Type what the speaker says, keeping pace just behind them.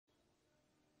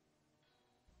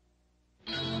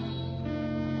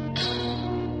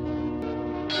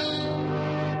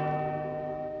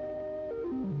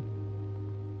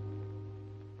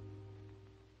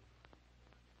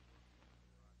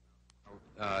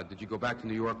did you go back to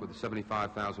New York with the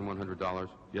 $75,100?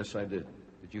 Yes, I did.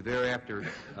 Did you thereafter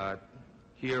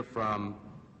hear from,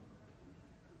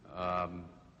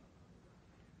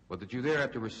 did you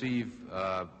thereafter receive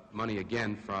money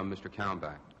again from Mr.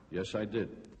 Kalmbach? Yes, I did.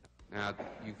 Now,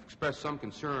 you've expressed some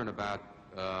concern about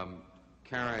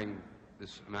carrying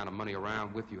this amount of money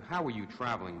around with you. How were you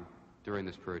traveling during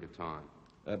this period of time?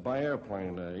 By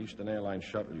airplane, Eastern Airlines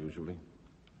shuttle usually.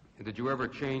 And did you ever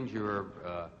change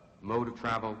your mode of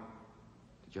travel?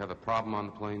 Did you have a problem on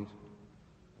the planes?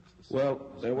 Well,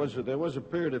 there was a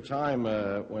period of time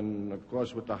when, of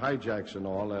course, with the hijacks and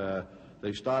all,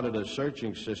 they started a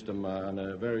searching system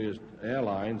on various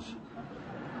airlines,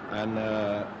 and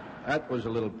that was a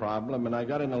little problem. And I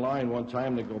got in the line one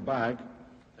time to go back.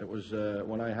 It was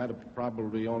when I had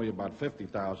probably only about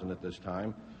 50,000 at this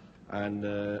time, and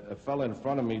a fellow in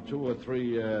front of me, 2 or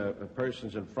 3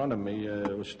 persons in front of me,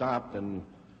 was stopped and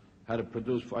had to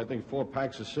produce, I think, 4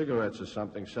 packs of cigarettes or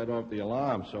something, set off the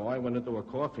alarm. So I went into a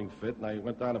coughing fit, and I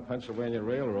went down to Pennsylvania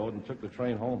Railroad and took the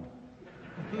train home.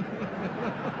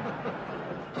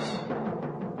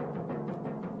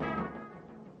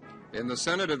 In the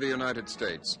Senate of the United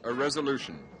States, a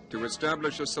resolution to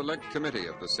establish a select committee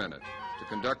of the Senate to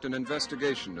conduct an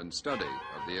investigation and study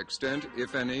of the extent,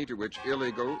 if any, to which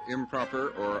illegal, improper,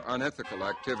 or unethical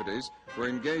activities were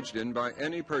engaged in by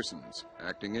any persons,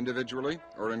 acting individually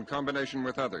or in combination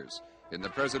with others, in the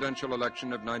presidential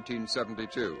election of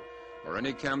 1972, or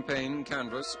any campaign,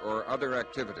 canvass, or other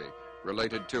activity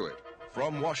related to it.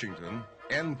 From Washington,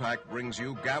 NPAC brings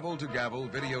you gavel-to-gavel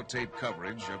videotape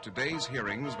coverage of today's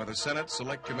hearings by the Senate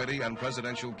Select Committee on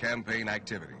Presidential Campaign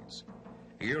Activities.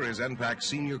 Here is NPAC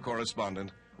senior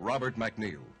correspondent Robert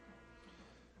McNeil.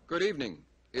 Good evening.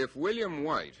 If William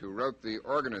White, who wrote The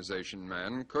Organization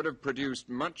Man, could have produced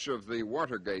much of the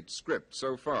Watergate script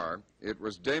so far, it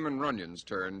was Damon Runyon's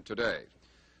turn today.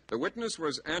 The witness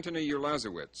was Antony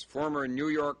Ulasewicz, former New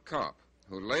York cop,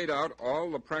 who laid out all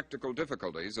the practical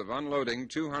difficulties of unloading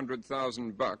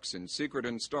 $200,000 in secret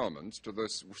installments to the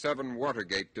 7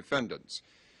 Watergate defendants.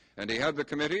 And he had the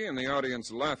committee and the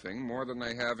audience laughing more than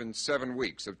they have in 7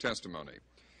 weeks of testimony.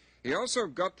 He also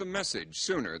got the message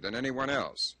sooner than anyone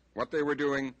else. What they were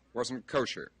doing wasn't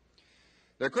kosher.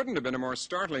 There couldn't have been a more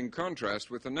startling contrast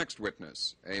with the next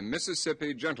witness, a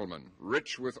Mississippi gentleman,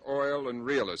 rich with oil and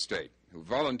real estate, who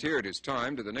volunteered his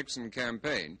time to the Nixon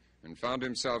campaign and found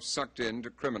himself sucked into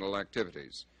criminal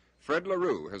activities. Fred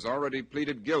LaRue has already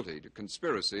pleaded guilty to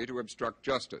conspiracy to obstruct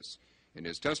justice. In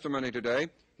his testimony today,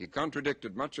 he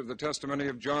contradicted much of the testimony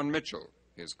of John Mitchell,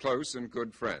 his close and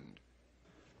good friend.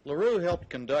 LaRue helped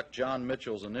conduct John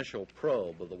Mitchell's initial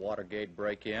probe of the Watergate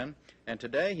break-in, and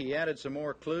today he added some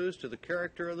more clues to the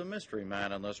character of the mystery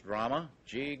man in this drama,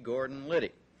 G. Gordon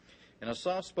Liddy. In a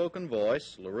soft-spoken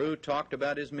voice, LaRue talked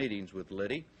about his meetings with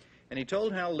Liddy, and he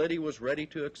told how Liddy was ready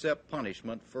to accept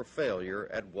punishment for failure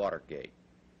at Watergate.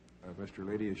 Mr.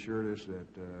 Liddy assured us that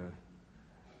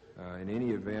in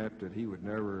any event that he would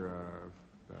never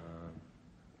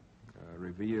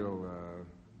reveal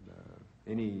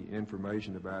any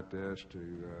information about this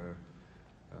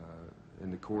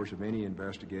in the course of any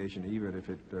investigation, even if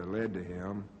it led to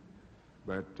him.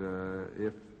 But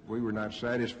if we were not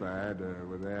satisfied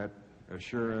with that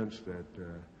assurance that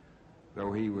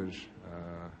though he was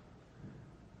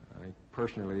I think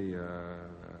personally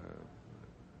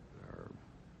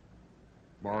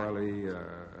morally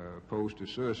opposed to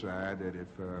suicide, that if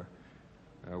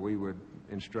we would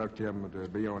instruct him to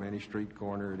be on any street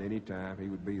corner at any time, he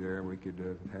would be there and we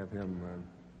could have him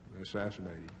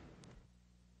assassinated.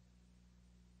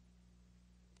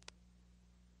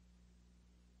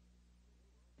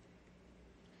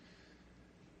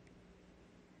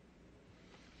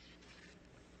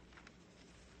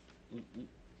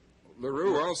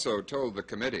 LaRue also told the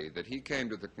committee that he came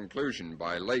to the conclusion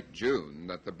by late June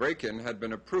that the break-in had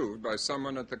been approved by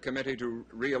someone at the committee to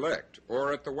re-elect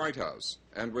or at the White House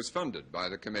and was funded by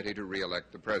the committee to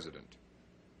re-elect the president.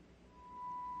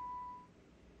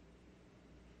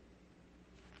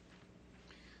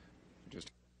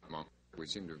 Just a moment. We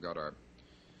seem to have got our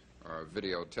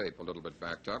videotape a little bit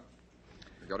backed up.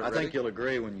 I think you'll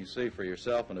agree when you see for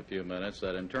yourself in a few minutes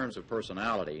that in terms of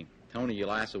personality, Tony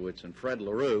Ulasewicz and Fred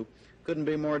LaRue couldn't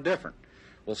be more different.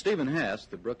 Well, Stephen Hess,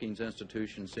 the Brookings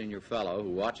Institution senior fellow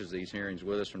who watches these hearings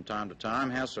with us from time to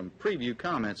time, has some preview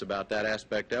comments about that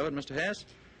aspect of it. Mr. Hess?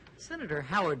 Senator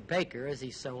Howard Baker, as he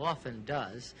so often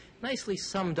does, nicely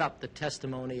summed up the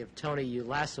testimony of Tony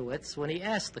Ulasewicz when he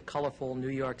asked the colorful New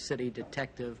York City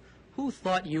detective, "Who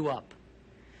thought you up?"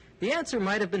 The answer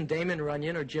might have been Damon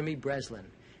Runyon or Jimmy Breslin.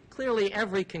 Clearly,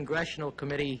 every congressional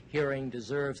committee hearing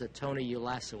deserves a Tony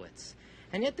Ulasewicz.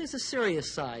 And yet there's a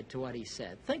serious side to what he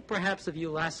said. Think perhaps of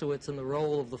Ulasewicz in the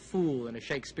role of the fool in a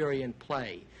Shakespearean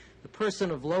play, the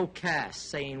person of low caste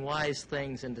saying wise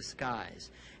things in disguise.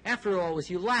 After all, it was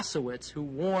Ulasewicz who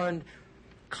warned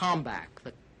Kalmbach,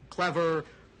 the clever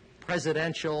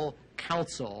presidential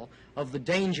counsel, of the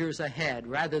dangers ahead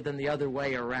rather than the other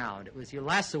way around. It was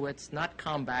Ulasewicz, not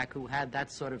Kalmbach, who had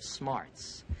that sort of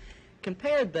smarts.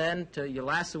 Compared then to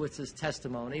Ulasewicz's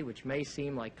testimony, which may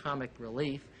seem like comic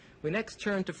relief, we next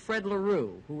turn to Fred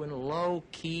LaRue, who in a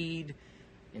low-keyed,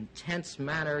 intense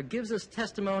manner gives us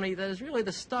testimony that is really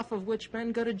the stuff of which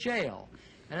men go to jail.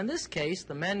 And in this case,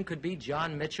 the men could be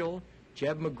John Mitchell,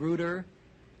 Jeb Magruder,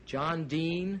 John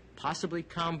Dean, possibly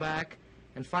Kalmbach,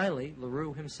 and finally,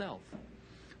 LaRue himself.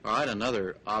 All right,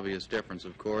 another obvious difference,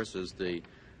 of course, is the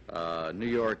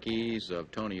New Yorkese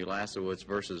of Tony Ulasewicz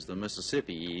versus the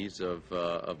Mississippiese of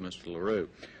Mr. LaRue.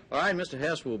 All right, Mr.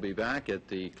 Hess will be back at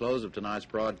the close of tonight's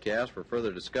broadcast for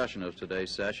further discussion of today's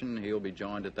session. He'll be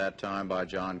joined at that time by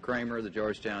John Kramer of the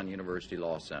Georgetown University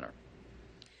Law Center.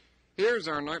 Here's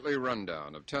our nightly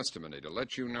rundown of testimony to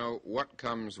let you know what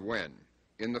comes when.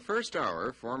 In the first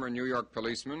hour, former New York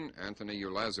policeman Antony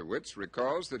Ulasewicz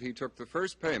recalls that he took the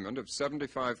first payment of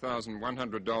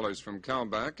 $75,100 from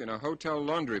Kalmbach in a hotel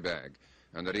laundry bag,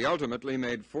 and that he ultimately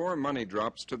made 4 money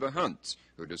drops to the Hunts,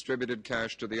 who distributed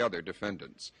cash to the other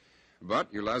defendants.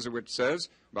 But, Ulasewicz says,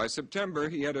 by September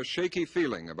he had a shaky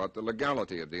feeling about the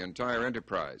legality of the entire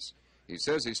enterprise. He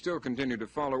says he still continued to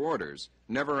follow orders,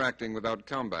 never acting without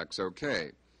Kalmbach's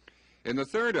okay. In the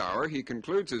third hour, he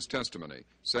concludes his testimony,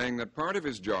 saying that part of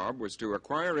his job was to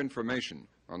acquire information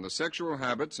on the sexual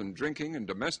habits and drinking and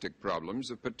domestic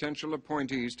problems of potential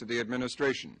appointees to the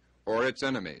administration, or its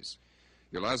enemies.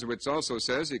 Ulasewicz also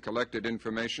says he collected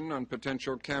information on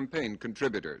potential campaign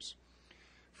contributors.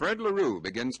 Fred LaRue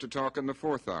begins to talk in the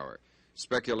fourth hour,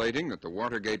 speculating that the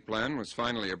Watergate plan was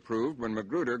finally approved when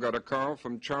Magruder got a call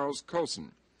from Charles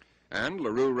Colson. And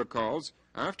LaRue recalls,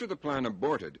 after the plan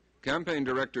aborted, Campaign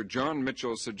Director John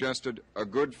Mitchell suggested a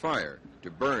good fire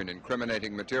to burn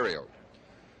incriminating material.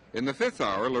 In the fifth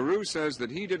hour, LaRue says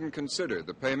that he didn't consider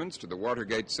the payments to the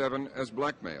Watergate 7 as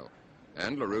blackmail,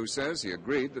 and LaRue says he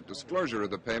agreed that disclosure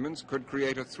of the payments could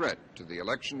create a threat to the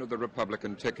election of the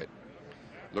Republican ticket.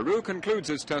 LaRue concludes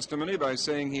his testimony by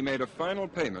saying he made a final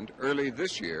payment early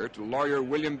this year to lawyer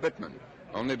William Bittman,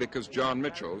 only because John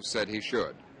Mitchell said he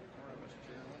should.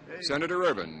 Senator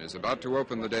Ervin is about to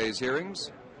open the day's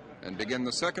hearings and begin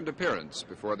the second appearance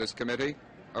before this committee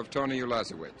of Tony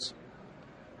Ulasewicz.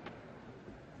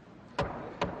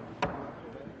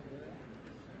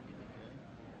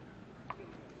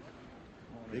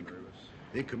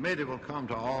 The committee will come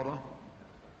to order,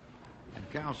 and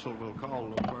counsel will call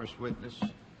the first witness.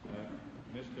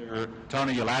 Mr.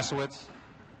 Tony Ulasewicz.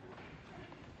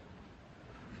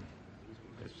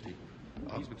 Let's see.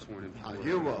 He's been sworn in.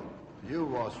 You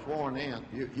were sworn in.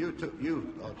 You took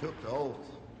the oath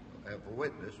as a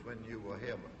witness when you were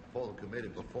here before the committee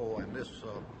before, and this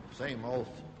same oath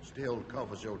still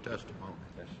covers your testimony.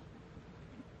 Yes.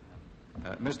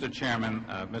 Mr. Chairman,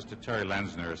 Mr. Terry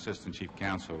Lenzner, Assistant Chief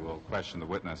Counsel, will question the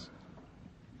witness.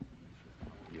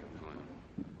 Yeah,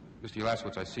 Mr.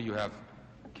 Ulasewicz, I see you have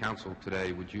counsel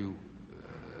today. Would you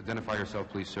identify yourself,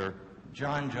 please, sir?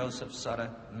 John Joseph Sutter,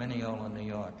 Mineola, New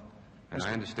York. And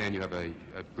I understand you have a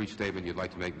brief statement you'd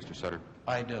like to make, Mr. Sutter.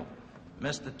 I do.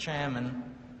 Mr. Chairman,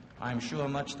 I'm sure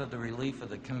much to the relief of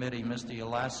the committee, Mr.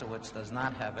 Ulasewicz does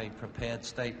not have a prepared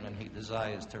statement he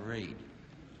desires to read.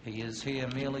 He is here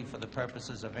merely for the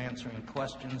purposes of answering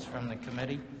questions from the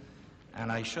committee,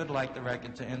 and I should like the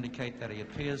record to indicate that he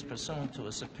appears pursuant to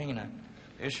a subpoena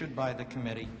issued by the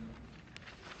committee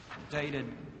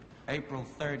dated April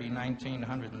 30,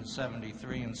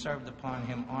 1973, and served upon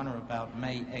him on or about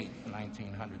May 8,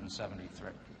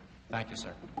 1973. Thank you,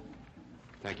 sir.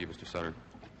 Thank you, Mr. Sutter.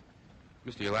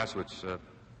 Mr. Ulasewicz,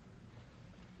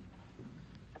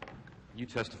 you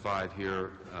testified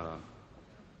here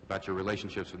about your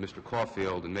relationships with Mr.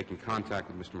 Caulfield and making contact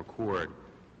with Mr. McCord.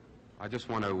 I just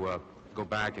want to go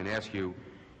back and ask you,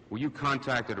 were you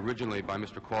contacted originally by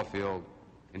Mr. Caulfield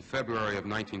in February of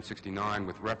 1969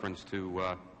 with reference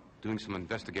to doing some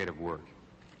investigative work?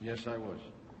 Yes, I was.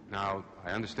 Now,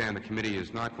 I understand the committee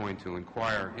is not going to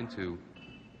inquire into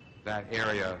that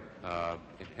area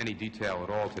in any detail at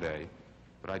all today,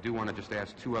 but I do want to just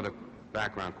ask 2 other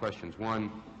background questions. One,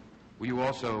 were you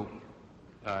also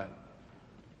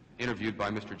interviewed by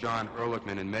Mr. John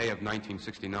Ehrlichman in May of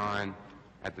 1969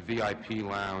 at the VIP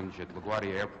lounge at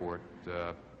LaGuardia Airport?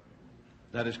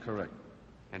 That is correct.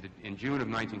 And in June of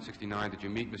 1969, did you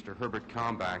meet Mr. Herbert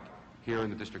Kalmbach here in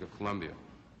the District of Columbia?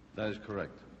 That is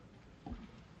correct.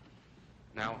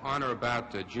 Now, on or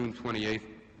about June 28,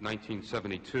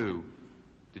 1972,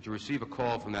 did you receive a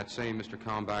call from that same Mr.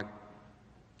 Kalmbach?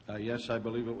 Yes, I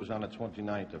believe it was on the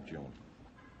 29th of June.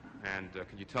 And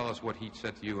could you tell us what he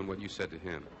said to you and what you said to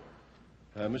him?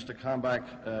 Mr. Kalmbach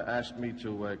asked me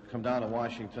to come down to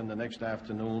Washington the next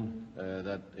afternoon,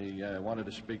 that he wanted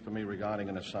to speak to me regarding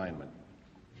an assignment.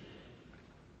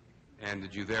 And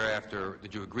did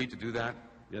you agree to do that?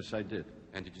 Yes, I did.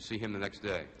 And did you see him the next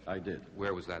day? I did.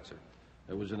 Where was that, sir?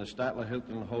 It was in the Statler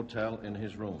Hilton Hotel in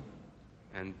his room.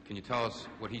 And can you tell us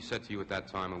what he said to you at that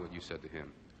time and what you said to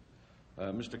him?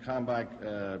 Mr.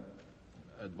 Kalmbach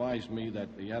advised me that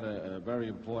he had a very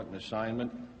important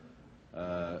assignment,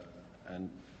 and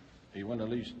he went at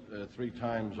least 3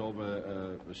 times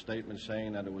over a statement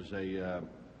saying that it was a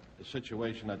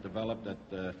situation that developed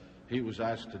that he was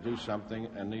asked to do something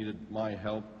and needed my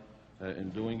help in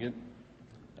doing it.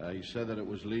 He said that it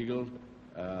was legal,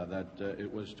 that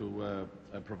it was to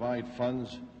provide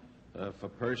funds for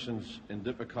persons in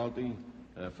difficulty,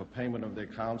 for payment of their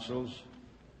counsels,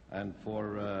 and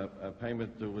for a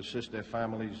payment to assist their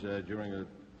families during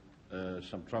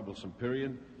some troublesome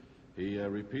period. He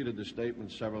repeated the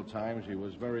statement several times. He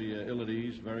was very ill at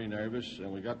ease, very nervous, and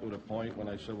we got to the point when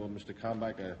I said, well, Mr.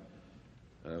 Kalmbach,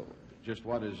 just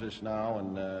what is this now?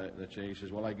 And he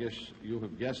says, well, I guess you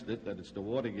have guessed it, that it's the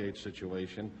Watergate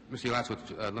situation. Mr.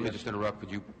 Ulasewicz, let me just interrupt.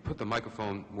 Could you put the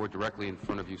microphone more directly in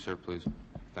front of you, sir, please?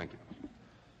 Thank you.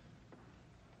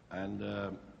 And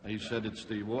he said, it's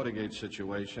the Watergate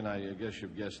situation. I guess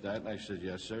you've guessed that. And I said,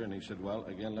 yes, sir. And he said, well,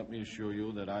 again, let me assure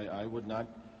you that I would not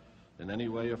in any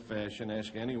way or fashion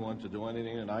ask anyone to do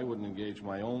anything that I wouldn't engage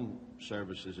my own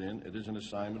services in. It is an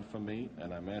assignment for me,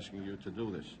 and I'm asking you to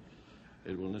do this.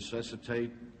 It will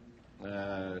necessitate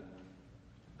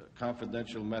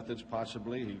confidential methods,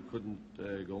 possibly. He couldn't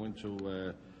go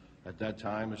into, at that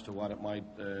time, as to what it might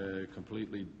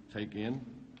completely take in.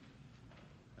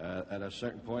 At a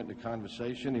certain point in the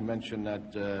conversation, he mentioned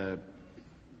that there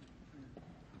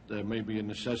may be a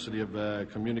necessity of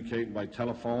communicating by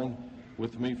telephone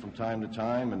with me from time to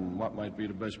time and what might be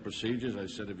the best procedures. I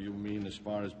said, if you mean as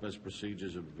far as best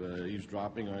procedures of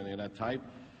eavesdropping or anything of that type,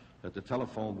 that the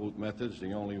telephone booth method's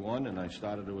the only one, and I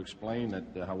started to explain that,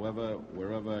 however,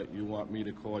 wherever you want me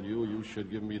to call you, you should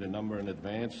give me the number in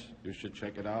advance. You should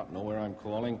check it out, know where I'm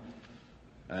calling,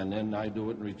 and then I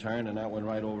do it in return, and that went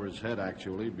right over his head,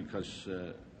 actually, because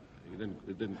it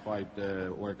didn't quite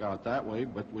work out that way,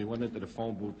 but we went into the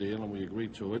phone booth deal, and we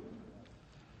agreed to it.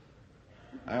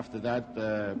 After that...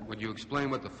 Would you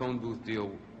explain what the phone booth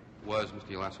deal was,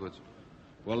 Mr. Ulasewicz?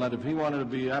 Well, that if he wanted to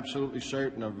be absolutely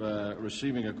certain of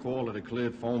receiving a call at a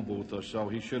cleared phone booth or so,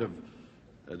 he should have,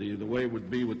 the way it would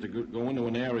be with go into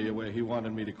an area where he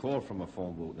wanted me to call from a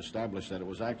phone booth and establish that it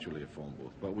was actually a phone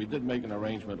booth. But we did make an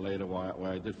arrangement later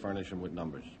where I did furnish him with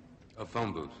numbers. Of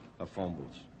phone booths? Of phone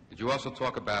booths. Did you also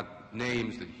talk about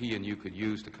names that he and you could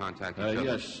use to contact each other?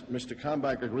 Yes. Mr.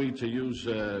 Kalmbach agreed to use,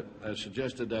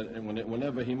 suggested that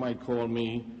whenever he might call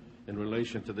me in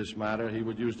relation to this matter, he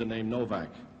would use the name Novak.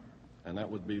 And that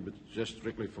would be just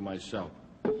strictly for myself.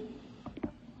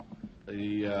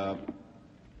 In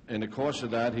the course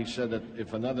of that, he said that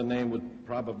if another name would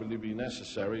probably be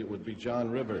necessary, it would be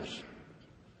John Rivers.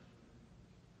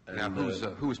 Now,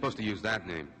 who was supposed to use that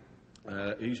name?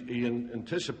 He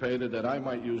anticipated that I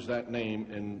might use that name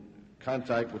in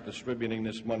contact with distributing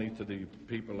this money to the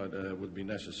people that would be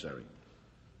necessary.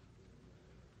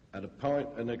 At a point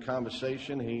in the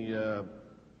conversation, he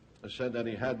said that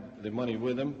he had the money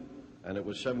with him, and it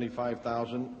was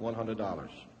 $75,100,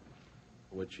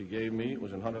 which he gave me. It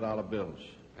was in $100 bills.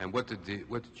 And what did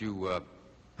you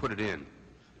put it in?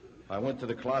 I went to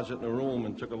the closet in the room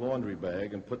and took a laundry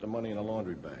bag and put the money in a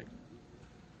laundry bag.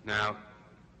 Now,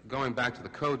 going back to the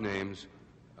code names,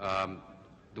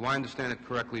 do I understand it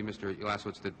correctly, Mr.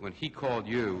 Ulasewicz, that when he called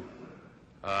you,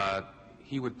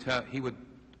 he would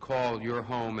call your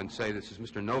home and say, "This is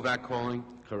Mr. Novak calling"?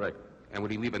 Correct. And would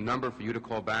he leave a number for you to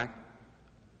call back?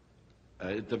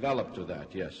 It developed to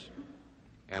that, yes.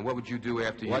 And what would you do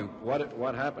after you...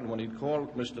 What happened when he'd call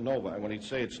Mr. Novak, when he'd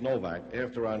say it's Novak,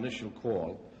 after our initial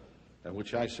call,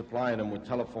 which I supplied him with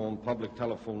public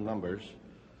telephone numbers,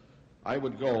 I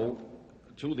would go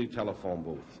to the telephone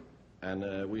booth, and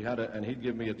and he'd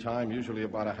give me a time, usually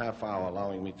about a half hour,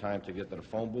 allowing me time to get to the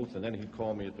phone booth, and then he'd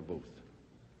call me at the booth.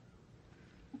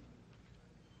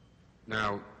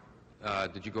 Now,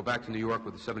 did you go back to New York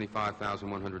with the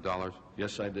 $75,100?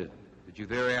 Yes, I did. Did you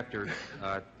thereafter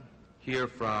hear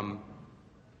from,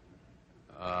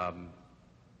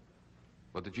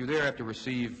 did you thereafter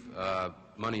receive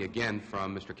money again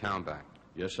from Mr. Kalmbach?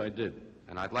 Yes, I did.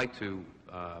 And I'd like to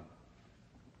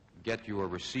get your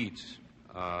receipts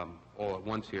all at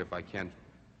once here if I can.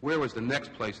 Where was the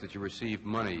next place that you received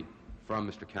money from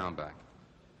Mr. Kalmbach?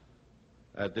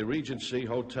 At the Regency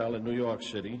Hotel in New York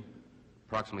City.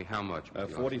 Approximately how much?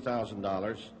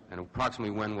 $40,000. And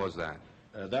approximately when was that?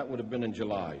 That would have been in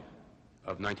July.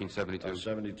 Of 1972? Of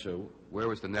 72. Where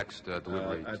was the next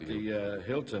delivery at to you? the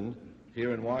Hilton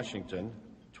here in Washington,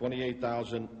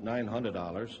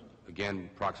 $28,900. Again,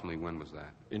 approximately when was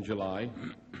that? In July.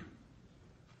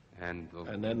 And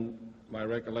then my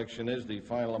recollection is the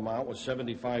final amount was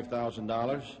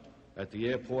 $75,000 at the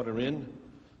airport or in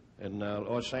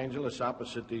Los Angeles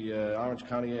opposite the Orange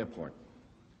County Airport.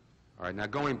 All right. Now,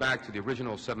 going back to the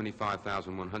original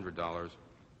 $75,100,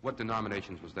 what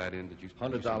denominations was that in? Did you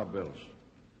 $100 bills.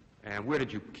 And where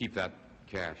did you keep that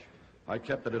cash? I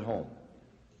kept it at home.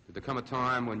 Did there come a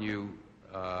time when you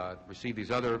received these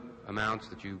other amounts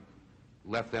that you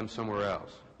left them somewhere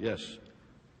else? Yes.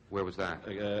 Where was that?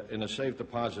 In a safe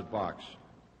deposit box.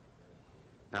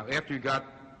 Now, after you got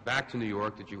back to New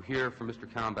York, did you hear from Mr.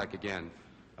 Kalmbach again?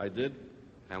 I did.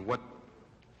 And what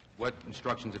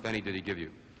instructions, if any, did he give you?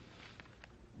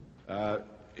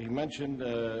 He mentioned,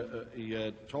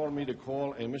 he told me to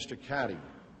call a Mr. Caddy.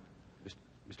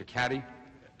 Mr. Caddy?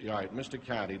 Yeah, right, Mr.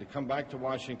 Caddy, to come back to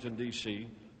Washington, D.C.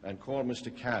 and call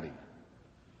Mr. Caddy.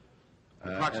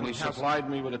 And he supplied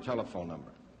me with a telephone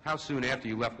number. How soon after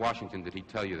you left Washington did he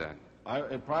tell you that?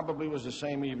 It probably was the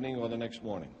same evening or the next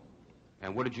morning.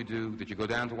 And what did you do? Did you go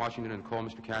down to Washington and call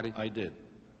Mr. Caddy? I did.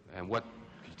 And could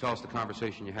you tell us the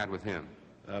conversation you had with him?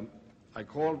 I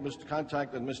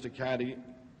contacted Mr. Caddy,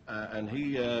 and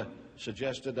he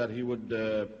suggested that he would,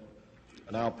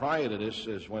 now prior to this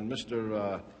is when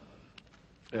Mr.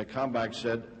 Kalmbach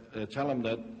said, tell him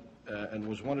that, and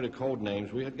was one of the code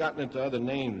names. We had gotten into other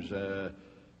names,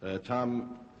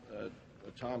 Tom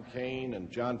Kane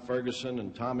and John Ferguson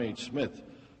and Tom H. Smith.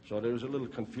 So there was a little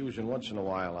confusion once in a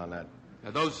while on that.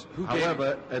 Now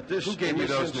who gave you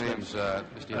those names,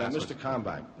 Mr.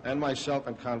 Kalmbach and myself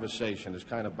in conversation as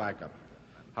kind of backup.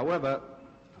 However,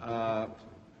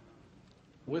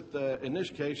 in this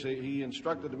case, he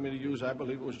instructed me to use, I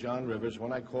believe it was John Rivers,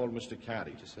 when I called Mr.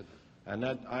 Caddy. And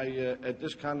that at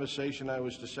this conversation, I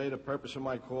was to say the purpose of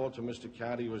my call to Mr.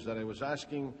 Caddy was that I was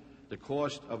asking the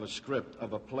cost of a script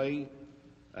of a play,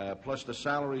 plus the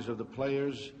salaries of the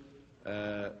players,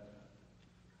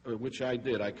 which I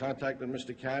did. I contacted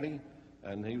Mr. Caddy,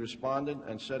 and he responded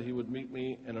and said he would meet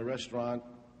me in a restaurant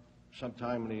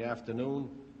sometime in the afternoon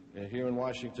here in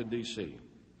Washington, D.C.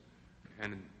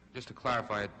 And just to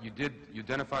clarify it, you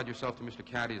identified yourself to Mr.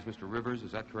 Caddy as Mr. Rivers,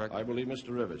 is that correct? I believe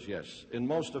Mr. Rivers, yes. In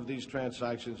most of these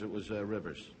transactions, it was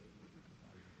Rivers.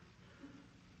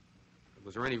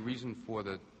 Was there any reason for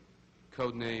the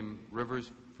code name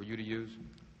Rivers for you to use?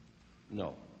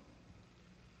 No.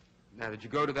 Now, did you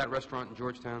go to that restaurant in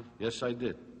Georgetown? Yes, I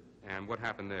did. And what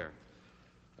happened there?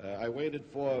 I waited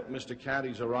for Mr.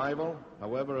 Caddy's arrival.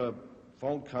 However, a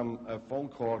phone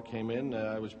call came in.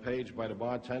 I was paged by the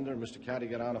bartender. Mr. Caddy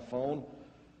got on a phone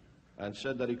and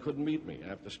said that he couldn't meet me.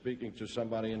 After speaking to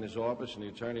somebody in his office, in the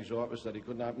attorney's office, that he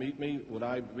could not meet me, would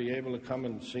I be able to come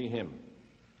and see him?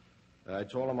 I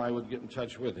told him I would get in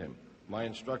touch with him. My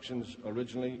instructions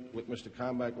originally with Mr.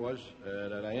 Kalmbach was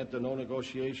that I enter no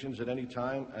negotiations at any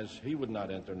time, as he would not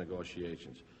enter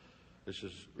negotiations. This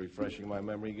is refreshing my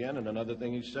memory again. And another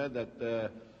thing he said,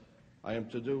 that I am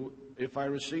to do, if I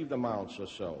received amounts or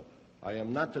so, I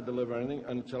am not to deliver anything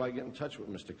until I get in touch with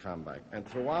Mr. Kalmbach. And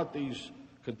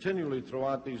continually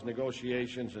throughout these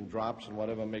negotiations and drops and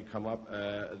whatever may come up,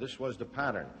 this was the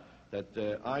pattern,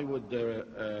 that I would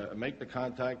make the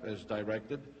contact as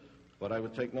directed, but I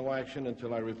would take no action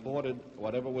until I reported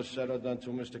whatever was said or done to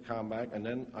Mr. Kalmbach, and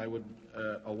then I would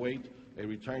await a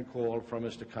return call from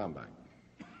Mr. Kalmbach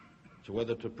to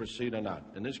whether to proceed or not.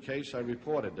 In this case, I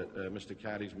reported Mr.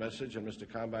 Caddy's message, and Mr.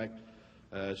 Kalmbach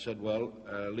said, well,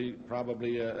 Lee,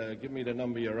 probably give me the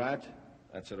number you're at.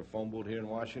 That's at a phone booth here in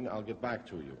Washington. I'll get back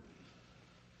to you.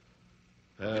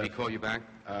 Did he call you back?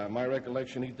 My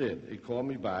recollection, he did. He called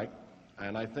me back,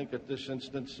 and I think at this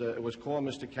instance, it was call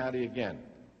Mr. Caddy again.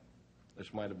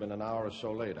 This might have been an hour or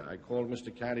so later. I called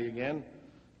Mr. Caddy again,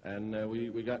 and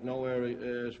we got nowhere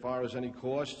as far as any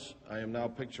costs. I am now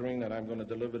picturing that I'm going to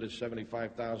deliver this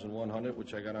 $75,100,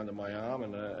 which I got under my arm,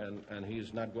 and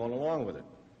he's not going along with it.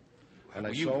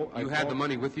 And you had the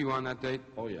money with you on that date?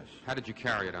 Oh, yes. How did you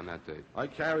carry it on that date? I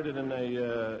carried it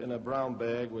in a brown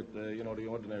bag with the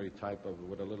ordinary type of,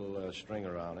 with a little string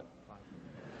around it.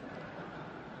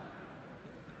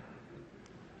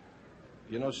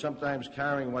 You know, sometimes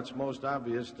carrying what's most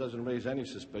obvious doesn't raise any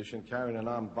suspicion. Carrying an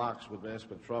armed box would ask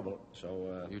for trouble.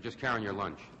 So you're just carrying your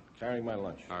lunch? Carrying my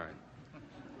lunch. All right.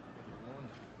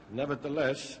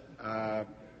 Nevertheless, I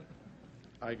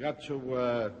got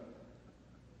to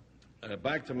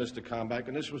back to Mr. Kalmbach,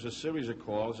 and this was a series of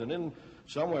calls, and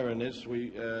somewhere in this,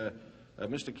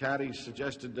 Mr. Caddy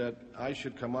suggested that I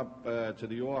should come up to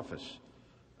the office,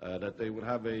 that they would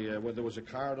have whether there was a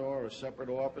corridor or a separate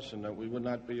office, and that we would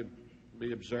not be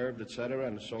observed, etc.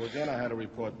 And so again, I had to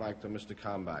report back to Mr.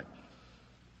 Kalmbach.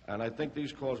 And I think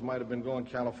these calls might have been going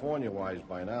California-wise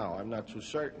by now. I'm not too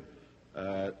certain.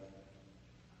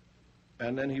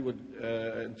 And then he would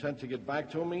intend to get back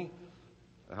to me.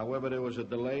 However, there was a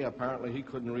delay. Apparently, he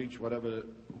couldn't reach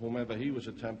whomever he was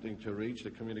attempting to reach. The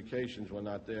communications were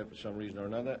not there for some reason or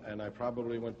another, and I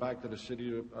probably went back to the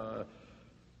city,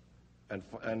 and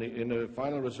in the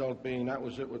final result being that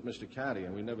was it with Mr. Caddy,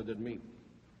 and we never did meet.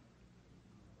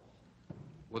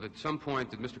 Well, at some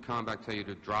point, did Mr. Kalmbach tell you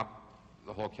to drop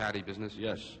the whole Caddy business?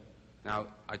 Yes. Now,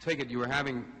 I take it you were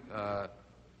having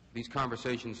these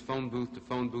conversations phone booth to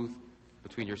phone booth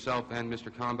between yourself and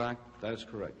Mr. Kalmbach? That is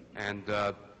correct. And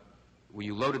were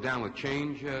you loaded down with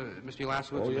change, Mr.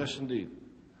 Ulasewicz? Oh, yes, indeed.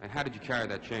 And how did you carry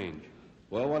that change?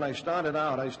 Well, when I started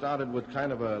out, I started with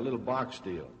kind of a little box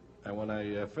deal. And when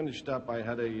I finished up, I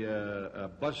had a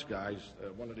bus guys,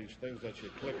 one of these things that you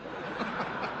click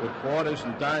on, with quarters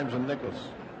and dimes and nickels.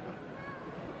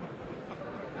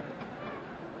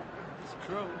 It's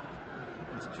true.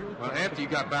 It's true. Well, after you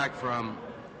got back from...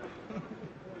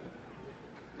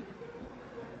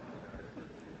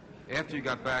 After you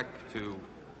got back to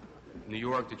New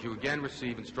York, did you again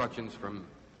receive instructions from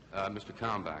Mr.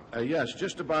 Kalmbach? Yes,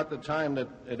 just about the time that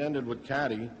it ended with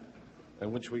Caddy,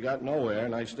 in which we got nowhere,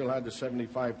 and I still had the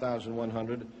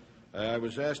 $75,100, I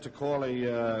was asked to call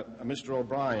a Mr.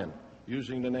 O'Brien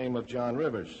using the name of John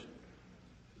Rivers.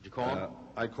 Did you call him?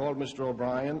 I called Mr.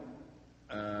 O'Brien,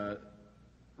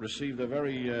 received a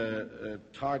very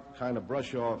tart kind of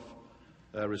brush-off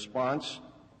response,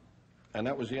 and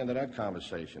that was the end of that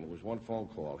conversation. It was one phone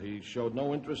call. He showed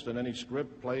no interest in any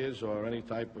script, players, or any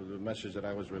type of message that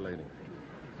I was relating.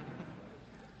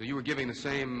 So you were giving the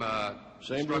same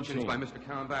instructions routine by Mr.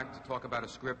 Kalmbach to talk about a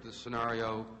script, the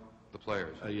scenario, the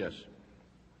players? Yes.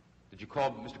 Did you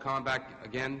call Mr. Kalmbach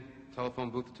again,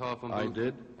 telephone booth to telephone booth? I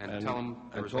did. And tell him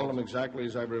the I results? told him exactly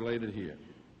as I've related here.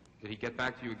 Did he get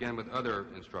back to you again with other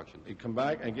instructions? He come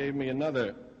back and gave me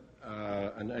another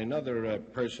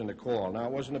person to call. Now,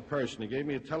 it wasn't a person. He gave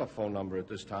me a telephone number at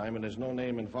this time, and there's no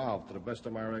name involved. To the best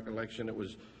of my recollection, it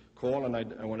was call, and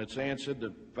when it's answered,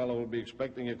 the fellow will be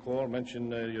expecting a call,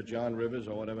 mention your John Rivers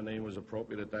or whatever name was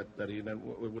appropriate at that he then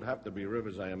it would have to be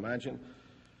Rivers, I imagine.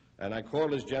 And I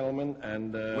called this gentleman,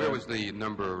 and... Where was the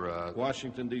number?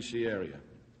 Washington, D.C. area.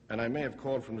 And I may have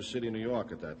called from the city of New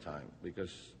York at that time,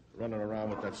 because running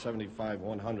around with that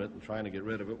 75-100 and trying to get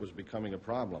rid of it was becoming a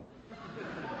problem.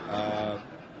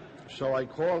 So I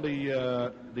called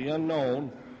the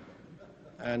unknown,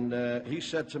 and he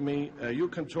said to me, you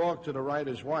can talk to the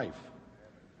writer's wife.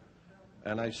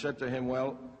 And I said to him,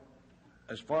 well,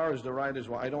 as far as the writer's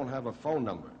wife, I don't have a phone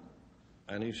number.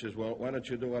 And he says, well, why don't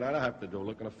you do what I have to do,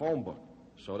 look in a phone book.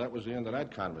 So that was the end of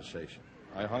that conversation.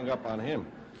 I hung up on him,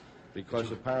 because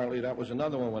apparently that was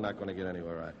another one we're not going to get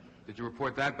anywhere at. Did you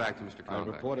report that back to Mr. Kalmbach?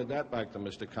 I reported that back to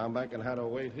Mr. Kalmbach and had to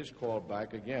await his call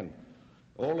back again.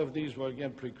 All of these were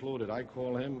again precluded. I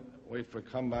call him, wait for a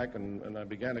comeback, and I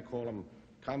began to call him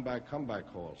comeback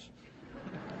calls.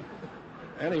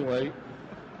 Anyway,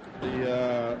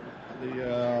 the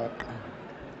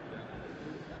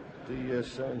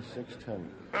 7610.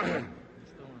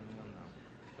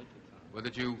 Well,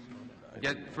 did you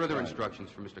get further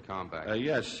instructions from Mr. Kalmbach?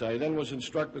 Yes, I then was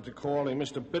instructed to call a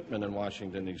Mr. Bittman in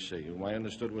Washington, D.C., whom I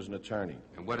understood was an attorney.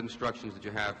 And what instructions did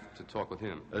you have to talk with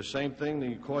him? Same thing,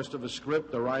 the cost of a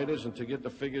script, the writers, and to get the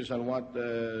figures on what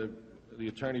the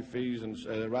attorney fees, and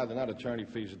rather not attorney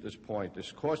fees at this point.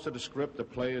 This cost of the script, the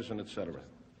players, and et cetera.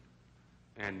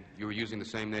 And you were using the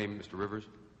same name, Mr. Rivers?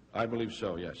 I believe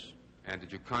so, yes. And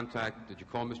did you call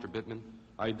Mr. Bittman?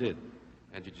 I did.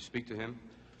 And did you speak to him?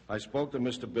 I spoke to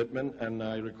Mr. Bittman, and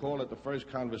I recall that the first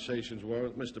conversations were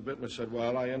Mr. Bittman said,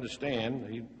 well, I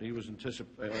understand. He was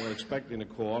expecting a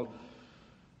call.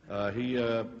 He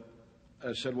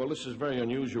said, well, this is very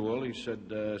unusual. He said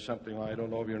something like, I don't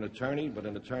know if you're an attorney, but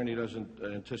an attorney doesn't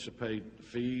anticipate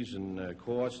fees and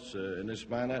costs in this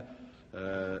manner.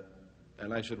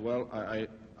 And I said, well, I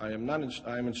am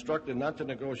instructed not to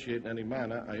negotiate in any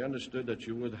manner. I understood that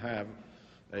you would have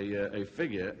a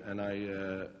figure, and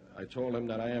I told him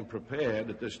that I am prepared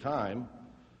at this time,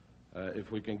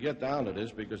 if we can get down to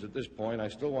this, because at this point I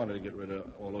still wanted to get rid of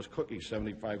all those cookies,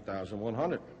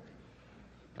 75,100.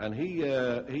 And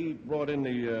he brought in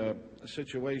the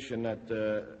situation that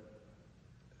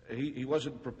he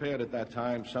wasn't prepared at that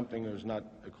time. Something was not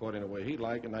according to the way he'd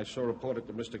like, and I so reported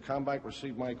to Mr. Kalmbach,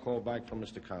 received my call back from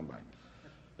Mr. Kalmbach.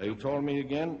 He told me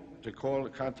again to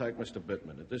contact Mr.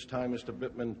 Bittman. At this time, Mr.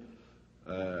 Bittman,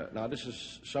 now this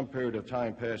is some period of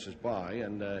time passes by,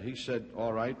 and he said,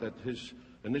 all right, that his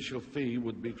initial fee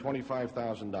would be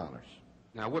 $25,000.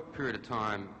 Now, what period of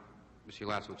time, Mr.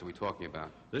 Ulasewicz, are we talking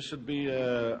about? This would be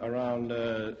around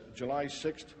July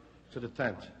 6th to the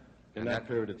 10th, in that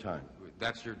period of time.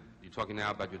 That's you're talking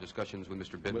now about your discussions with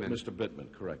Mr. Bittman? With Mr.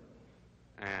 Bittman, correct.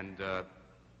 And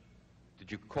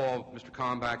did you call Mr.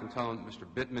 Kalmbach and tell him Mr.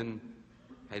 Bittman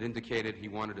had indicated he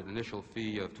wanted an initial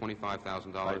fee of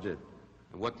 $25,000? I did.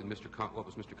 And what was Mr.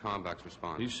 Kalmbach's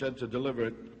response? He said to deliver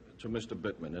it to Mr.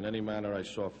 Bittman in any manner I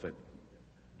saw fit.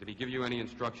 Did he give you any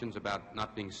instructions about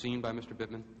not being seen by Mr.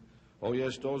 Bittman? Oh,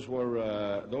 yes,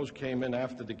 those came in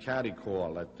after the caddy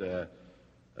call that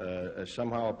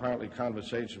somehow apparently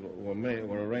conversations were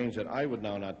arranged that I would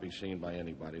now not be seen by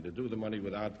anybody, to do the money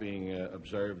without being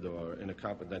observed or in a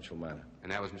confidential manner.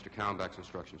 And that was Mr. Kalmbach's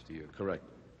instructions to you? Correct.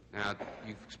 Now,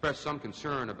 you've expressed some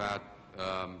concern about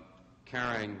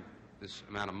carrying this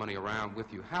amount of money around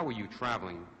with you. How were you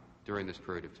traveling during this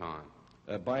period of time?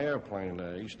 By airplane,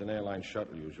 Eastern Airlines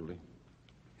shuttle usually.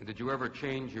 And did you ever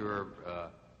change your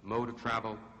mode of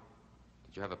travel?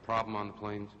 Did you have a problem on the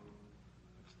planes?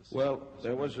 Well,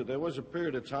 there was a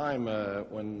period of time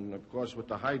when, of course, with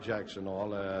the hijacks and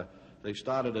all, they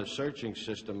started a searching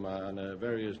system on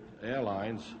various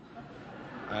airlines,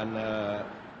 and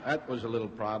that was a little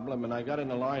problem. And I got in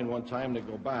the line one time to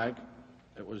go back.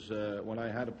 It was when I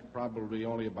had probably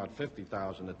only about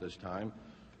 50,000 at this time,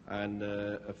 and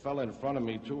a fellow in front of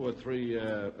me, 2 or 3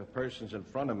 persons in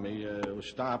front of me, was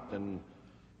stopped and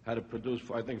had to produce,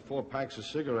 I think, 4 packs of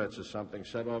cigarettes or something,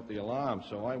 set off the alarm.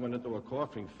 So I went into a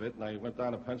coughing fit, and I went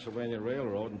down to Pennsylvania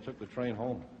Railroad and took the train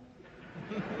home.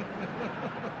 You're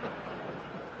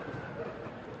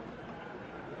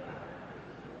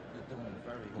doing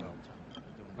very well, Tom.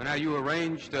 Well, now, you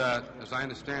arranged, as I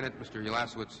understand it, Mr.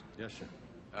 Ulasewicz, Yes, sir.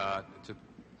 to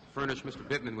furnish Mr.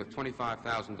 Bittman with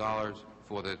 $25,000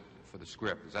 for the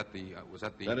script. Was that the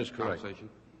That is correct. conversation?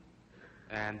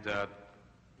 And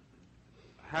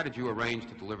how did you arrange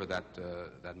to deliver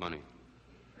that money?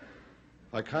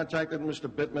 I contacted Mr.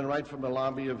 Bittman right from the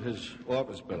lobby of his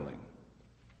office building.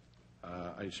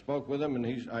 I spoke with him,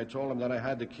 and I told him that I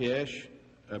had the cash.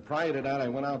 Prior to that, I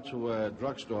went out to a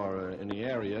drugstore in the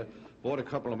area, bought a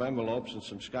couple of envelopes and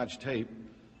some Scotch tape,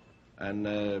 and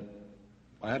I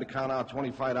had to count out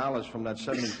 $25 from that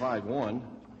 75-1,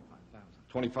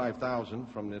 25,000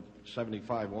 from the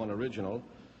 75-1 original,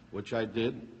 which I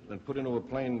did, and put into a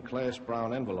plain glass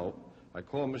brown envelope. I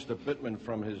called Mr. Bittman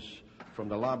from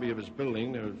the lobby of his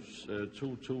building. There was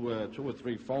two or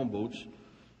three phone booths,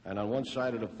 and on one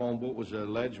side of the phone booth was a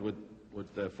ledge with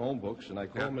phone books, and I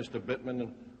called Mr. Bittman.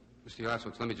 And Mr.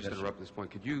 Ulasewicz, let me just interrupt at this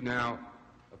point. Could you now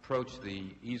approach the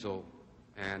easel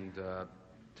and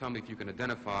tell me if you can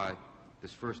identify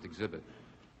this first exhibit?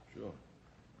 Sure.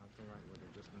 I'll go right with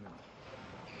it just a minute.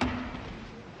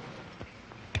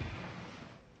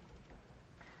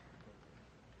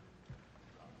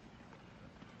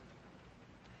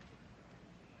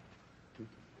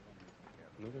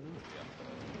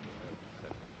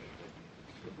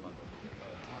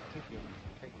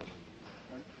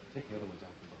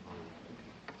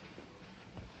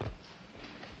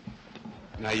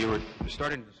 Now, you were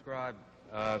starting to describe,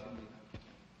 Mr.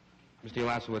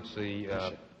 Ulasewicz,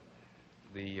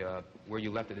 where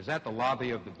you left it. Is that the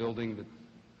lobby of the building that...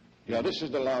 Yeah, this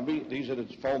is the lobby. These are the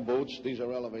phone booths. These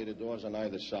are elevator doors on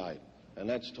either side. And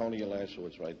that's Tony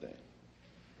Ulasewicz right there.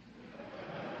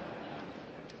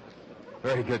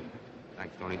 Very good.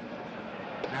 Thanks, Tony.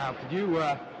 Now,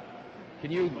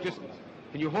 can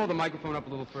you hold the microphone up a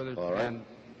little further? All right. And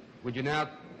would you now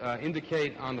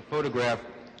indicate on the photograph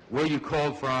where you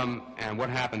called from and what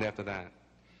happened after that?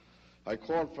 I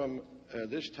called from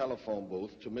this telephone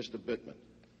booth to Mr. Bittman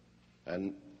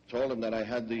and told him that I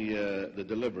had the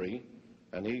delivery,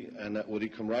 and that would he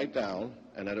come right down,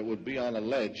 and that it would be on a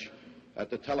ledge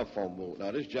at the telephone booth. Now,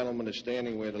 this gentleman is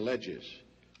standing where the ledge is.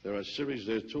 There's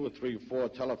 2 or 3 or 4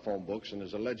 telephone books, and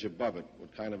there's a ledge above it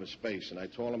with kind of a space. And I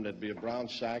told him there'd be a brown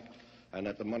sack and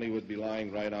that the money would be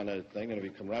lying right on that thing. And if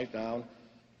he'd come right down,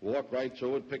 walk right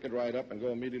to it, pick it right up, and go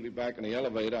immediately back in the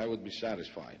elevator, I would be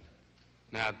satisfied.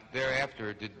 Now,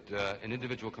 thereafter, did an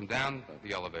individual come down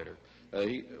the elevator?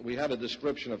 We had a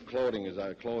description of clothing, as I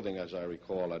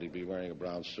recall, that he'd be wearing a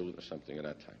brown suit or something at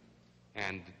that time.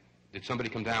 And did somebody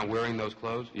come down wearing those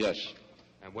clothes? Yes.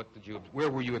 And where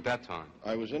were you at that time?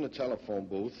 I was in a telephone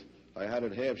booth. I had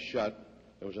it half shut,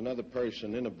 there was another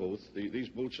person in a booth. These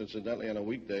booths, incidentally, on a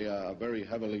weekday are very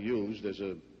heavily used. There's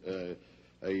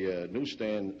a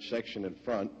newsstand section in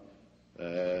front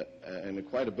and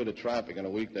quite a bit of traffic on a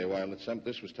weekday, while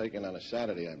this was taken on a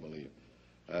Saturday, I believe.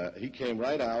 He came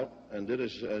right out and did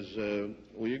as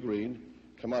we agreed,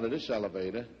 come out of this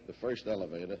elevator, the first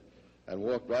elevator, and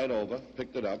walked right over,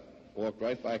 picked it up, walked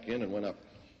right back in, and went up.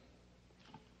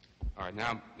 All right,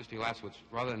 now, Mr. Ulasewicz,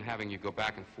 rather than having you go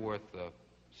back and forth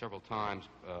several times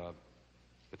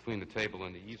between the table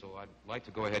and the easel, I'd like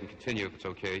to go ahead and continue, if it's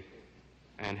okay,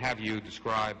 and have you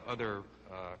describe other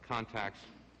contacts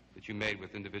that you made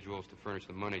with individuals to furnish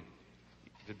the money.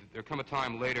 Did there come a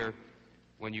time later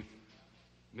when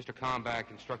Mr. Kalmbach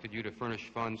instructed you to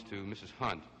furnish funds to Mrs.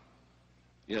 Hunt?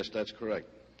 Yes, that's correct.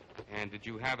 And did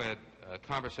you have a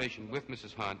conversation with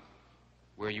Mrs. Hunt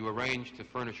where you arranged to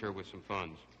furnish her with some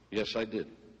funds? Yes, I did.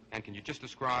 And can you just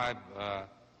describe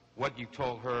what you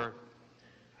told her,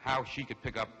 how she could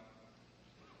pick up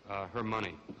her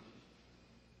money?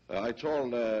 I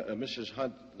told Mrs.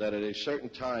 Hunt that at a certain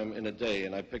time in the day,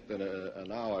 and I picked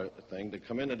an hour thing, to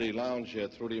come into the lounge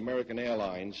through the American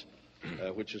Airlines,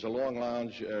 which is a long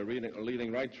lounge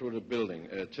leading right through the building.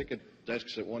 Ticket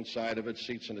desks at one side of it,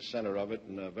 seats in the center of it,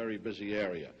 and a very busy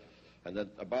area. And that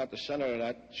about the center of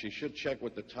that, she should check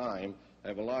with the time. I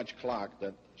have a large clock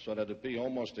so that it'd be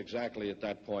almost exactly at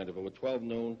that point. If it were 12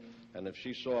 noon, and if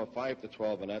she saw 5 to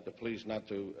 12 in that, to please not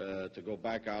to go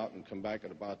back out and come back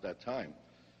at about that time.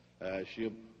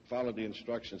 She followed the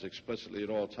instructions explicitly at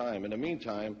all time. In the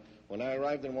meantime, when I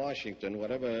arrived in Washington,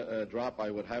 whatever drop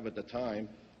I would have at the time,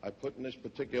 I put in this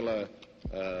particular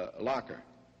locker.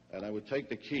 And I would take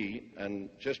the key, and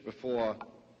just before,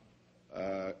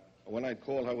 when I'd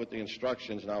call her with the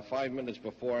instructions, now 5 minutes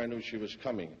before I knew she was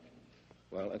coming,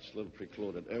 well, that's a little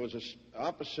precluded. There was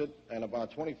opposite and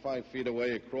about 25 feet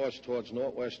away across towards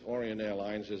Northwest Orient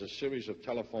Airlines, there's a series of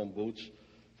telephone booths,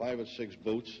 5 or 6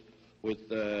 booths, with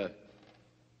 5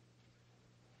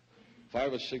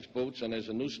 or 6 booths, and there's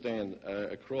a newsstand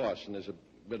across, and there's a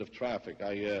bit of traffic.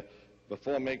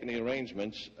 Before making the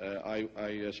arrangements, I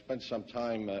spent some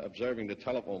time observing the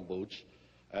telephone booths,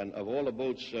 and of all the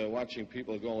booths watching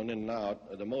people going in and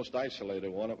out, the most isolated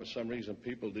one that for some reason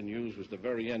people didn't use was the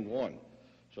very end one.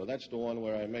 So that's the one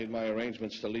where I made my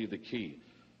arrangements to leave the key.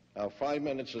 Now, 5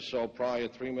 minutes or so prior,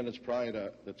 3 minutes prior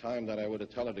to the time that I would have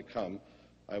tell her to come,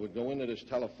 I would go into this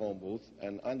telephone booth,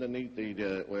 and underneath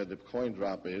where the coin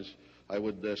drop is, I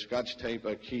would scotch tape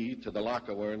a key to the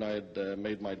locker where I had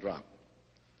made my drop.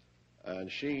 And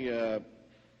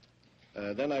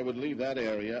then I would leave that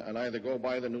area and either go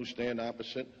by the newsstand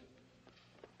opposite,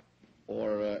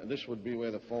 or this would be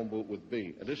where the phone booth would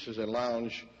be. This is a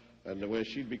lounge, and where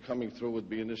she'd be coming through would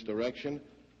be in this direction.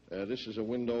 This is a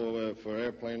window for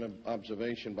airplane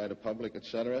observation by the public,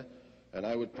 etc. And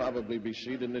I would probably be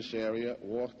seated in this area,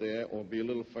 walk there, or be a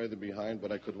little further behind, but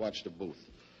I could watch the booth.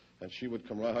 And she would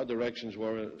come right. Her directions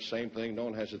were the same thing.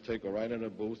 Don't hesitate. Go right in the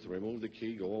booth, remove the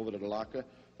key, go over to the locker.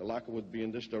 The locker would be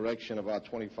in this direction, about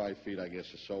 25 feet, I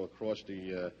guess, or so, across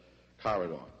the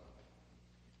corridor.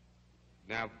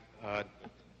 Now,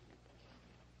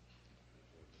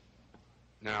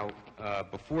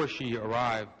 before she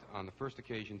arrived on the first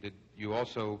occasion, did you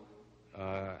also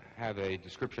have a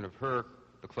description of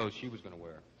the clothes she was going to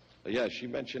wear? Yeah, she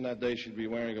mentioned that day she'd be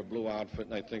wearing a blue outfit,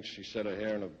 and I think she set her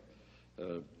hair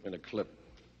in a clip,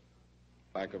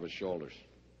 back of her shoulders.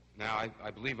 Now, I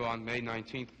believe on May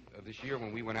 19th of this year,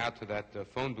 when we went out to that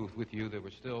phone booth with you, there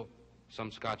was still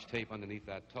some scotch tape underneath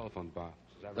that telephone box.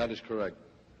 Is that right? That is correct.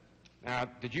 Now,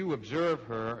 did you observe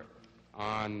her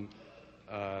on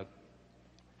the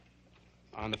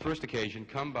first occasion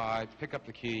come by, pick up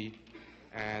the key,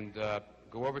 and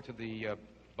go over to the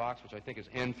box, which I think is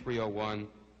N301,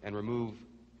 and remove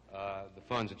the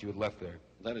funds that you had left there?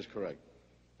 That is correct.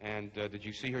 And did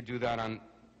you see her do that on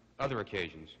other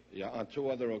occasions? Yeah, on 2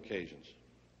 other occasions.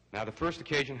 Now, the first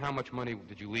occasion, how much money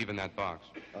did you leave in that box?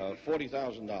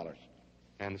 $40,000.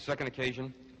 And the second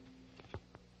occasion?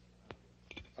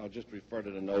 I'll just refer to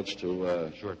the notes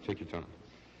to... Sure, take your time.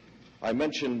 I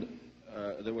mentioned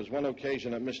there was one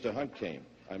occasion that Mr. Hunt came.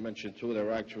 I mentioned 2. There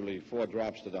were actually 4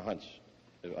 drops to the Hunts.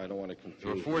 I don't want to confuse.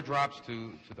 There were 4 drops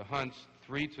to the Hunts,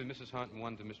 3 to Mrs. Hunt, and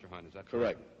 1 to Mr. Hunt. Is that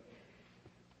correct?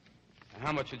 And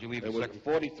how much did you leave the second? It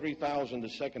was $43,000 the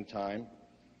second time,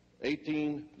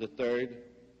 $18,000 the third,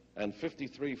 and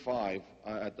 $53,500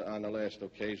 on the last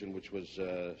occasion, which was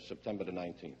September the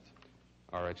 19th.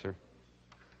 All right, sir.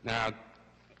 Now,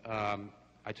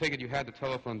 I take it you had the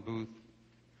telephone booth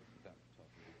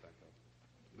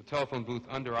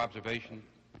under observation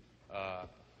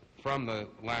from the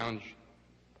lounge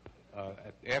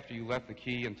after you left the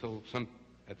key until some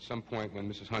at some point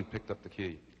when Mrs. Hunt picked up the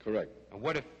key. Correct. And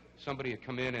what if somebody had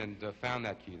come in and found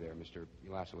that key there, Mr.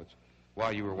 Ulasewicz,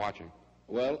 while you were watching?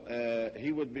 Well,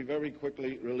 he would be very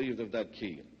quickly relieved of that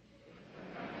key.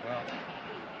 Well,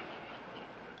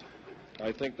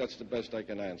 I think that's the best I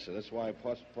can answer. That's why I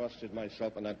posted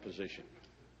myself in that position.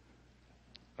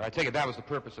 I take it that was the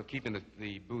purpose of keeping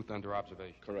the booth under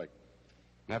observation. Correct.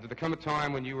 Now, did there come a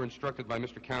time when you were instructed by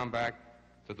Mr. Kalmbach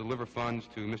to deliver funds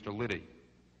to Mr. Liddy?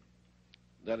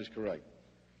 That is correct.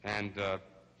 And do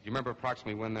you remember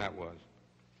approximately when that was?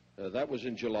 That was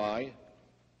in July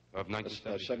of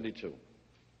 1972.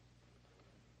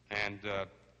 And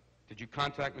did you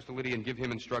contact Mr. Liddy and give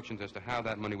him instructions as to how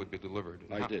that money would be delivered?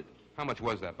 I did. How much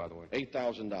was that, by the way?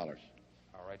 $8,000.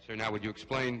 All right, sir. Now, would you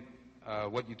explain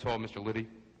what you told Mr. Liddy?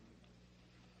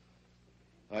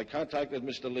 I contacted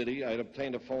Mr. Liddy. I had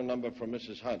obtained a phone number from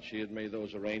Mrs. Hunt. She had made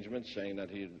those arrangements saying that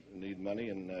he'd need money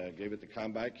and gave it to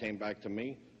Kalmbach, came back to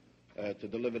me to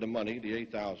deliver the money, the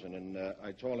 $8,000. And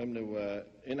I told him to,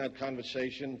 in that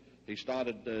conversation, he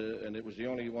started, and it was the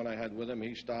only one I had with him,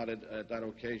 he started, at that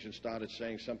occasion, started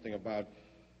saying something about,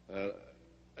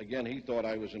 again, he thought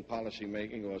I was in policy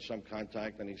making or some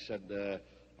contact, and he said,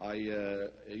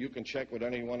 you can check with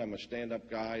anyone, I'm a stand-up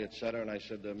guy, etc. And I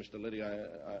said, Mr. Liddy,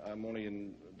 I'm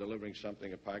only delivering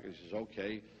something, a package. He says,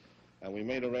 okay. And we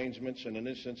made arrangements, and in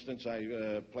this instance,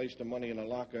 I placed the money in a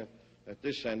locker at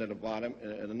this end at the bottom.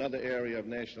 In another area of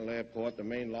National Airport, the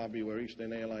main lobby where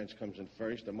Eastern Airlines comes in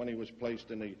first, the money was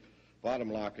placed in the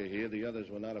bottom locker here. The others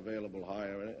were not available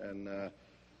higher. And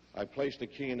I placed the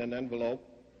key in an envelope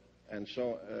and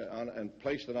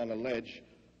placed it on a ledge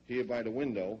here by the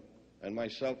window, and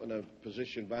myself in a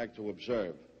position back to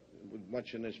observe,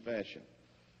 much in this fashion.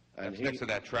 And next to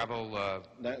that travel...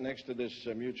 next to this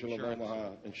Mutual of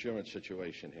Omaha insurance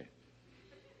situation here.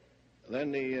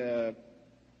 Then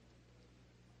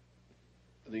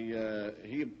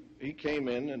he came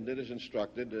in and did as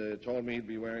instructed, told me he'd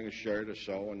be wearing a shirt or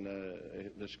so, and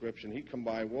description. He come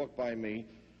by, walked by me,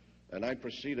 and I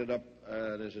proceeded up.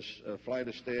 There's a flight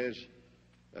of stairs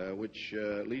which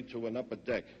lead to an upper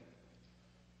deck.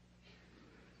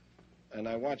 And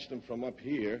I watched him from up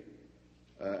here.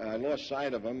 I lost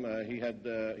sight of him. He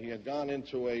had gone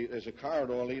into there's a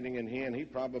corridor leading in here, and he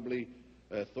probably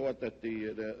thought that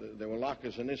there were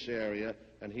lockers in this area,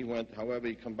 and he went. However,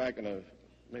 he come back in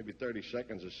maybe 30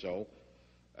 seconds or so,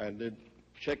 and did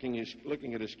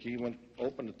looking at his key, went,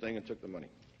 opened the thing, and took the money.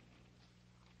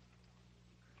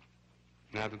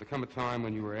 Now, did there come a time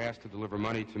when you were asked to deliver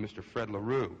money to Mr. Fred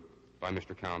LaRue by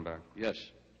Mr. Kalmbach? Yes.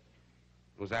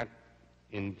 Was that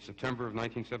in September of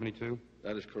 1972?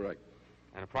 That is correct.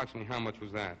 And approximately how much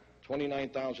was that?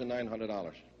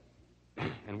 $29,900.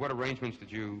 And what arrangements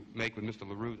did you make with Mr.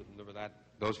 LaRue to deliver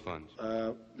those funds?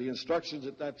 The instructions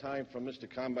at that time from Mr.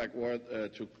 Kalmbach were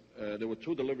there were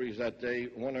two deliveries that day,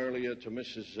 one earlier to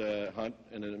Mrs. Hunt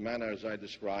in the manner as I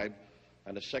described,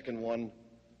 and the second one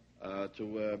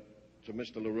to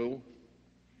Mr. LaRue.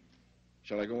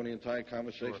 Shall I go in the entire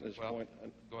conversation at this point?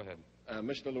 Go ahead.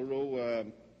 Mr.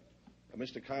 LaRue,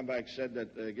 Mr. Kalmbach said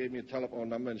that gave me a telephone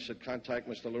number and said contact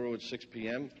Mr. LaRue at 6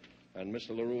 p.m., and Mr.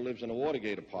 LaRue lives in the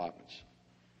Watergate apartments,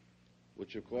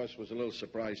 which, of course, was a little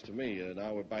surprise to me.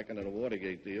 Now we're back into the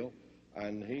Watergate deal.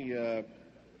 And he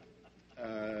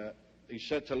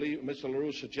said to leave, Mr.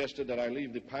 LaRue suggested that I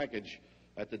leave the package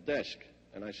at the desk.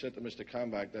 And I said to Mr.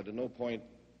 Kalmbach that at no point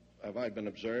have I been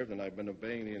observed, and I've been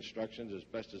obeying the instructions as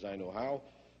best as I know how.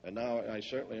 And now I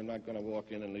certainly am not going to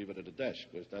walk in and leave it at the desk,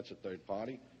 because that's a third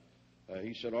party.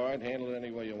 He said, all right, handle it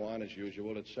any way you want, as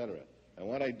usual, etc. And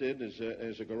what I did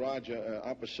is a garage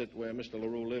opposite where Mr.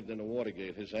 LaRue lived in the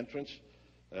Watergate. His entrance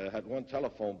had one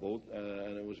telephone booth,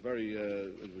 and it was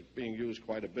being used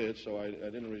quite a bit, so I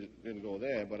didn't go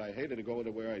there. But I hated to go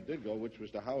to where I did go, which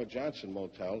was the Howard Johnson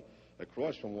Motel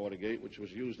across from Watergate, which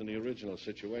was used in the original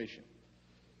situation.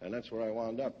 And that's where I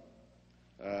wound up.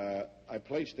 I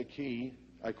placed the key.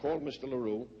 I called Mr.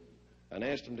 LaRue and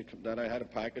asked him that I had a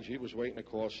package. He was waiting a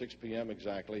call, 6 p.m.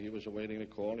 exactly. He was awaiting a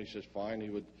call. He says, fine, he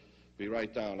would be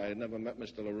right down. I had never met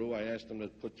Mr. LaRue. I asked him to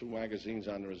put 2 magazines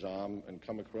under his arm and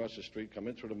come across the street, come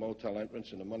in through the motel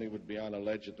entrance, and the money would be on a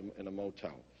ledge in the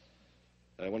motel.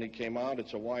 When he came out,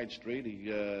 it's a wide street.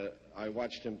 I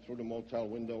watched him through the motel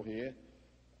window here,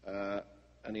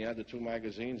 and he had the 2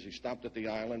 magazines. He stopped at the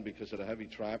island because of the heavy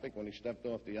traffic. When he stepped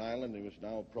off the island, he was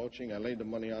now approaching. I laid the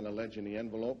money on the ledge in the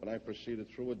envelope, and I proceeded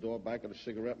through a door back of the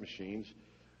cigarette machines,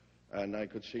 and I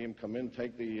could see him come in,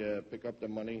 pick up the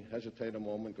money, hesitate a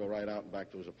moment, go right out and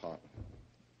back to his apartment.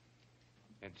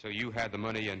 And so you had the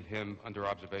money and him under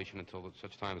observation until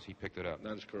such time as he picked it up?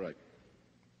 That is correct.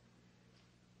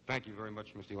 Thank you very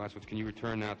much, Mr. Ulasewicz. Can you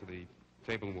return now to the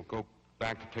table, and we'll go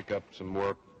back to pick up some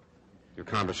more your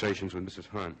conversations with Mrs.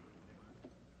 Hunt.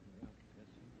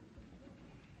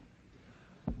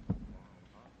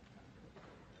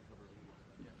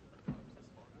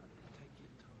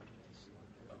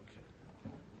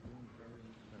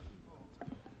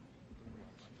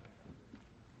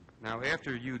 Now,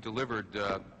 after you delivered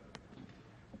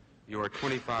your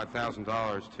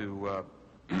 $25,000 to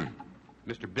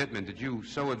Mr. Bittman, did you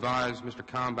so advise Mr.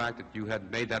 Kalmbach that you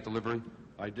had made that delivery?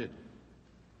 I did.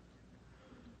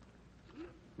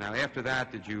 Now, after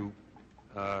that, did you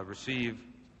receive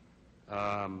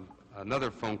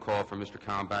another phone call from Mr.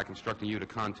 Kalmbach instructing you to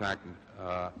contact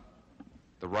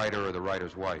the writer or the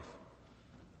writer's wife?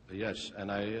 Yes,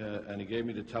 and he gave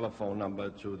me the telephone number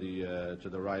to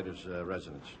the writer's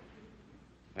residence.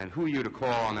 And who are you to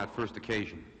call on that first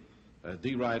occasion?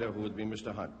 The writer, who would be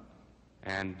Mr. Hunt.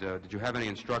 And did you have any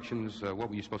instructions? What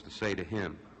were you supposed to say to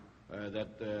him?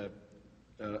 That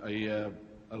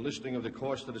a listing of the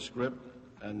cost of the script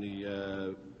and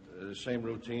the same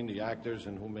routine, the actors,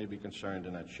 and who may be concerned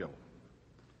in that show.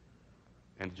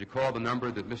 And did you call the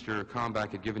number that Mr.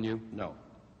 Kalmbach had given you? No.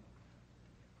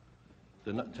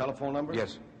 The telephone number?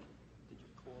 Yes. Did you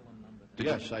call a number?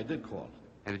 Yes, I did call.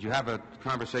 And did you have a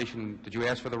conversation, did you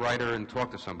ask for the writer and talk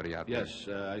to somebody out there? Yes,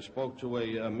 I spoke to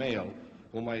a male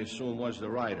whom I assume was the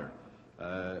writer.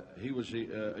 He was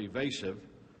evasive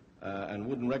and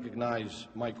wouldn't recognize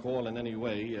my call in any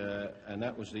way, and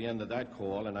that was the end of that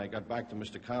call, and I got back to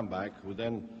Mr. Kalmbach, who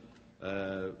then,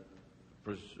 I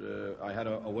had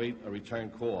to await a return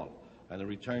call, and the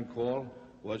return call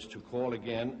was to call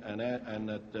again, and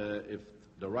that if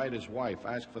the writer's wife,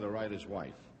 ask for the writer's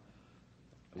wife,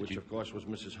 which of course was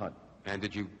Mrs. Hunt. And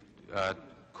did you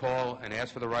call and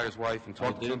ask for the writer's wife and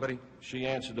talk to somebody? She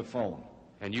answered the phone.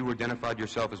 And you identified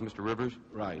yourself as Mr. Rivers?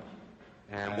 Right.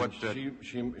 And what?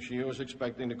 She was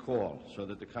expecting the call, so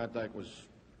that the contact was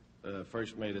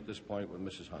first made at this point with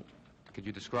Mrs. Hunt. Could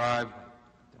you describe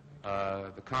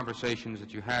the conversations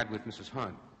that you had with Mrs.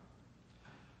 Hunt?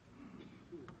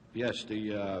 Yes,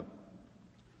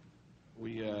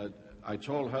 I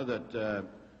told her that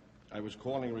I was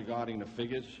calling regarding the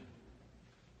figures,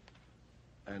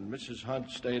 and Mrs.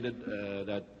 Hunt stated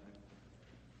that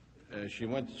she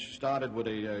started with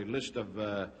a list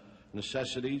of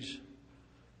necessities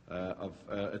of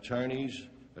attorneys,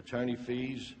 attorney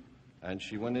fees, and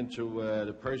she went into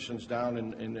the persons down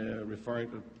in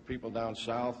referring to people down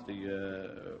south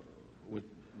with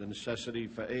the necessity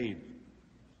for aid.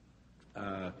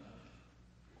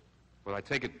 Well, I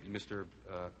take it, Mr.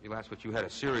 Ulasewicz, you had a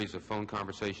series of phone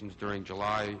conversations during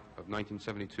July of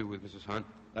 1972 with Mrs. Hunt?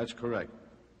 That's correct.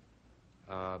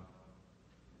 Well,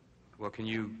 can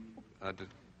you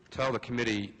tell the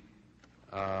committee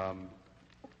the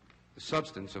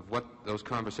substance of what those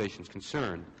conversations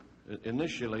concerned?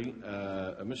 Initially,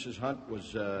 Mrs. Hunt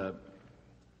was,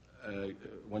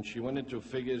 when she went into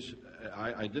figures,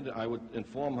 I would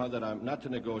inform her that I'm not to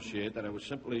negotiate, that I was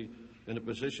simply in a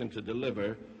position to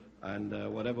deliver and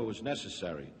whatever was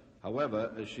necessary.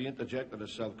 However, she interjected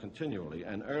herself continually,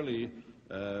 and early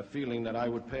feeling that I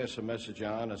would pass a message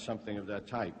on or something of that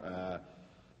type.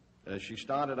 She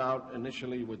started out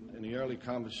initially in the early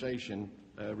conversation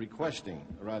requesting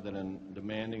rather than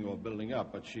demanding or building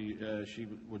up, but she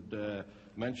would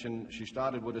mention, she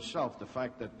started with herself, the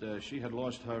fact that she had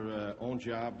lost her own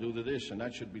job due to this, and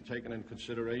that should be taken in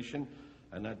consideration,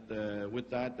 and that with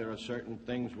that there are certain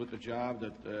things with the job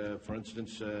that, for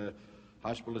instance,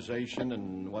 hospitalization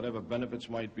and whatever benefits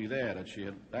might be there,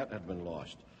 that had been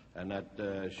lost, and that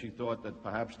she thought that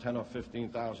perhaps $10,000 or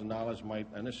 $15,000 might,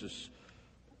 and this is,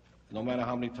 no matter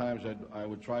how many times I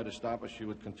would try to stop her, she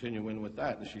would continue in with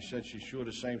that. And she said she's sure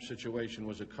the same situation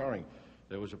was occurring.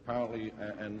 There was apparently,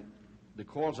 and the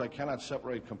calls I cannot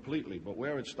separate completely, but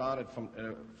where it started from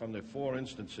the 4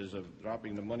 instances of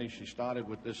dropping the money, she started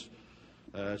with this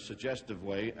suggestive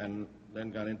way and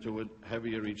then got into it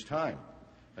heavier each time.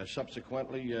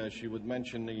 Subsequently, she would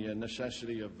mention the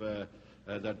necessity of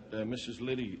that Mrs.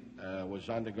 Liddy was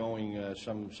undergoing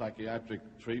some psychiatric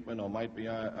treatment or might be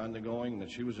undergoing, that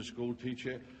she was a school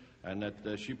teacher, and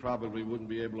that she probably wouldn't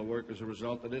be able to work as a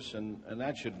result of this, and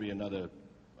that should be another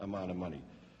amount of money.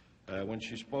 When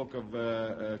she spoke of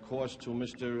cost to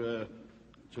Mr.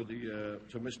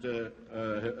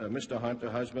 Hunt, her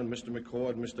husband, Mr.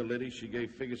 McCord, Mr. Liddy, she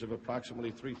gave figures of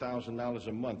approximately $3,000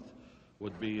 a month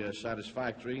would be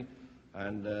satisfactory.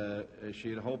 And she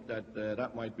had hoped that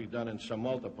that might be done in some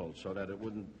multiples so that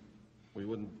we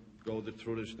wouldn't go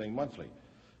through this thing monthly.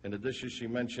 In addition, she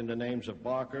mentioned the names of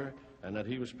Barker and that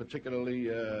he was particularly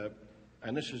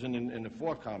and this is in the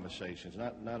 4 conversations,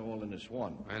 not all in this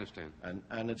one. I understand.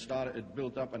 And it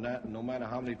built up on that, and no matter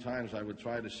how many times I would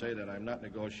try to say that I'm not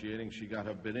negotiating, she got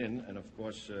her bid in, and of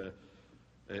course,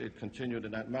 it continued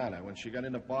in that manner. When she got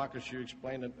into Barker, she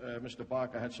explained that Mr.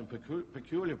 Barker had some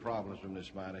peculiar problems in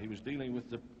this matter. He was dealing with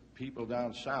the people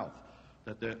down south,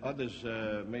 that others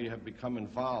may have become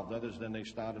involved, others than they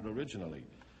started originally,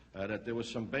 that there was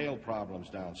some bail problems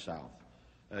down south.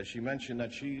 She mentioned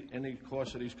that in the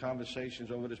course of these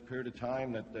conversations over this period of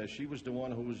time, that she was the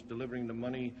one who was delivering the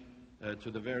money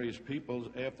to the various people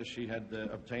after she had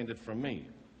obtained it from me.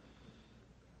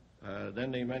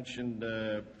 Then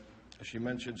she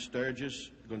mentioned Sturgis,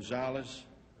 Gonzalez,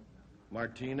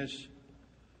 Martinez,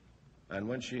 and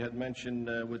when she had mentioned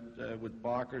with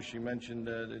Barker, she mentioned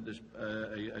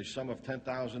a sum of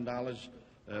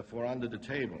 $10,000 for under the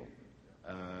table.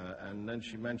 And then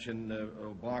she mentioned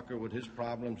Barker with his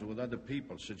problems with other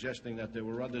people, suggesting that there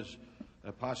were others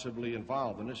possibly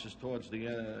involved. And this is towards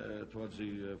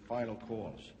the final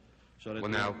calls. So that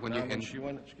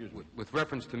with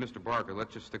reference to Mr. Barker,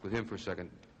 let's just stick with him for a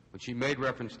second. When she made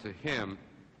reference to him,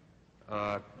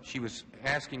 she was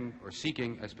asking or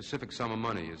seeking a specific sum of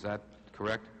money. Is that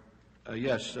correct?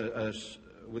 Yes,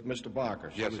 with Mr.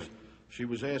 Barker. Yes, sir. She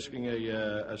was asking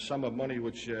a sum of money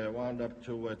which wound up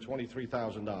to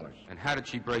 $23,000. And how did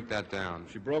she break that down?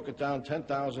 She broke it down: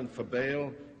 $10,000 for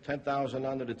bail, $10,000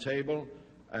 under the table,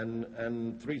 and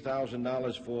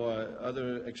 $3,000 for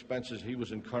other expenses he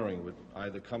was incurring, with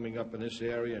either coming up in this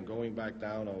area and going back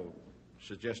down, or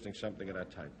suggesting something of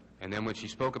that type. And then when she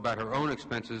spoke about her own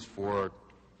expenses for,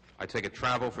 I take it,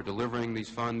 travel for delivering these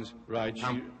funds, right?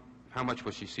 How much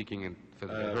was she seeking for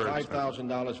her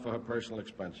 $5,000 for her personal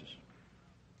expenses.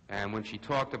 And when she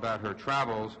talked about her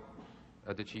travels,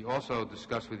 did she also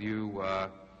discuss with you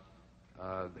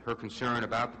her concern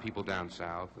about the people down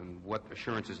south and what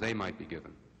assurances they might be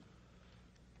given?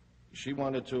 She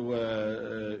wanted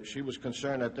to, she was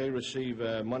concerned that they receive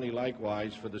money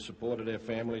likewise for the support of their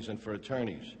families and for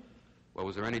attorneys. Well,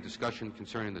 was there any discussion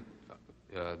concerning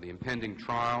the impending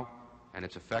trial and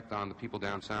its effect on the people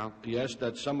down south? Yes,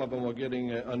 that some of them were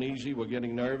getting uneasy, were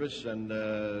getting nervous,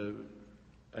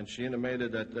 and she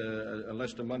intimated that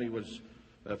unless the money was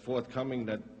forthcoming,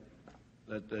 that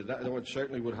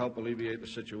certainly would help alleviate the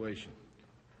situation.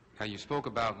 Now, you spoke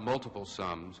about multiple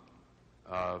sums,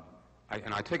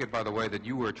 and I take it, by the way, that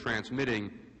you were transmitting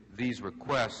these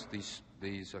requests,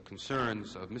 these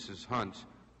concerns of Mrs. Hunt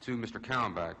to Mr.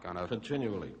 Kallenbach on a...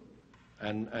 Continually,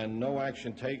 and no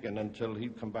action taken until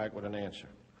he'd come back with an answer.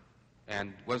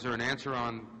 And was there an answer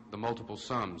on the multiple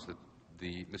sums that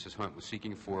Mrs. Hunt was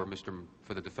seeking for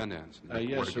the defendants?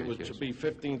 Yes, it was to be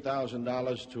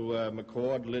 $15,000 to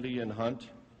McCord, Liddy, and Hunt,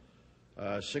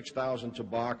 $6,000 to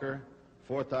Barker,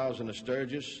 $4,000 to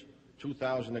Sturgis,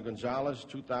 $2,000 to Gonzalez,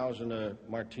 $2,000 to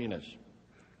Martinez.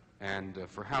 And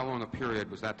for how long a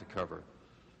period was that to cover?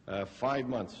 5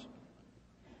 months.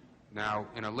 Now,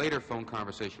 in a later phone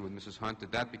conversation with Mrs. Hunt,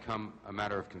 did that become a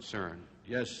matter of concern?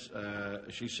 Yes,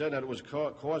 she said that it was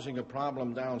causing a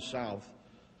problem down south.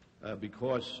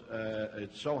 Because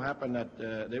it so happened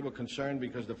that they were concerned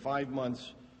because the 5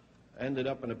 months ended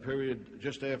up in a period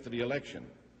just after the election.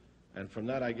 And from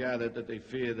that I gathered that they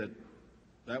feared that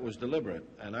that was deliberate.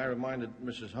 And I reminded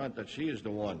Mrs. Hunt that she is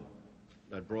the one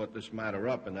that brought this matter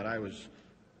up and that I was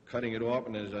cutting it off,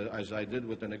 and as I did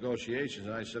with the negotiations.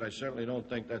 And I said, I certainly don't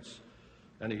think that's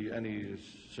any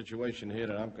situation here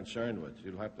that I'm concerned with.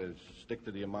 You'll have to stick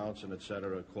to the amounts and et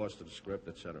cetera, cost of the script,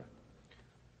 et cetera.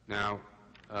 Now,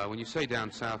 when you say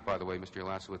down south, by the way, Mr.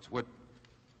 Ulasewicz, what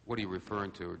are you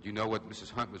referring to? Or do you know what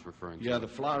Mrs. Hunt was referring to? Yeah, the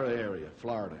Florida area,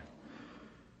 Florida.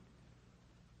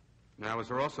 Now, was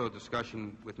there also a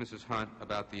discussion with Mrs. Hunt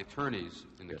about the attorneys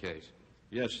in the case?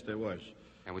 Yes, there was.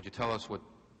 And would you tell us what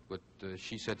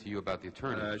she said to you about the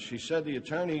attorneys? She said the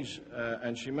attorneys,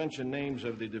 and she mentioned names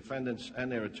of the defendants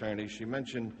and their attorneys. She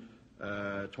mentioned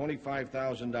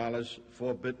 $25,000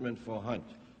 for Bittman for Hunt.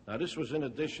 Now, this was in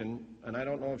addition, and I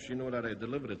don't know if she knew that I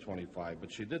delivered the 25,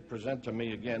 but she did present to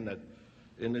me again that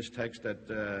in this text that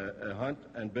Hunt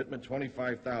and Bittman,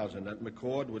 $25,000, that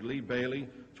McCord with Lee Bailey,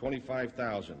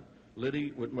 $25,000,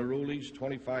 Liddy with Maroulis,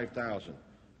 $25,000,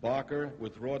 Barker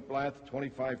with Rothblatt,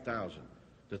 $25,000.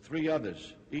 The 3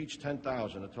 others, each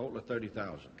 $10,000, a total of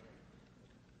 $30,000.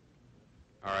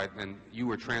 All right, and you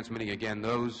were transmitting again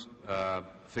those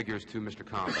figures to Mr.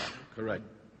 Kallenbach? Correct.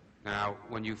 Now,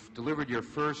 when you delivered your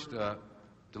first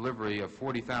delivery of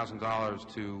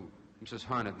 $40,000 to Mrs.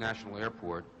 Hunt at National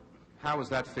Airport, how was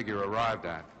that figure arrived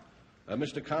at?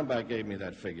 Mr. Kallenbach gave me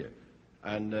that figure.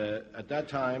 And at that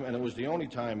time, and it was the only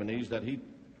time in these that he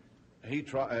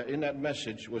in that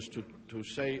message was to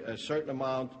say a certain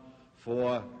amount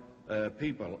for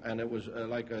people, and it was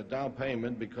like a down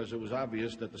payment because it was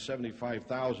obvious that the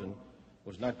 $75,000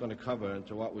 was not going to cover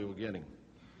into what we were getting.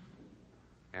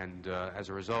 And as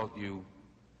a result, you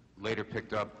later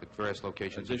picked up at various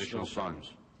locations additional funds.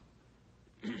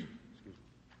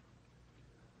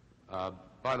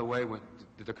 By the way,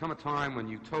 did there come a time when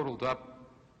you totaled up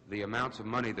the amounts of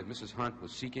money that Mrs. Hunt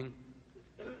was seeking?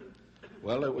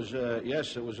 Well, it was,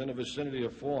 yes, it was in the vicinity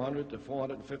of $400,000 to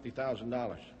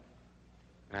 $450,000.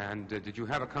 And did you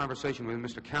have a conversation with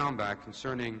Mr. Kalmbach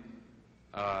concerning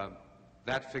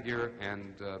that figure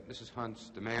and Mrs. Hunt's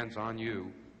demands on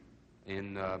you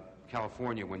in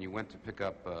California when you went to pick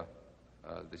up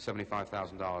the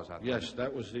 $75,000 out there? Yes,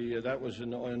 that was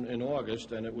in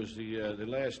August, and it was the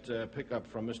last pickup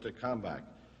from Mr. Kalmbach.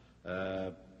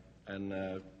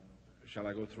 Shall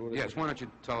I go through it? Yes, why don't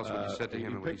you tell us what you said to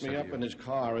him and what he said to you? He picked me up in his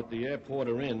car at the airport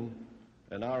in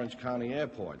Orange County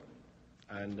Airport.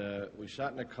 And we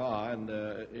sat in the car, and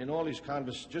in all these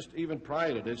conversations, just even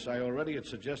prior to this, I already had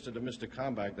suggested to Mr.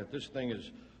 Kalmbach that this thing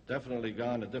has definitely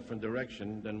gone a different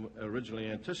direction than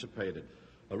originally anticipated.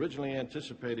 Originally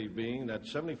anticipated being that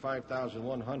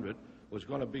 $75,100 was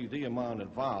going to be the amount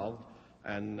involved,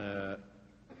 and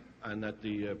that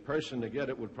the person to get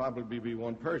it would probably be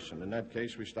one person. In that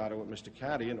case, we started with Mr.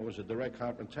 Caddy, and it was a direct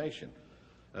confrontation.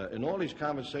 In all these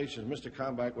conversations, Mr.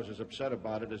 Kalmbach was as upset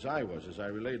about it as I was, as I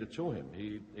related to him.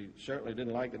 He certainly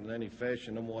didn't like it in any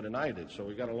fashion no more than I did, so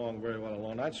we got along very well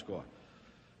along that score.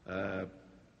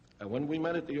 When we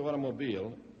met at the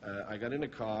automobile, I got in the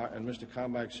car, and Mr.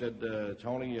 Kalmbach said,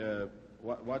 Tony,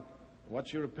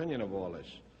 what's your opinion of all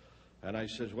this? And I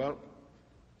says, well,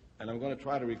 and I'm going to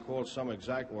try to recall some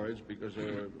exact words because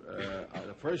the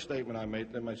first statement I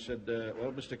made to him, I said,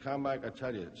 well, Mr. Kalmbach, I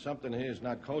tell you, something here is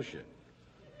not kosher.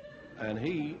 And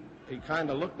he kind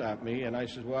of looked at me, and I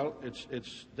said, well,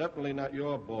 it's definitely not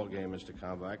your ball game, Mr.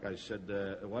 Kalmbach. I said,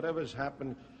 whatever's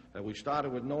happened, we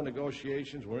started with no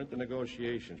negotiations, we're into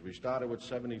negotiations. We started with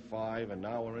 75, and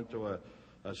now we're into a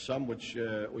sum which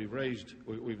we've raised.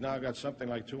 We've now got something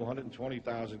like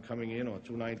 $220,000 coming in, or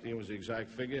 $219 was the exact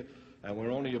figure, and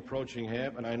we're only approaching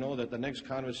half, and I know that the next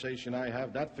conversation I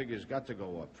have, that figure's got to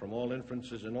go up, from all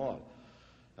inferences and all.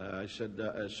 I said,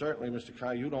 certainly, Mr.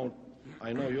 Kai,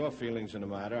 I know your feelings in the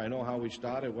matter. I know how we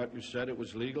started, what you said, it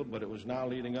was legal, but it was now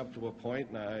leading up to a point,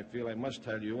 and I feel I must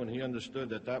tell you, and he understood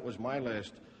that that was my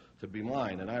last to be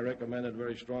mine, and I recommended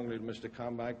very strongly to Mr.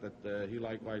 Kalmbach that he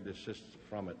likewise desist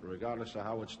from it, regardless of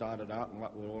how it started out and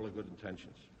what were all the good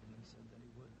intentions.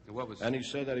 And he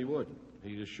said that he would.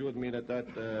 He assured me that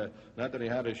not that he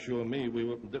had to assure me, we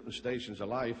were in different stations of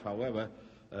life, however,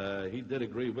 he did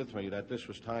agree with me that this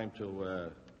was time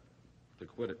to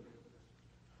quit it.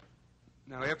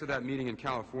 Now, after that meeting in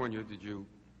California, did you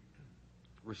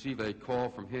receive a call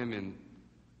from him in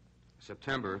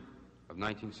September of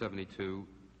 1972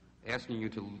 asking you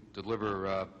to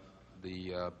deliver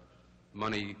the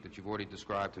money that you've already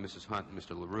described to Mrs. Hunt and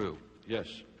Mr. LaRue? Yes.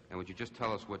 And would you just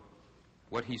tell us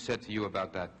what he said to you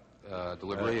about that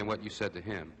delivery and what you said to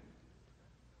him?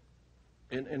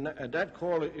 In that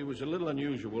call, it was a little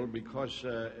unusual because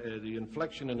the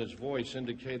inflection in his voice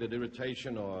indicated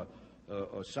irritation or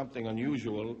something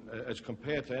unusual as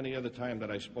compared to any other time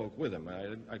that I spoke with him.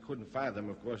 I couldn't fathom,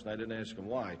 of course, and I didn't ask him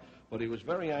why. But he was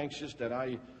very anxious that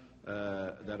I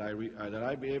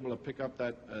be able to pick up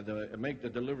make the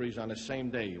deliveries on the same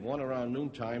day, one around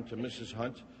noontime to Mrs.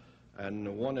 Hunt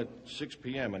and one at 6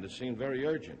 p.m., and it seemed very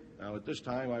urgent. Now, at this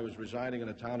time, I was residing in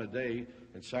a town of Day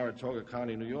in Saratoga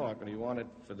County, New York, and he wanted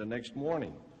for the next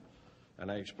morning. And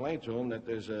I explained to him that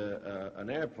there's an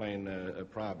airplane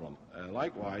problem.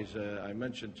 Likewise, I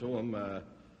mentioned to him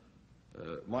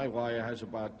my wire has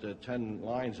about 10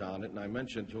 lines on it, and I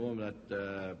mentioned to him that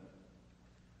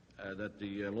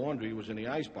the laundry was in the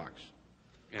icebox.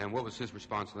 And what was his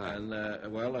response to that?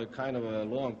 And, well, kind of a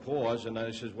long pause, and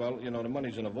I says, well, the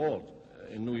money's in a vault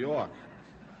in New York.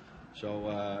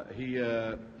 So he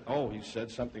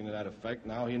said something to that effect.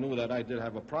 Now, he knew that I did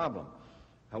have a problem.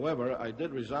 However, I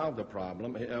did resolve the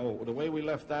problem. The way we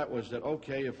left that was that,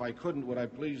 okay, if I couldn't, would I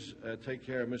please take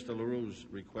care of Mr. LaRue's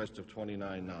request of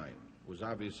 $29,900? It was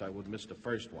obvious I would miss the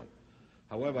first one.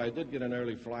 However, I did get an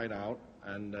early flight out,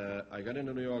 and I got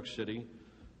into New York City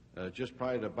just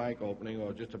prior to the bank opening,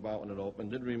 or just about when it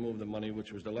opened, did remove the money,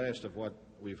 which was the last of what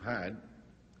we've had.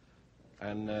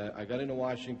 And I got into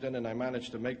Washington, and I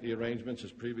managed to make the arrangements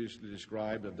as previously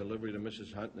described of delivery to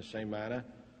Mrs. Hunt in the same manner,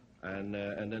 and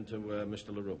then to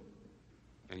Mr. LaRue.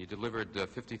 And you delivered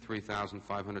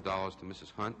 $53,500 to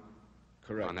Mrs. Hunt?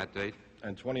 Correct. On that date?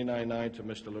 And $29,900 to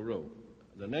Mr. LaRue.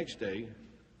 The next day,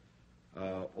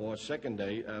 Or second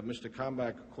day, Mr.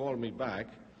 Kalmbach called me back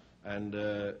and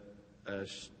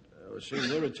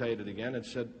seemed irritated again and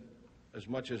said as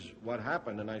much as what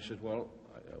happened. And I said, well,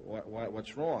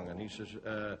 what's wrong? And he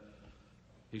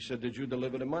said, did you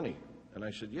deliver the money? And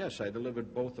I said, yes, I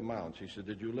delivered both amounts. He said,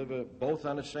 did you deliver both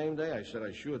on the same day? I said,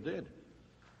 I sure did.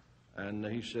 And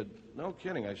he said, no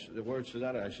kidding. The words to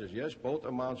that, I said, yes, both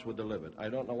amounts were delivered. I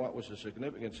don't know what was the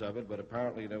significance of it, but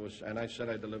apparently there was, and I said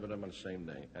I delivered them on the same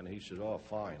day. And he said, oh,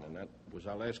 fine. And that was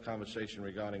our last conversation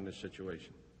regarding this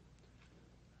situation.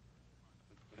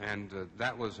 And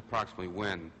that was approximately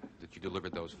when that you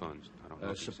delivered those funds? I don't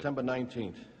know. September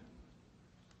 19th.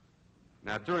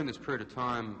 Now, during this period of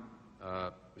time,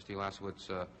 Mr.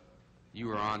 Ulasewicz, you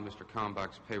were on Mr.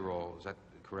 Kalmbach's payroll. Is that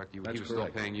correct? He was correct. Still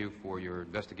paying you for your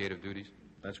investigative duties?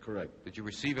 That's correct. Did you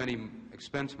receive any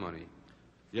expense money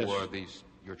for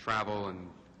your travel and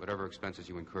whatever expenses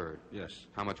you incurred? Yes.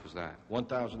 How much was that?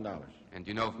 $1,000. And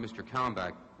do you know if Mr.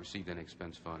 Kalmbach received any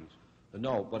expense funds?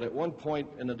 No, but at one point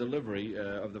in the delivery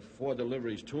of the 4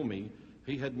 deliveries to me,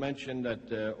 he had mentioned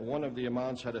that one of the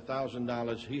amounts had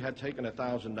 $1,000. He had taken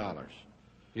 $1,000.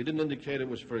 He didn't indicate it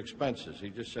was for expenses. He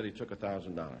just said he took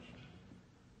 $1,000.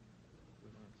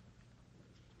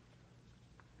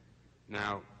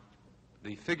 Now,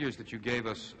 the figures that you gave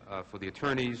us for the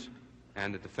attorneys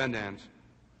and the defendants,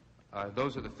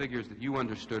 those are the figures that you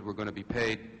understood were going to be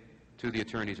paid to the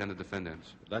attorneys and the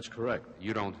defendants. That's correct.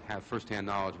 You don't have firsthand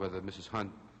knowledge whether Mrs.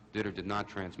 Hunt did or did not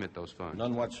transmit those funds?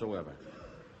 None whatsoever.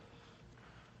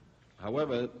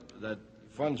 However, that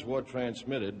funds were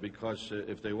transmitted because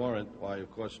if they weren't, why, of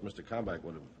course, Mr. Kalmbach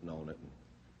would have known it.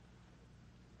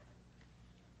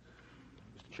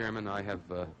 Mr. Chairman, I have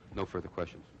no further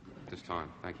questions at this time.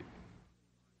 Thank you.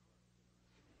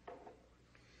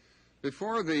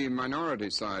 Before the minority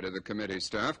side of the committee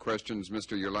staff questions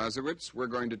Mr. Ulasewicz, we're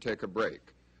going to take a break.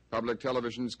 Public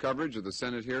television's coverage of the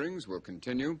Senate hearings will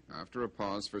continue after a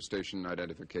pause for station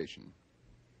identification.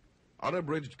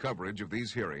 Unabridged coverage of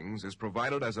these hearings is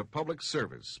provided as a public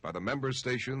service by the member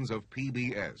stations of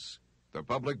PBS, the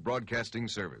Public Broadcasting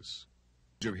Service.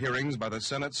 Of hearings by the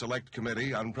Senate Select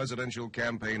Committee on Presidential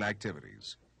Campaign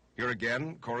Activities. Here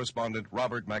again, correspondent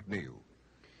Robert McNeil.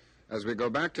 As we go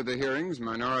back to the hearings,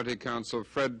 Minority Counsel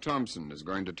Fred Thompson is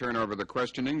going to turn over the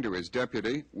questioning to his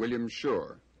deputy, William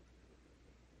Schur.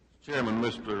 Chairman,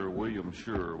 Mr. William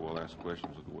Schur will ask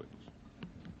questions of the witness.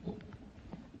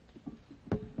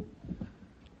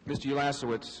 Mr.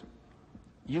 Ulasewicz,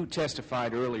 you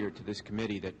testified earlier to this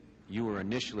committee that you were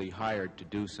initially hired to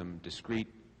do some discrete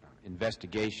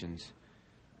investigations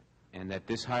and that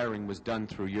this hiring was done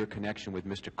through your connection with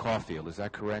Mr. Caulfield. Is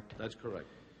that correct? That's correct.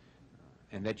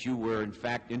 And that you were, in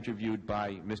fact, interviewed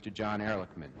by Mr. John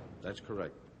Ehrlichman. That's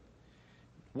correct.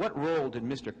 What role did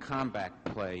Mr. Kalmbach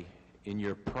play in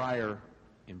your prior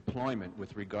employment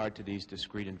with regard to these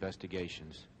discrete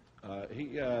investigations?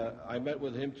 I met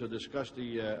with him to discuss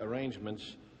the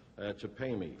arrangements to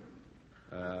pay me.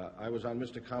 I was on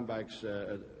Mr. Kalmbach's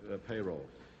payroll.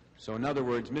 So, in other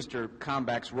words, Mr.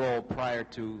 Kalmbach's role prior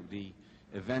to the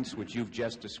events which you've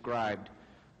just described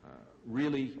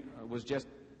really was just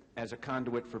as a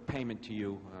conduit for payment to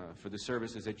you for the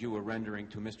services that you were rendering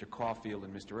to Mr. Caulfield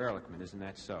and Mr. Ehrlichman. Isn't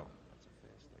that so?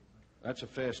 That's a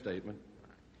fair statement.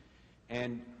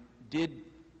 And did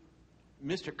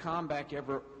Mr. Kalmbach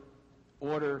ever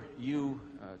order you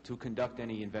to conduct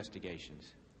any investigations?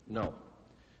 No.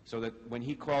 So that when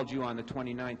he called you on the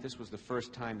 29th, this was the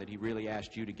first time that he really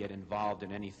asked you to get involved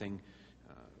in anything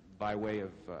by way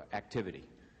of activity?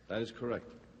 That is correct.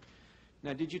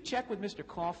 Now, did you check with Mr.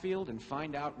 Caulfield and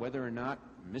find out whether or not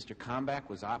Mr. Kalmbach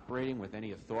was operating with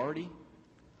any authority?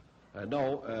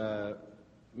 No.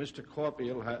 Mr.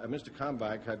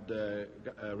 Kalmbach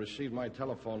had received my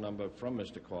telephone number from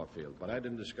Mr. Caulfield, but I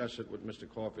didn't discuss it with Mr.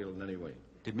 Caulfield in any way.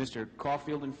 Did Mr.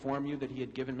 Caulfield inform you that he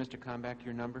had given Mr. Kalmbach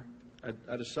your number?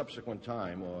 At a subsequent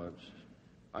time, or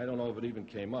I don't know if it even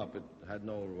came up. It had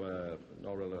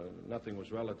nothing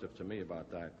was relative to me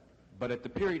about that. But at the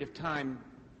period of time,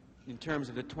 in terms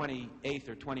of the 28th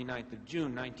or 29th of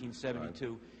June, 1972,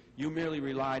 right, you merely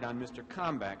relied on Mr.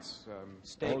 Kalmbach's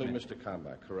statement. Only Mr.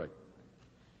 Kalmbach, correct.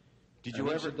 Did you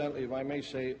ever... Incidentally, if I may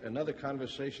say, another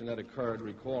conversation that occurred,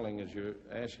 recalling as you're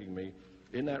asking me,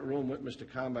 in that room with Mr.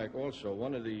 Kalmbach also,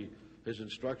 one of his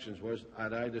instructions was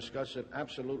that I discuss it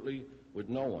absolutely with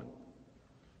no one.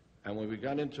 And when we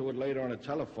got into it later on a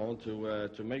telephone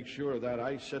to make sure that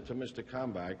I said to Mr.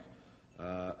 Kalmbach,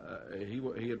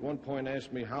 he at one point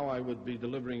asked me how I would be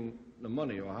delivering the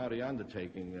money or how the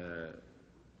undertaking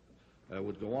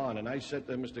would go on. And I said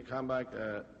to Mr.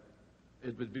 Kalmbach,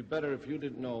 it would be better if you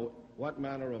didn't know what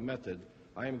manner or method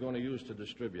I am going to use to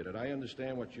distribute it. I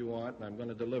understand what you want, and I'm going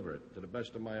to deliver it to the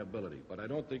best of my ability. But I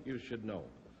don't think you should know.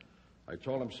 I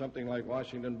told him something like,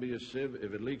 Washington be a sieve.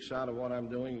 If it leaks out of what I'm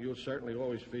doing, you'll certainly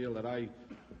always feel that I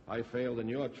failed in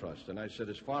your trust. And I said,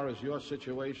 as far as your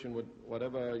situation with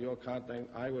whatever your content,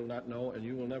 I will not know, and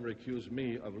you will never accuse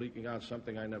me of leaking out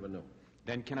something I never knew.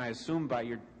 Then can I assume by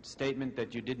your statement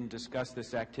that you didn't discuss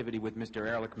this activity with Mr.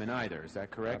 Ehrlichman either? Is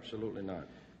that correct? Absolutely not.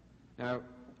 Now,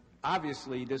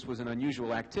 obviously, this was an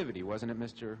unusual activity, wasn't it,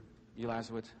 Mr.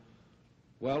 Ulasewicz?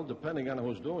 Well, depending on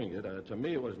who's doing it, to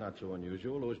me it was not too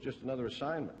unusual. It was just another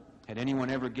assignment. Had anyone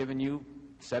ever given you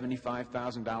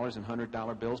 $75,000 in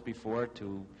 $100 bills before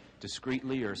to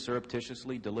discreetly or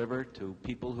surreptitiously deliver to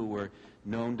people who were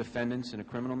known defendants in a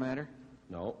criminal matter?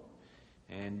 No.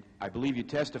 And I believe you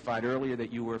testified earlier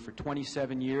that you were for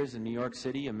 27 years in New York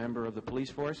City a member of the police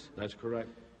force? That's correct.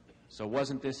 So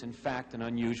wasn't this, in fact, an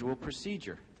unusual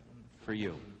procedure for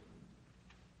you?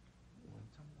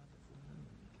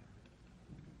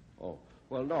 Oh,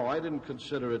 well, no, I didn't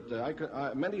consider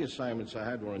it. Many assignments I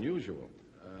had were unusual.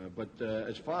 But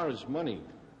as far as money,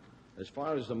 as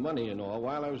far as the money and all,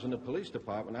 while I was in the police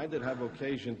department, I did have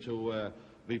occasion to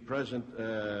be present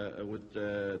with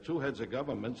two heads of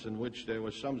governments in which there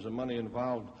were sums of money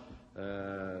involved.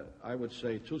 I would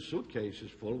say 2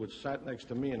 suitcases full, which sat next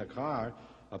to me in a car,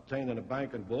 obtained in a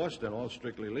bank in Boston, all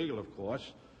strictly legal, of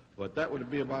course. But that would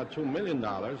be about $2 million.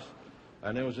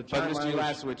 And there was a time. But, Mr.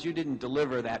 Ulasewicz, you didn't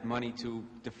deliver that money to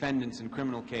defendants in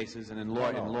criminal cases and in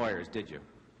lawyers, did you?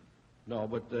 No,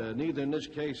 but neither in this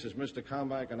case as Mr.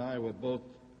 Kalmbach and I were both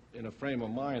in a frame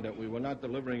of mind that we were not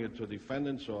delivering it to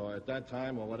defendants or at that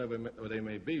time or whatever they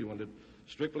may be, when it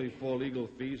strictly for legal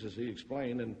fees, as he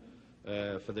explained, and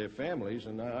for their families,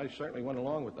 and I certainly went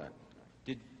along with that.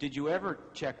 Did you ever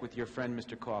check with your friend,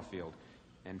 Mr. Caulfield,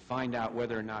 and find out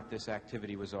whether or not this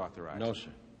activity was authorized? No, sir.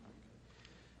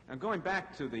 Now, going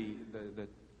back to the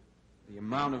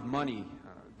amount of money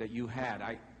that you had,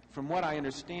 from what I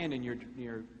understand in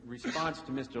your response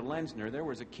to Mr. Lenzner, there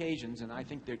was occasions, and I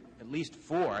think there at least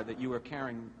 4, that you were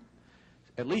carrying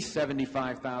at least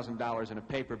 $75,000 in a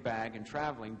paper bag and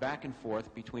traveling back and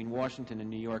forth between Washington and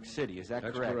New York City. Is that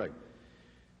correct? That's correct.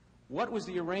 What was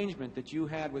the arrangement that you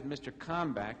had with Mr.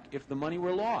 Kalmbach if the money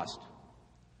were lost?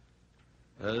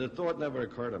 The thought never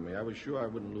occurred to me. I was sure I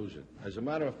wouldn't lose it. As a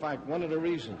matter of fact, one of the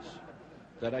reasons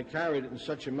that I carried it in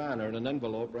such a manner, in an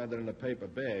envelope rather than a paper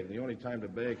bag, the only time the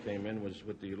bag came in was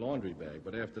with the laundry bag,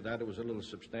 but after that it was a little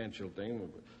substantial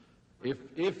thing.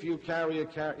 If you carry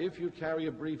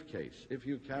a briefcase, if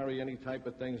you carry any type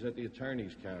of things that the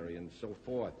attorneys carry and so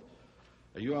forth,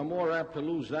 you are more apt to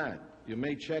lose that. You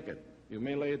may check it. You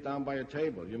may lay it down by a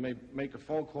table. You may make a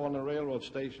phone call in a railroad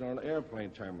station or an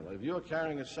airplane terminal. If you're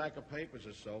carrying a sack of papers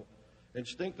or so,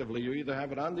 instinctively you either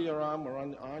have it under your arm or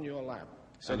on your lap.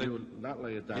 So you would not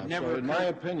lay it down. So in my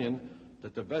opinion,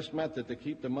 that the best method to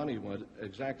keep the money was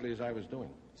exactly as I was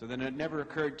doing. So then it never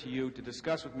occurred to you to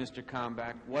discuss with Mr.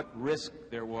 Kalmbach what risk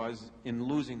there was in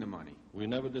losing the money? We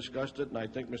never discussed it, and I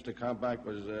think Mr. Kalmbach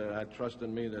had trust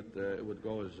in me that it would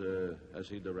go as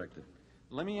he directed.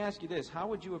 Let me ask you this. How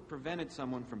would you have prevented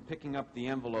someone from picking up the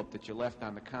envelope that you left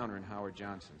on the counter in Howard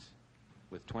Johnson's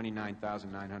with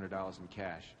 $29,900 in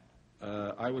cash?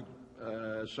 I would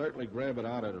certainly grab it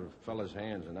out of the fellow's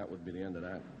hands, and that would be the end of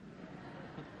that.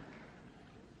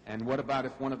 And what about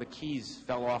if one of the keys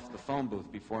fell off the phone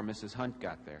booth before Mrs. Hunt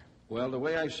got there? Well, the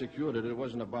way I secured it, it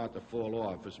wasn't about to fall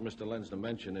off. As Mr. Lenzner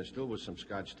mentioned, there still was some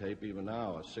Scotch tape even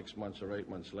now, 6 months or 8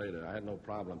 months later. I had no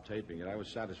problem taping it. I was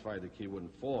satisfied the key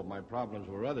wouldn't fall. My problems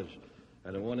were others.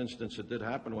 And in one instance, it did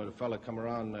happen when a fellow come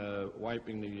around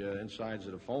wiping the insides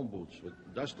of the phone booths, with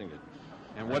dusting it.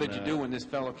 And what did you do when this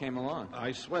fellow came along?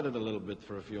 I sweated a little bit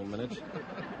for a few minutes.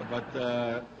 But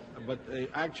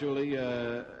actually,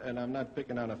 and I'm not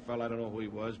picking on a fellow, I don't know who he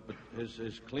was, but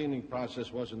his cleaning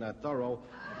process wasn't that thorough.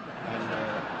 And,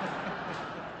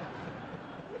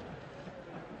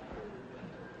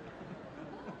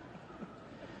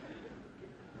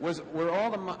 were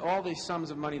all the sums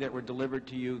of money that were delivered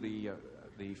to you, the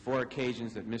 4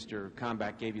 occasions that Mr.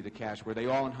 Kalmbach gave you the cash, were they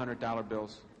all in $100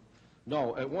 bills?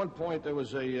 No. At one point, there were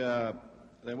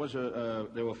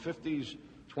 50s,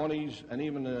 20s, and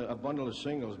even a bundle of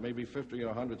singles, maybe 50 or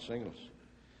 100 singles.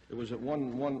 It was at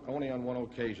only on one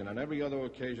occasion. On every other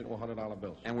occasion, were $100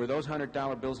 bills. And were those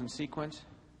 $100 bills in sequence?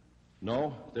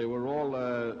 No, they were all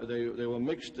they were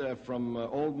mixed from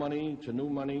old money to new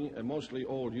money, and mostly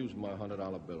old used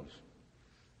 $100 bills.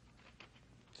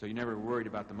 So you never worried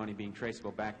about the money being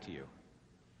traceable back to you?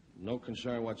 No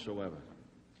concern whatsoever.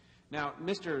 Now,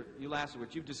 Mr.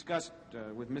 Ulasewicz, you've discussed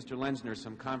with Mr. Lenzner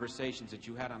some conversations that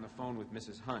you had on the phone with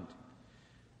Mrs. Hunt.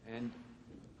 And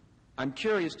I'm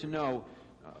curious to know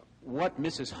what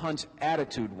Mrs. Hunt's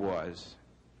attitude was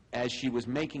as she was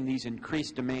making these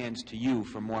increased demands to you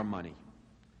for more money.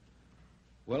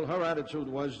 Well, her attitude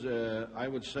was, I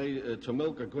would say, to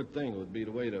milk a good thing would be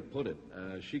the way to put it.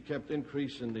 She kept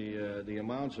increasing the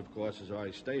amounts, of course, as I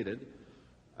stated.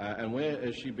 And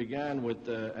where she began with,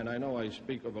 and I know I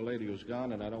speak of a lady who's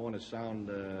gone, and I don't want to sound,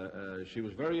 she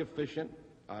was very efficient.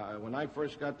 When I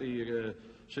first got the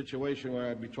situation where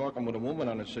I'd be talking with a woman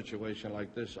on a situation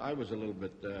like this, I was a little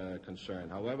bit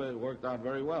concerned. However, it worked out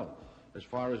very well as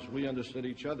far as we understood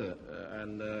each other.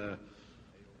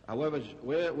 However,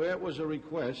 where it was a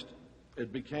request,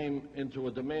 it became into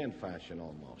a demand fashion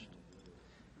almost.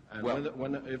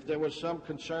 And if there was some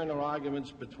concern or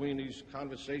arguments between these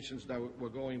conversations that were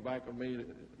going back with me,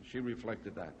 she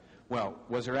reflected that. Well,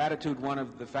 was her attitude one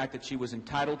of the fact that she was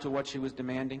entitled to what she was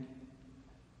demanding?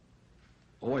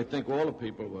 Oh, I think all the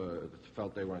people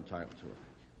felt they were entitled to it.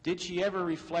 Did she ever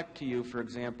reflect to you, for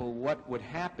example, what would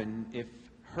happen if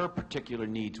her particular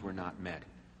needs were not met?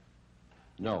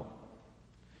 No.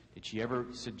 Did she ever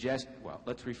suggest, well,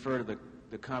 let's refer to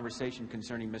the conversation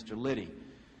concerning Mr. Liddy.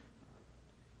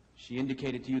 She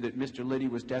indicated to you that Mr. Liddy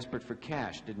was desperate for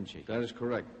cash, didn't she? That is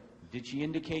correct. Did she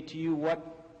indicate to you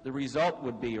what the result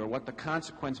would be or what the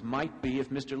consequence might be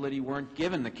if Mr. Liddy weren't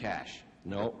given the cash?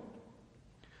 No.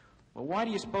 Well, why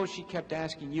do you suppose she kept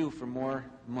asking you for more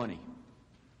money?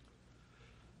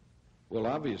 Well,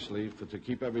 obviously, to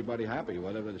keep everybody happy,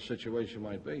 whatever the situation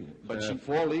might be. But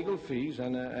for legal fees,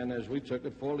 and as we took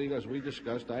it, for legal, as we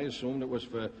discussed, I assumed it was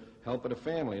for help of the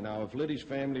family. Now, if Liddy's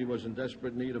family was in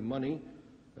desperate need of money,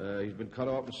 he's been cut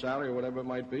off his salary or whatever it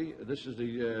might be, this is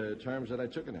the terms that I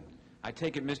took it in. I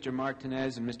take it Mr.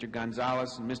 Martinez and Mr.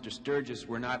 Gonzalez and Mr. Sturgis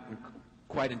were not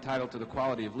quite entitled to the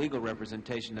quality of legal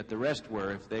representation that the rest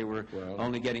were if they were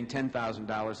only getting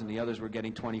 $10,000 and the others were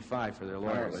getting $25,000 for their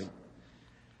lawyers. Apparently.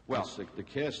 Well, it's the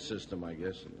caste system, I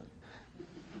guess.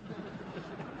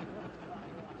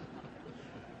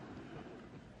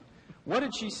 What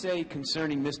did she say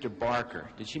concerning Mr. Barker?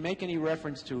 Did she make any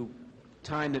reference to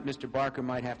time that Mr. Barker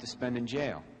might have to spend in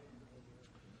jail?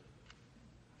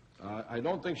 I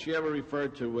don't think she ever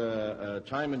referred to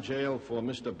time in jail for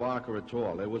Mr. Barker at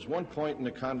all. There was one point in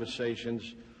the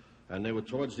conversations, and they were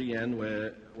towards the end,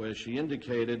 where she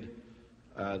indicated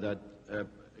that,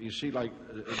 you see, like,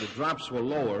 the drops were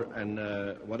lower, and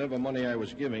whatever money I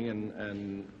was giving,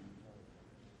 and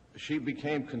she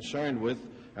became concerned with,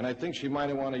 and I think she might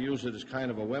have wanted to use it as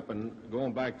kind of a weapon,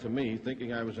 going back to me,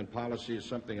 thinking I was in policy or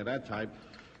something of that type,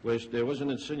 where there was an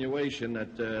insinuation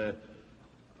that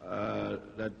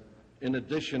that in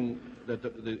addition, that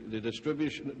the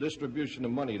distribution of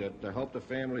money to help the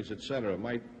families, etc.,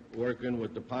 might work in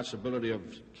with the possibility of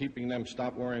keeping them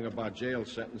stop worrying about jail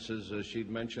sentences, as she'd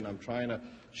mentioned.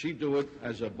 She'd do it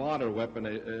as a barter weapon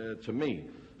to me,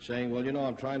 saying, well, you know,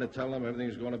 I'm trying to tell them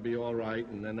everything's going to be all right,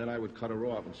 and then I would cut her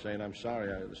off and saying, I'm sorry,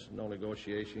 there's no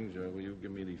negotiations, or will you give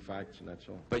me the facts, and that's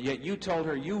all. But yet you told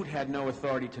her you had no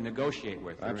authority to negotiate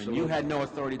with her, Absolutely. and you had no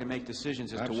authority to make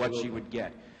decisions as Absolutely. to what she would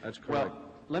get. That's correct. Well,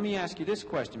 let me ask you this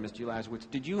question, Mr. Ulasewicz.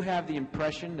 Did you have the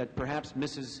impression that perhaps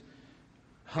Mrs.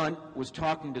 Hunt was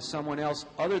talking to someone else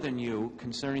other than you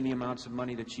concerning the amounts of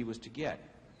money that she was to get?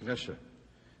 Yes, sir.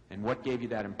 And what gave you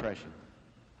that impression?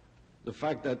 The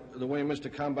fact that the way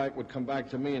Mr. Combach would come back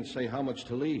to me and say how much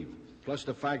to leave, plus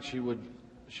the fact she would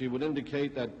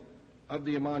indicate that of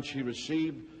the amount she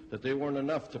received, that they weren't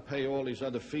enough to pay all these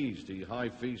other fees, the high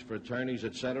fees for attorneys,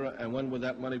 etc., and when would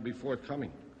that money be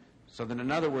forthcoming? So then,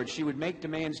 in other words, she would make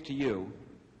demands to you.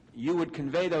 You would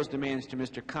convey those demands to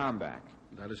Mr. Combach.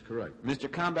 That is correct.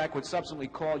 Mr. Combach would subsequently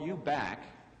call you back.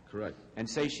 Correct. And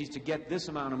say she's to get this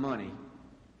amount of money,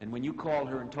 and when you called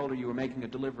her and told her you were making a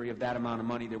delivery of that amount of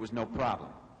money, there was no problem.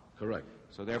 Correct.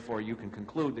 So therefore, you can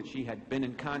conclude that she had been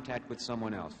in contact with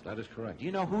someone else. That is correct. Do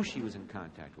you know who she was in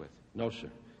contact with? No, sir.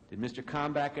 Did Mr.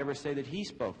 Combach ever say that he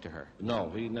spoke to her? No,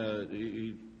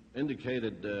 he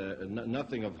indicated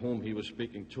nothing of whom he was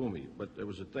speaking to me, but there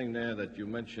was a thing there that you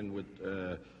mentioned with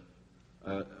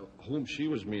whom she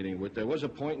was meeting with. There was a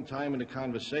point in time in the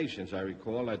conversations, I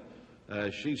recall, that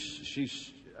she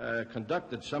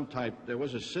conducted some type, there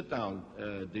was a sit-down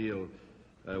deal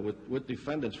with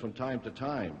defendants from time to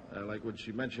time, like what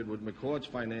she mentioned with McCord's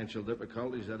financial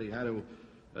difficulties, that he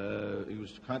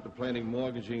was contemplating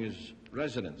mortgaging his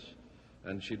residence.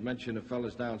 And she'd mentioned the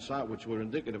fellas down south, which were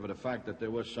indicative of the fact that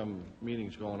there was some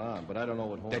meetings going on, but I don't know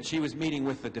what home. That she was meeting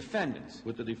with the defendants?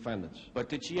 With the defendants. But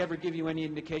did she ever give you any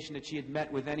indication that she had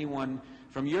met with anyone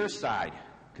from your side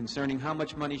concerning how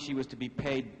much money she was to be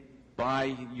paid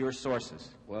by your sources?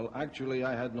 Well, actually,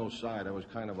 I had no side. I was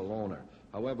kind of a loner.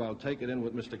 However, I'll take it in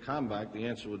with Mr. Kalmbach. The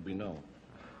answer would be no.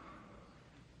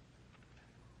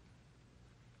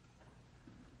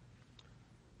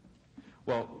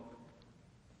 Well,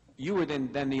 you were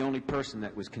then the only person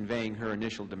that was conveying her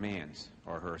initial demands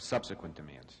or her subsequent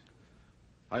demands.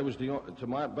 I was to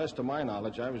my best of my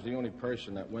knowledge, I was the only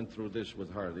person that went through this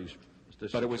with her.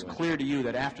 But it was clear to you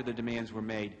that after the demands were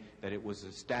made, that it was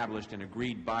established and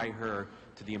agreed by her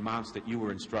to the amounts that you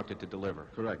were instructed to deliver.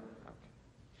 Correct. Okay.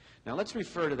 Now let's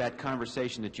refer to that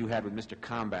conversation that you had with Mr.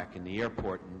 Kalmbach in the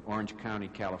airport in Orange County,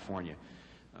 California.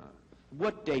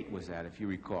 What date was that, if you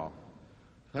recall?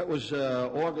 That was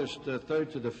August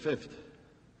 3rd to the 5th.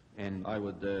 And I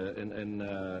would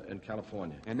in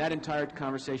California. And that entire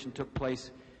conversation took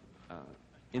place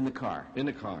in the car. In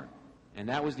the car. And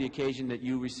that was the occasion that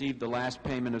you received the last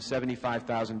payment of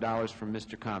 $75,000 from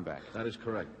Mr. Kalmbach. That is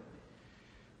correct.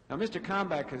 Now, Mr.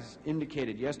 Kalmbach has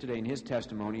indicated yesterday in his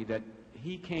testimony that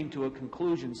he came to a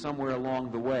conclusion somewhere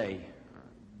along the way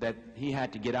that he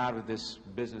had to get out of this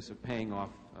business of paying off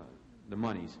the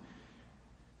monies.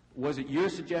 Was it your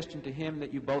suggestion to him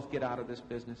that you both get out of this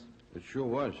business? It sure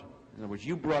was. In other words,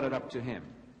 you brought it up to him.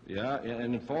 Yeah,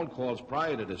 and in phone calls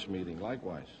prior to this meeting,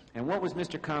 likewise. And what was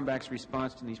Mr. Kalmbach's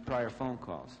response to these prior phone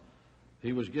calls?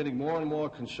 He was getting more and more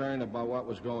concerned about what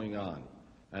was going on.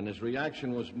 And his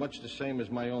reaction was much the same as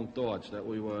my own thoughts, that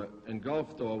we were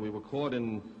engulfed or we were caught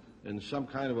in some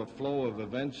kind of a flow of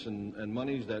events and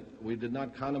monies that we did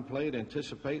not contemplate,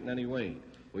 anticipate in any way.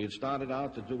 We had started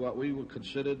out to do what we would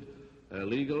consider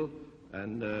legal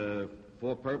and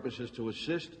for purposes to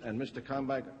assist, and Mr.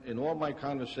 Kalmbach, in all my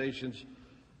conversations,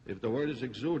 if the word is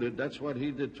exuded, that's what he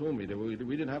did to me. We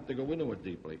didn't have to go into it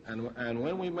deeply. And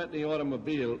when we met in the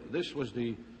automobile, this was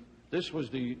the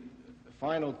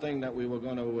final thing that we were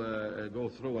going to go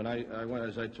through. And I went,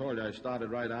 as I told you, I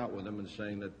started right out with him and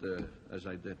saying that as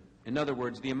I did. In other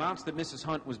words, the amounts that Mrs.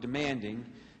 Hunt was demanding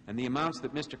and the amounts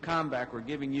that Mr. Kalmbach were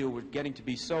giving you were getting to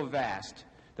be so vast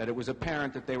that it was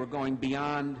apparent that they were going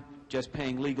beyond just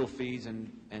paying legal fees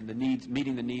and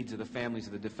meeting the needs of the families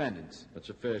of the defendants. That's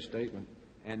a fair statement.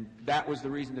 And that was the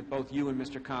reason that both you and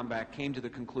Mr. Kalmbach came to the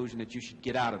conclusion that you should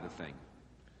get out of the thing.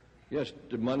 Yes,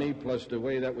 the money plus the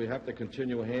way that we have to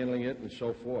continue handling it and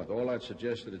so forth. All that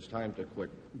suggested it's time to quit.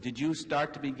 Did you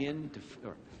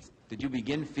did you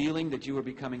begin feeling that you were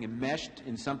becoming enmeshed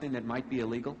in something that might be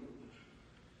illegal?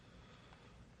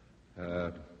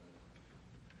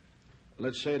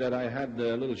 Let's say that I had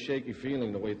a little shaky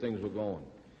feeling the way things were going.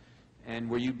 And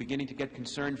were you beginning to get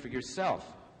concerned for yourself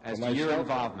as for to myself, your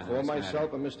involvement in for this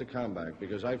myself matter? and Mr. Kalmbach,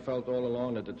 because I felt all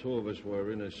along that the two of us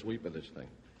were in a sweep of this thing.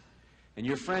 And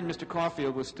your friend, Mr.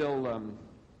 Caulfield, was still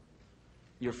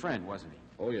your friend, wasn't he?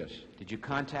 Oh, yes. Did you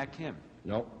contact him?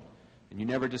 No. And you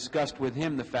never discussed with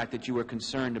him the fact that you were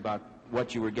concerned about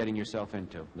what you were getting yourself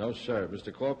into? No, sir.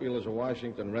 Mr. Caulfield is a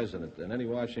Washington resident, and any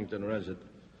Washington resident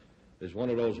is one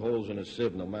of those holes in a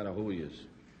sieve, no matter who he is.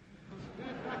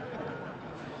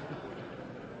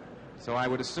 So I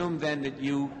would assume then that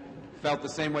you felt the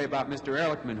same way about Mr.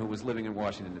 Ehrlichman, who was living in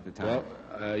Washington at the time.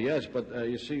 Well, yes, but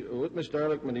you see, with Mr.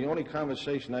 Ehrlichman, the only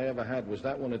conversation I ever had was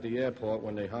that one at the airport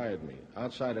when they hired me.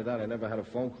 Outside of that, I never had a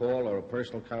phone call or a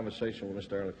personal conversation with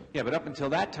Mr. Ehrlichman. Yeah, but up until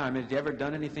that time, had you ever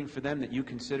done anything for them that you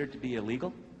considered to be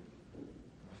illegal?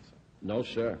 No,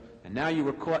 sir. And now you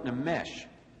were caught in a mesh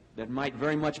that might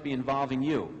very much be involving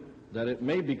you. That it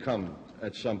may become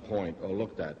at some point or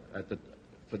looked at.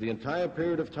 For the entire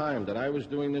period of time that I was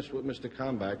doing this with Mr.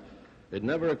 Kalmbach, it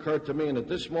never occurred to me, and at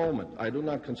this moment, I do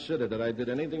not consider that I did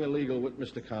anything illegal with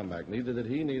Mr. Kalmbach. Neither did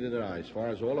he, neither did I, as far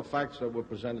as all the facts that were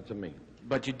presented to me.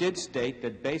 But you did state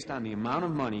that based on the amount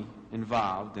of money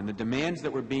involved and the demands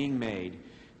that were being made,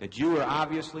 that you were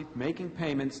obviously making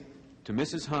payments to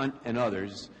Mrs. Hunt and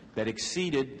others that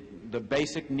exceeded the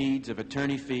basic needs of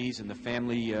attorney fees and the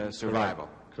family survival.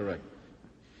 Correct.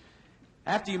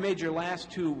 After you made your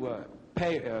last two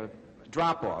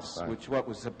drop-offs, right, which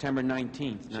was September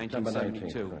 19th,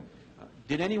 1972, right,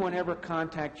 did anyone ever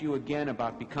contact you again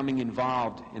about becoming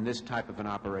involved in this type of an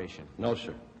operation? No,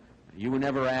 sir. You were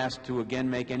never asked to again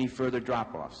make any further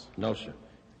drop-offs? No, sir.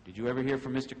 Did you ever hear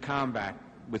from Mr. Kalmbach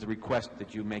with a request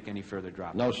that you make any further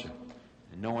drop-offs? No, sir.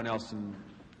 And no one else in...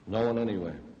 No one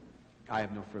anywhere. I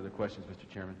have no further questions, Mr.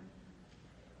 Chairman.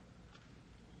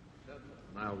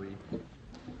 Now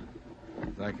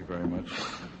thank you very much.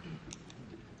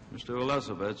 Mr.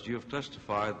 Ulasewicz, you have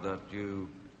testified that you,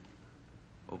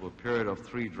 over a period of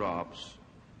 3 drops,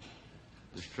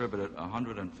 distributed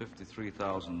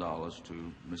 $153,000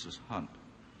 to Mrs. Hunt.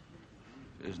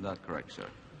 Isn't that correct, sir?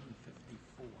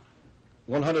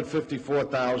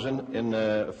 $154,000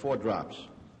 in 4 drops.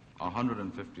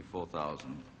 $154,000.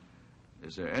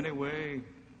 Is there any way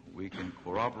we can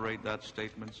corroborate that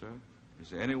statement, sir? Is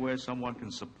there any way someone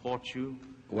can support you?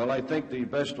 Well, I think the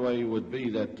best way would be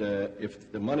that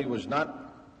if the money was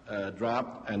not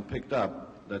dropped and picked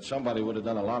up, that somebody would have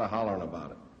done a lot of hollering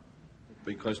about it,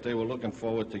 because they were looking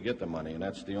forward to get the money, and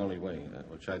that's the only way,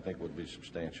 which I think would be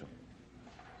substantial.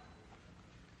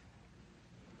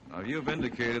 Now, you've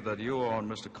indicated that you were on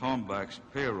Mr. Kalmbach's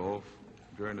payroll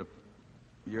during the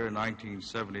year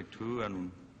 1972,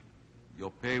 and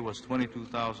your pay was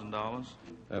 $22,000?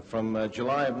 From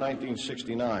July of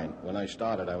 1969, when I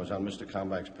started, I was on Mr.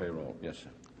 Kalmbach's payroll. Yes, sir.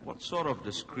 What sort of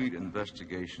discrete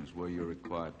investigations were you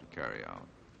required to carry out?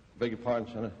 Beg your pardon,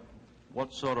 Senator?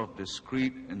 What sort of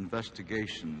discrete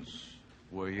investigations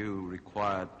were you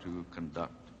required to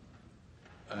conduct?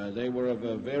 They were of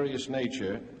various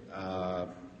nature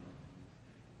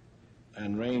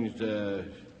and ranged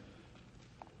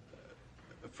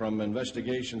from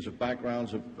investigations of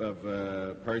backgrounds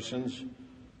of persons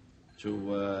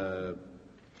to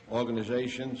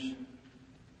organizations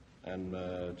and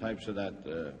types of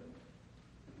that.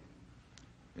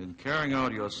 In carrying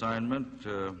out your assignment,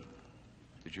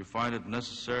 did you find it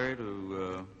necessary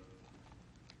to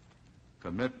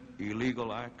commit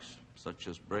illegal acts, such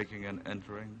as breaking and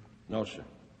entering? No, sir.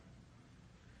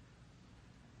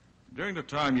 During the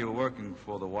time you were working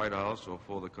for the White House or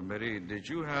for the committee, did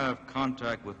you have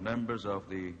contact with members of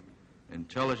the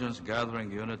intelligence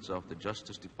gathering units of the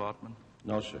Justice Department?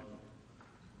 No, sir.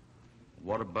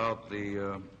 What about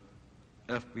the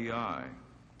FBI?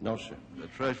 No, sir. The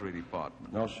Treasury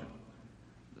Department? No, sir.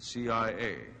 The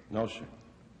CIA? No, sir.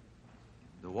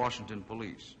 The Washington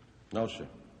Police? No, sir.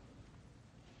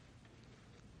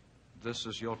 This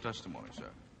is your testimony, sir?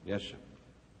 Yes, sir.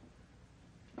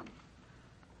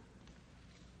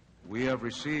 We have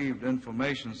received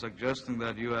information suggesting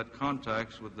that you had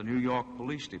contacts with the New York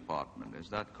Police Department. Is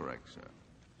that correct, sir?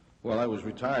 Well, I was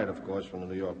retired, of course, from the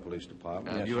New York Police Department.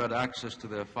 And yes, you sir. had access to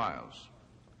their files?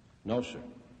 No, sir.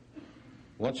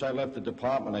 Once I left the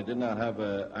department, I did not have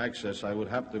access. I would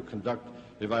have to conduct,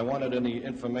 if I wanted any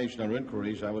information or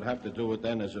inquiries, I would have to do it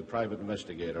then as a private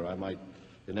investigator. I might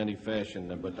in any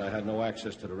fashion, but I had no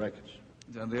access to the records.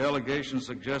 And the allegation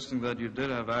suggesting that you did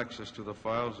have access to the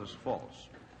files is false?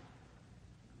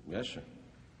 Yes, sir.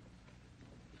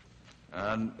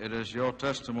 And it is your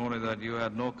testimony that you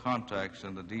had no contacts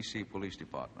in the D.C. Police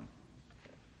Department?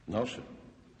 No, sir.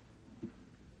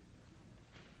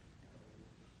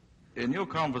 In your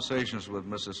conversations with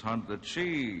Mrs. Hunt, did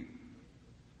she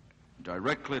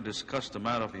directly discuss the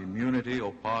matter of immunity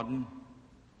or pardon?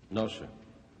 No, sir.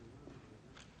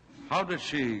 How did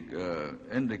she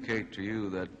indicate to you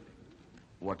that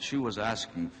what she was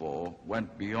asking for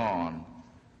went beyond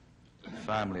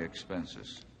family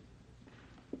expenses?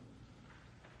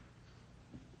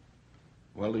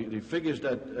 Well, the figures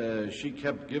that she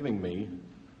kept giving me,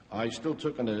 I still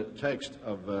took in a text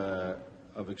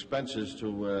of expenses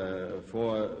to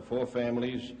for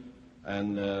families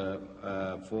and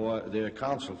for their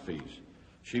counsel fees.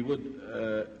 She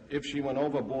would, if she went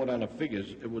overboard on the figures,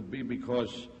 it would be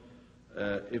because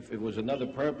if it was another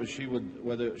purpose, she would,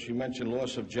 whether she mentioned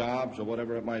loss of jobs or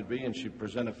whatever it might be, and she'd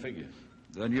present a figure.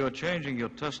 Then you're changing your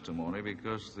testimony,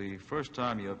 because the first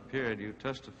time you appeared, you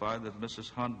testified that Mrs.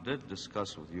 Hunt did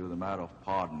discuss with you the matter of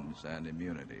pardons and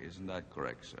immunity. Isn't that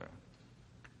correct, sir?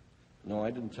 No,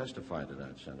 I didn't testify to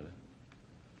that, Senator.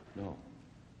 No.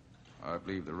 I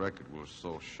believe the record will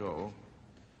so show.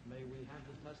 May we have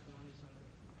the testimony, Senator?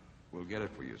 We'll get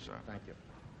it for you, sir. Thank you.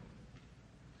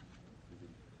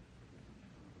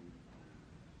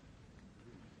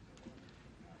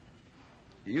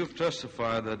 You've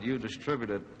testified that you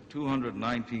distributed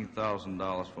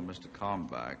 $219,000 for Mr.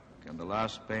 Kalmbach, and the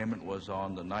last payment was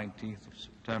on the 19th of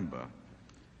September.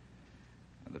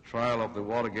 And the trial of the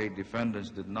Watergate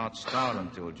defendants did not start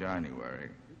until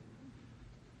January.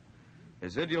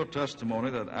 Is it your testimony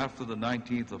that after the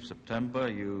 19th of September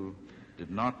you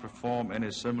did not perform any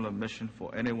similar mission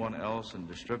for anyone else in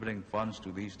distributing funds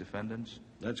to these defendants?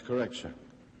 That's correct, sir.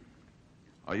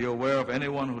 Are you aware of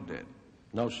anyone who did?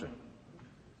 No, sir.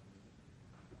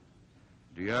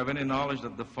 Do you have any knowledge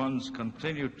that the funds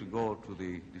continued to go to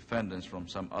the defendants from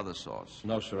some other source?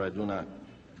 No, sir, I do not.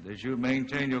 Did you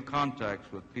maintain your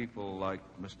contacts with people like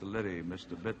Mr. Liddy,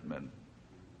 Mr. Bittman?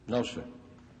 No, sir.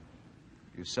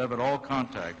 You severed all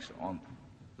contacts on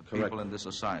the Correct. people in this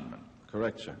assignment?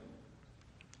 Correct, sir.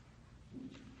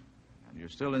 And you're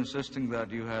still insisting that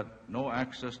you had no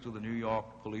access to the New York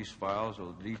police files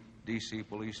or the D.C.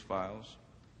 police files?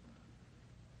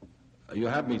 You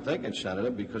have me thinking,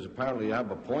 Senator, because apparently you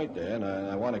have a point there, and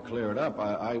I want to clear it up.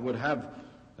 I would have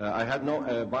I had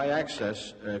no, by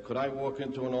access, could I walk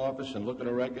into an office and look at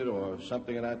a record or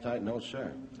something of that type? No,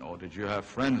 sir. Or did you have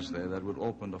friends there that would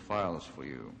open the files for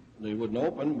you? They wouldn't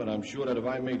open, but I'm sure that if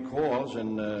I made calls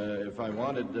and if I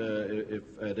wanted,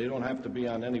 if they don't have to be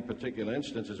on any particular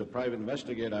instance. As a private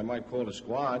investigator, I might call a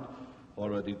squad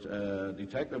or a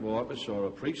detective office or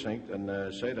a precinct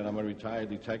and say that I'm a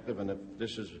retired detective, and if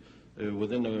this is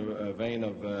within the vein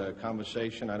of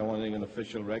conversation, I don't want anything in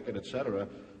official record, etc.,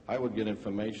 I would get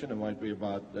information. It might be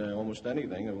about almost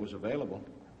anything that was available.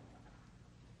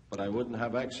 But I wouldn't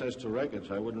have access to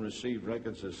records. I wouldn't receive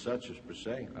records as such, as per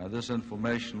se. This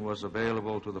information was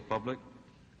available to the public?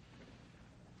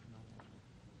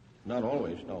 Not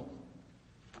always, no.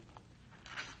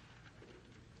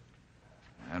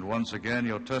 And once again,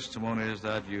 your testimony is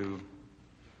that you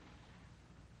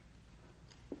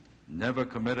never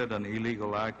committed an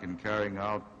illegal act in carrying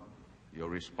out your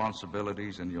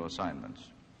responsibilities and your assignments?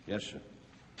 Yes, sir.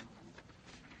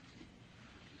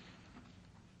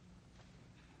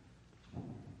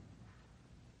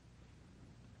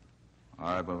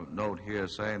 I have a note here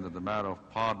saying that the matter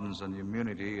of pardons and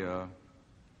immunity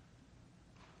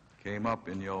came up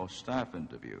in your staff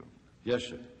interview. Yes,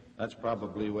 sir. That's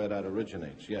probably where that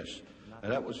originates, yes.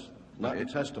 And that was not in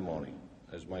testimony,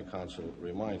 as my counsel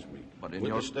reminds me. But in with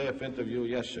your the staff interview,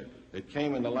 yes, sir. It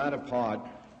came in the latter part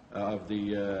of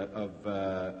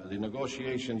the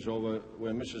negotiations over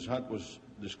where Mrs. Hunt was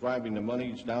describing the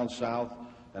monies down south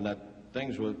and that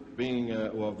things were being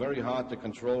were very hard to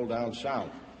control down south.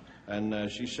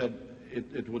 And she said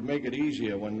it would make it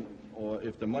easier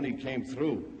if the money came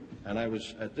through. And I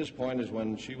was, at this point is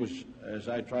when she was, as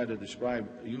I tried to describe,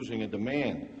 using a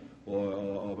demand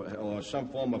or some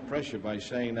form of pressure by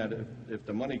saying that if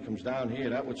the money comes down here,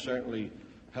 that would certainly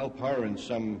help her in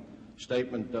some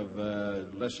statement of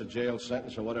lesser jail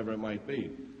sentence or whatever it might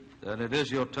be. Then it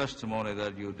is your testimony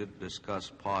that you did discuss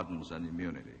pardons and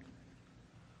immunity.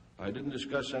 I didn't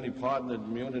discuss any pardon and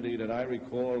immunity that I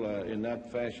recall in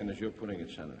that fashion as you're putting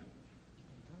it, Senator.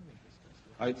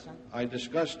 I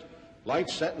discussed light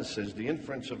sentences, the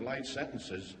inference of light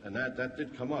sentences, and that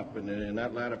did come up in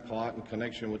that latter part in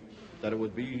connection with that it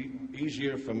would be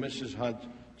easier for Mrs. Hunt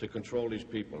to control these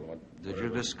people. Did you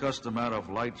discuss the matter of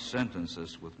light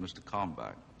sentences with Mr.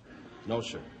 Kalmbach? No,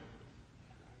 sir.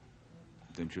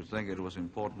 Didn't you think it was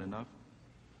important enough?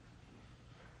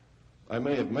 I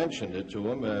may have mentioned it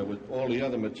to him with all the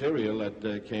other material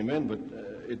that came in, but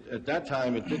at that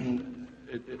time it didn't.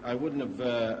 I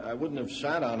wouldn't have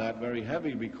sat on that very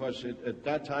heavy because at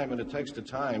that time, and it takes the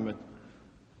time,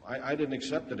 I didn't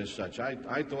accept it as such.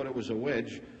 I thought it was a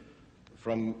wedge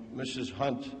from Mrs.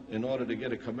 Hunt in order to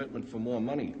get a commitment for more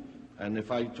money. And if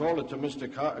I told it to Mr.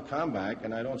 Kalmbach,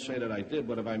 and I don't say that I did,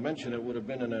 but if I mentioned it, it would have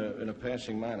been in a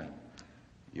passing manner.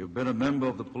 You've been a member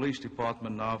of the police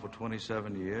department now for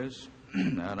 27 years,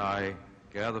 and I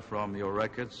gather from your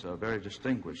records a very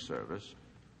distinguished service.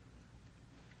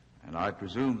 And I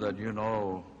presume that you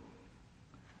know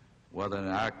whether an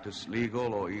act is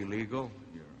legal or illegal.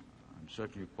 I'm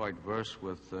certainly quite versed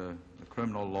with the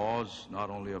criminal laws, not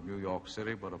only of New York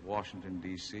City, but of Washington,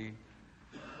 D.C.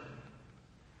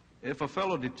 If a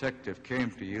fellow detective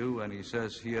came to you and he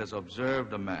says he has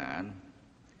observed a man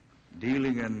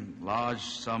dealing in large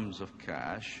sums of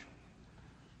cash,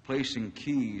 placing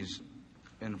keys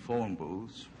in phone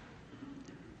booths,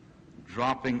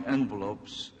 dropping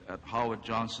envelopes at Howard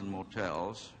Johnson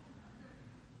motels,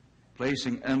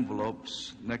 placing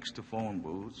envelopes next to phone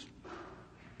booths,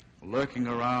 lurking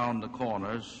around the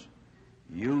corners,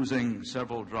 using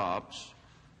several drops,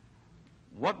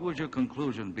 what would your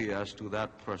conclusion be as to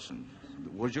that person?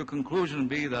 Would your conclusion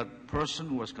be that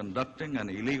person was conducting an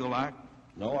illegal act?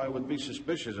 No, I would be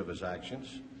suspicious of his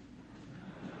actions.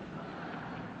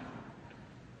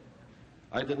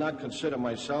 I did not consider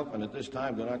myself, and at this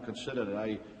time do not consider that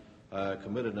I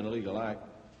committed an illegal act.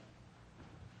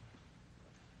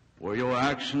 Were your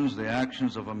actions the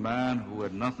actions of a man who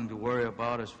had nothing to worry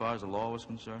about as far as the law was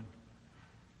concerned?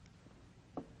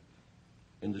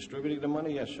 In distributing the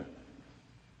money, yes, sir.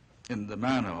 In the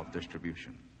manner of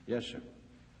distribution? Yes, sir.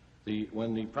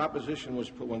 When the proposition was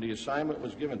put, when the assignment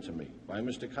was given to me by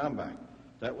Mr. Kalmbach,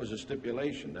 that was a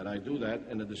stipulation that I do that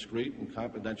in a discreet and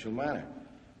confidential manner.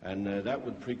 And that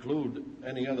would preclude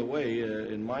any other way,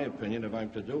 in my opinion, if I'm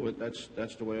to do it,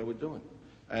 that's the way I would do it.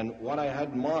 And what I had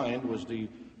in mind was the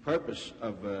purpose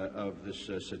of this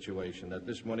situation, that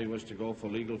this money was to go for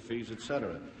legal fees,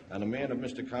 etc. And a man of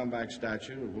Mr. Kalmbach's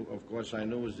stature, who, of course, I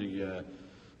knew was the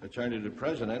attorney to the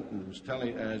president, and was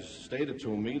has stated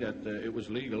to me that it was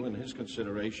legal in his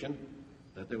consideration,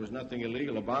 that there was nothing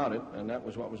illegal about it, and that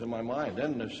was what was in my mind.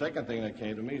 Then the second thing that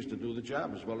came to me is to do the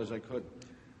job as well as I could.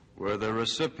 Were the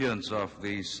recipients of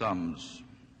these sums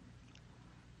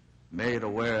made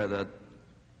aware that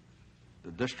the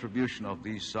distribution of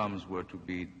these sums were to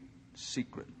be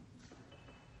secret?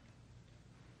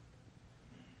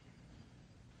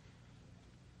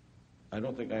 I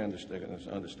don't think I understand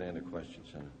the question,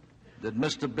 Senator. Did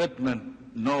Mr. Bittman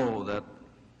know that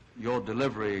your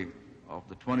delivery of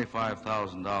the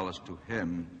 $25,000 to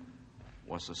him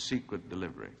was a secret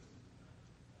delivery?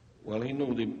 Well, he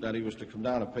knew that he was to come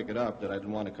down and pick it up, that I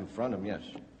didn't want to confront him, yes.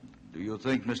 Do you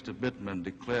think Mr. Bittman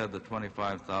declared the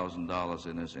 $25,000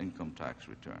 in his income tax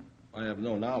return? I have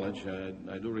no knowledge.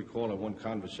 I do recall in one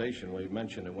conversation where he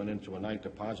mentioned it went into a night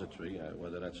depository.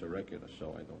 Whether that's a record or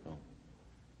so, I don't know.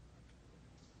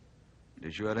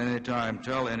 Did you at any time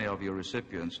tell any of your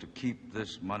recipients to keep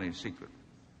this money secret?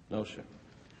 No, sir.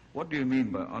 What do you mean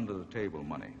by under-the-table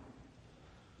money?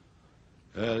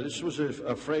 This was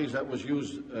a phrase that was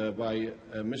used by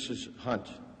Mrs. Hunt,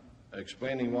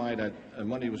 explaining why that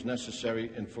money was necessary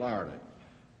in Florida.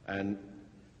 And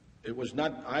it was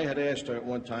not, I had asked her at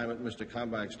one time at Mr.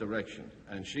 Kalmbach's direction,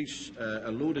 and she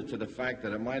alluded to the fact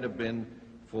that it might have been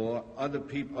for other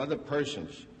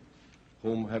persons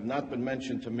whom have not been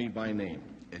mentioned to me by name.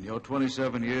 In your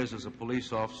 27 years as a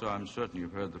police officer, I'm certain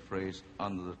you've heard the phrase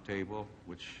under the table,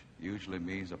 which usually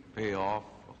means a payoff,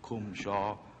 a cum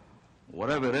shaw.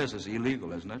 Whatever it is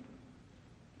illegal, isn't it?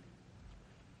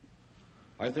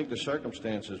 I think the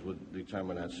circumstances would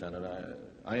determine that, Senator.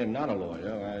 I am not a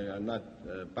lawyer. I'm not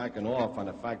backing off on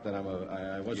the fact that I was a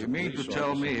police officer. You mean to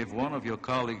tell me if one of your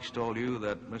colleagues told you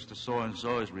that Mr.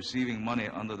 So-and-so is receiving money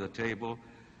under the table,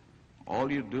 all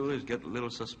you do is get a little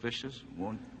suspicious?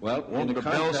 Won't the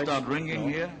bell start ringing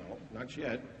here? No, not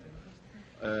yet.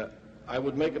 I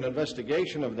would make an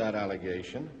investigation of that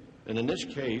allegation, and in this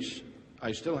case,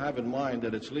 I still have in mind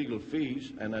that it's legal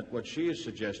fees, and that what she is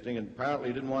suggesting, and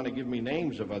apparently didn't want to give me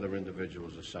names of other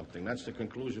individuals or something. That's the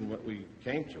conclusion what we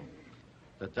came to.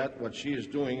 That what she is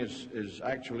doing is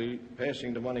actually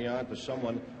passing the money on to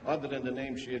someone other than the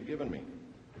name she had given me.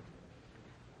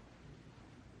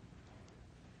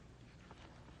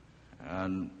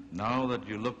 And now that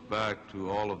you look back to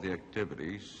all of the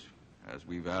activities, as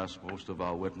we've asked most of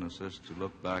our witnesses to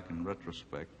look back in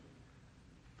retrospect,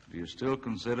 do you still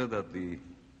consider that the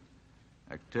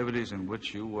activities in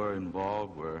which you were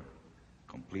involved were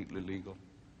completely legal?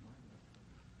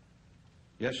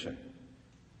 Yes, sir.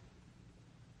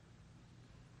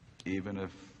 Even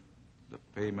if the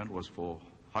payment was for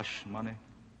hush money?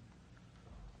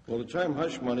 Well, the term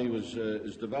hush money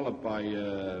is developed by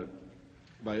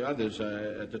others.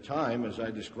 At the time, as I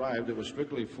described, it was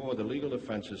strictly for the legal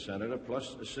defenses, Senator,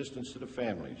 plus assistance to the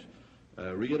families.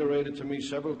 Reiterated to me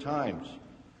several times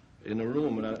in the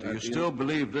room. Do you still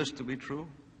believe this to be true?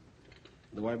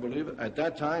 Do I believe it? At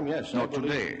that time, yes. No,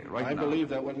 today, right now. I believe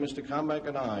that when Mr. Kalmbach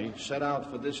and I set out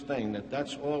for this thing,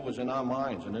 that's all was in our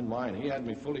minds and in mine. He had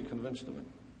me fully convinced of it.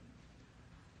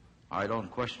 I don't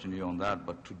question you on that,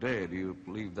 but today, do you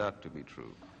believe that to be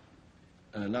true?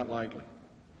 Not likely.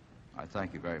 I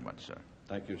thank you very much, sir.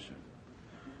 Thank you, sir.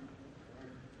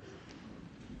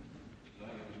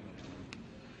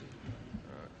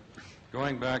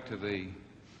 Going back to the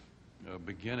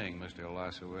beginning, Mr.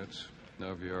 Ulasewicz,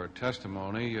 of your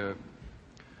testimony,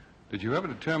 did you ever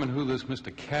determine who this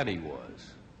Mr. Caddy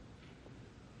was?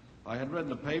 I had read in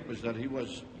the papers that he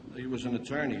was an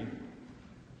attorney,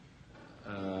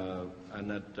 and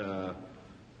that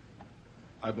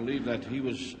I believe that he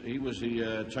was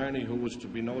the attorney who was to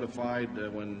be notified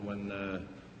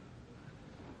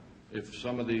if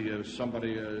somebody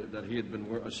that he had been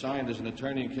assigned as an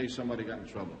attorney in case somebody got in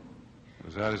trouble.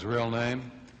 Was that his real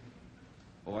name?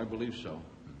 Oh, I believe so.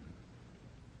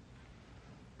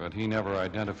 But he never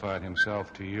identified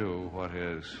himself to you, what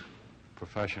his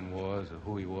profession was or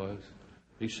who he was?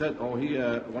 He said,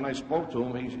 when I spoke to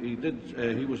him,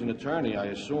 he was an attorney, I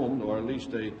assumed, or at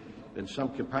least in some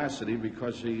capacity,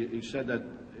 because he said that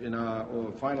in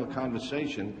our final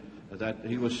conversation that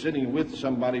he was sitting with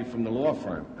somebody from the law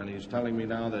firm, and he's telling me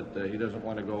now that he doesn't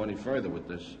want to go any further with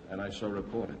this, and I so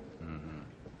reported. Mm-hmm.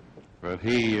 But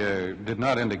he did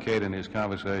not indicate in his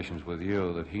conversations with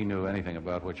you that he knew anything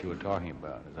about what you were talking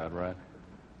about. Is that right?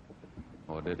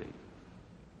 Or did he?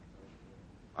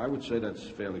 I would say that's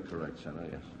fairly correct, Senator,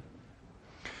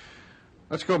 yes.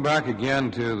 Let's go back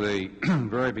again to the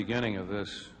very beginning of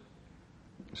this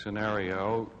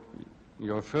scenario.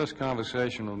 Your first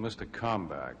conversation with Mr.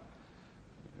 Kalmbach.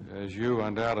 As you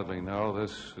undoubtedly know,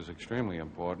 this is extremely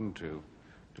important to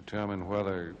determine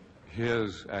whether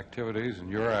his activities and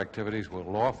your activities were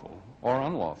lawful or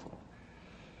unlawful.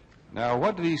 Now,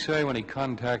 what did he say when he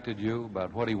contacted you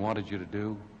about what he wanted you to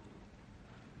do?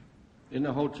 in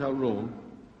the hotel room,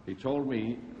 he told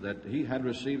me that he had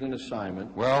received an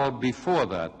assignment. Well, before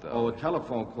that, though. Oh, a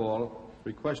telephone call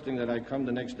requesting that I come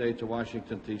the next day to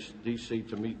Washington, D.C.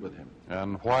 to meet with him.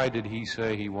 And why did he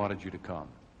say he wanted you to come?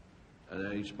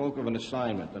 He spoke of an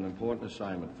assignment, an important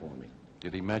assignment for me.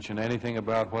 Did he mention anything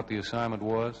about what the assignment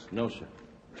was? No, sir.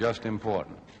 Just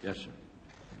important? Yes, sir.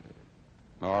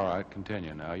 All right,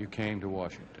 continue now. You came to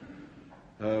Washington.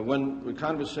 When the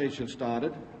conversation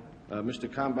started, Mr.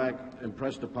 Kalmbach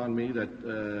impressed upon me that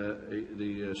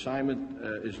the assignment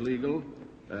is legal,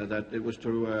 that it was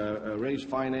to raise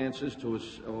finances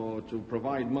or to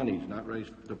provide monies,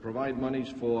 to provide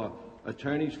monies for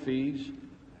attorneys' fees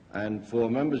and for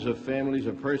members of families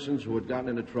of persons who had gotten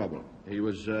into trouble. He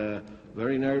was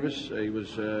very nervous. He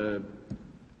was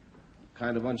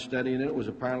kind of unsteady in it. It was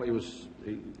apparently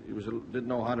didn't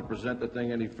know how to present the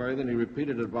thing any further, and he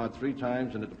repeated it about 3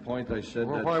 times. And at the point, I said,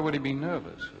 "Well, why would he be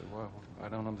nervous? Well, I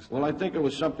don't understand." Well, I think it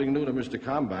was something new to Mr.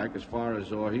 Kalmbach, as far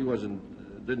as, or he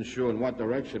didn't sure in what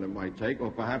direction it might take,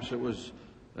 or perhaps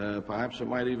it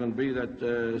might even be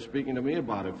that speaking to me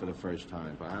about it for the first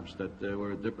time, perhaps that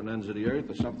we're at different ends of the earth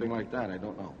or something like that. I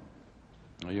don't know.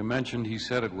 Well, you mentioned he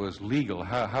said it was legal.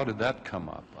 How did that come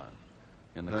up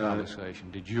in the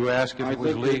conversation? Did you ask if it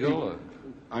was legal?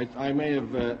 I may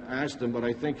have asked him, but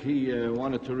I think he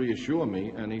wanted to reassure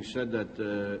me, and he said that,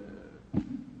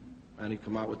 and he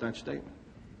come out with that statement.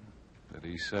 Did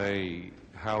he say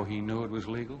how he knew it was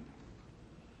legal?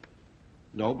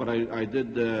 No, but I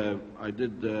did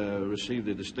receive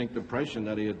the distinct impression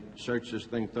that he had searched this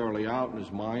thing thoroughly out in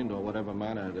his mind, or whatever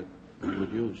manner that he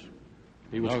would use.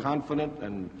 He was confident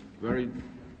and very,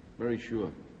 very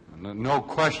sure. No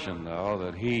question, though,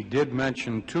 that he did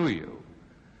mention to you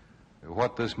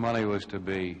what this money was to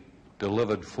be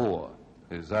delivered for.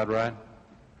 Is that right?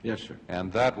 Yes, sir.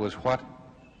 And that was what?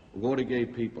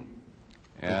 Watergate people.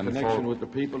 In connection with the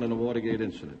people in the Watergate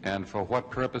incident. And for what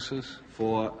purposes?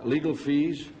 For legal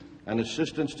fees and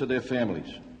assistance to their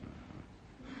families.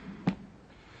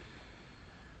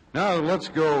 Now let's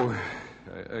go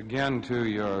again to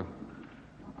your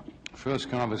first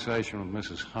conversation with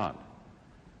Mrs. Hunt.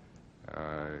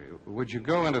 Would you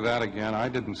go into that again? I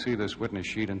didn't see this witness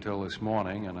sheet until this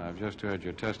morning, and I've just heard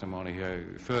your testimony here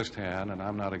firsthand, and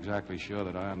I'm not exactly sure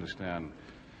that I understand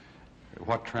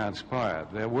what transpired.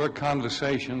 There were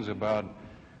conversations about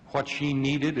what she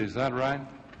needed, is that right?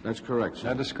 That's correct,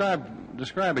 sir. Now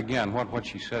describe again what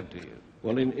she said to you.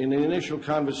 Well, in the initial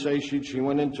conversation, she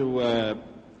went into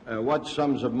what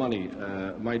sums of money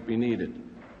might be needed.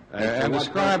 And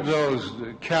describe those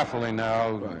carefully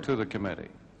now to the committee.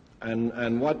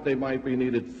 And what they might be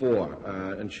needed for.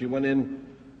 And she went in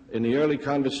the early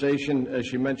conversation,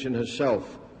 she mentioned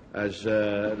herself as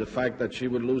the fact that she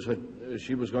would lose her,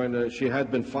 she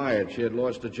had been fired, she had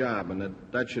lost a job, and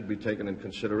that should be taken in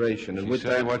consideration. And with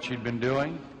that, what she'd been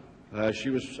doing? She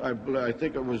was, I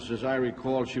think it was, as I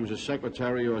recall, she was a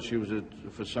secretary, or she was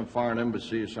for some foreign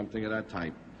embassy or something of that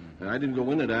type. And I didn't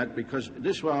go into that because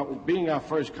this, being our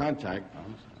first contact,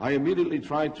 I immediately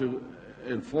tried to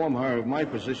inform her of my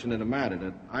position in the matter,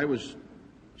 that I was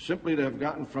simply to have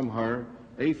gotten from her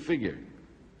a figure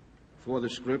for the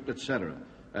script, etc.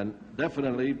 And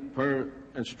definitely, per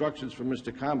instructions from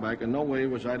Mr. Kalmbach, in no way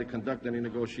was I to conduct any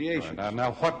negotiations. Right.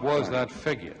 Now, what was that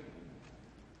figure?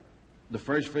 The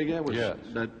first figure was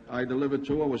that I delivered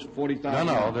to her was $40,000.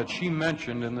 No, that she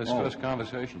mentioned in this first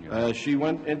conversation. She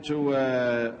went into,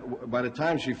 by the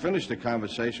time she finished the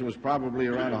conversation, was probably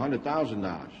around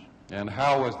 $100,000. And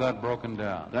how was that broken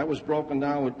down? That was broken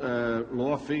down with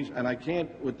law fees, and I can't,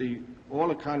 with all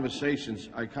the conversations,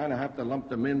 I kind of have to lump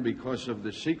them in because of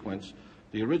the sequence.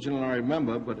 The original I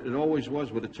remember, but it always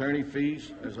was with attorney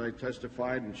fees, as I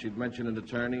testified, and she'd mentioned an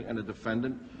attorney and a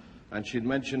defendant, and she'd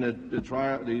mentioned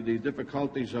the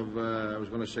difficulties of, I was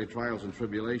going to say trials and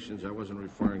tribulations, I wasn't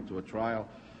referring to a trial,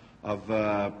 of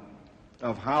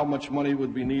how much money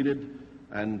would be needed,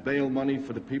 and bail money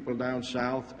for the people down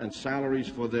south, and salaries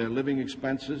for their living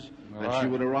expenses. And she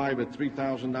would arrive at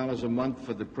 $3,000 a month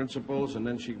for the principals, and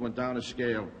then she went down a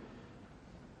scale.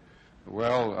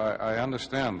 Well, I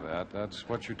understand that. That's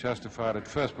what you testified at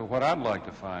first. But what I'd like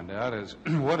to find out is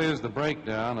what is the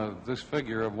breakdown of this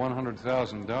figure of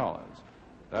 $100,000?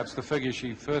 That's the figure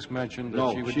she first mentioned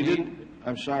that she would need? Didn't.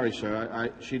 I'm sorry,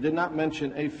 sir. She did not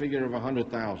mention a figure of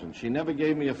 $100,000. She never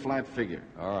gave me a flat figure.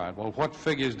 All right. Well, what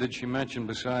figures did she mention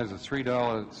besides the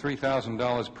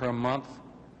 $3,000 per month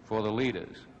for the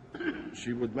leaders?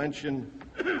 She would mention,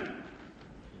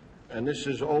 and this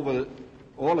is over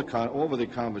the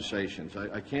conversations.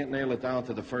 I can't nail it down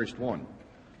to the first one,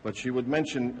 but she would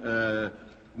mention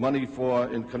money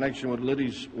in connection with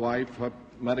Liddy's wife, her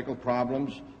medical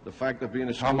problems, the fact of being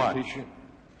a school teacher.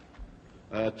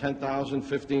 $10,000,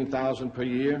 $15,000 per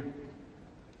year.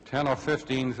 $10,000 or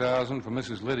 $15,000 for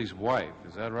Mrs. Liddy's wife,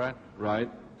 is that right? Right.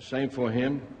 Same for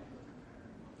him.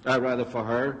 Rather for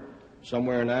her,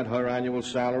 somewhere in that, her annual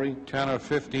salary. $10,000 or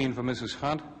 $15,000 for Mrs.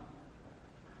 Hunt.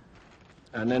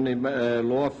 And then the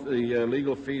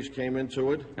legal fees came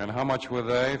into it. And how much were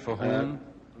they for whom?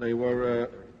 They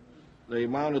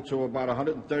amounted to about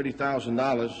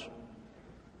 $130,000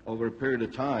 over a period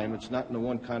of time. It's not in the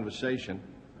one conversation.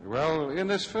 Well, in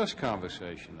this first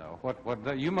conversation,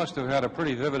 though, you must have had a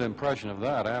pretty vivid impression of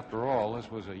that. After all, this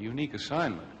was a unique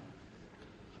assignment.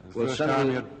 It's the first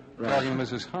time you're talking to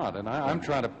Mrs. Hunt, and I'm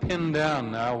trying to pin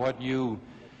down now what you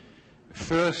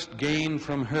first gained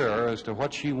from her as to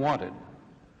what she wanted.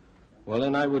 Well,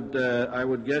 then I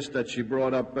would guess that she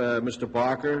brought up Mr.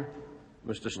 Barker,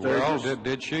 Mr. Sturgis. Well,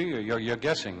 did she? You're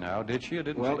guessing now. Did she or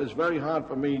didn't she? Well, it's very hard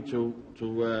for me to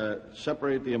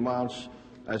separate the amounts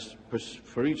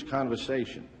for each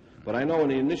conversation. But I know in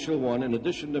the initial one, in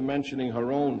addition to mentioning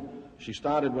her own, she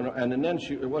started and then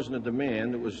it wasn't a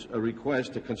demand, it was a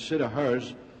request to consider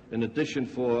hers in addition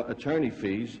for attorney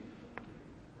fees,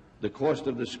 the cost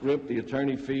of the script, the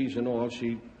attorney fees and all.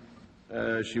 She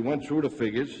went through the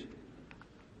figures.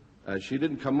 She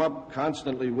didn't come up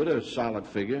constantly with a solid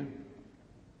figure.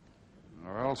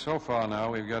 Well, so far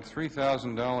now, we've got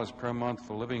 $3,000 per month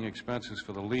for living expenses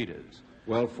for the leaders.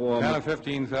 Well, for $10,000 or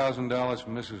 $15,000 for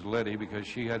Mrs. Liddy because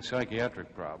she had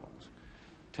psychiatric problems.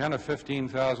 $10,000 or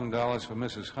 $15,000 for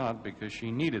Mrs. Hunt because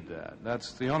she needed that.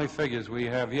 That's the only figures we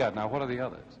have yet. Now, what are the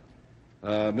others?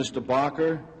 Mr.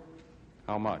 Barker.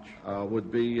 How much?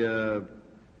 Would be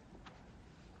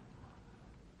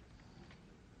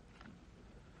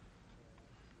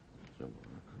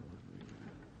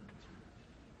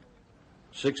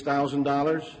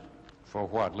 $6,000. For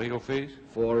what, legal fees?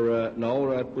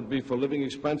 No, that would be for living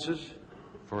expenses.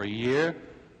 For a year?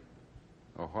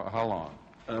 Or how long?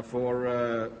 1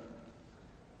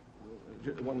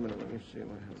 minute, let me see if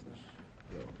I have this.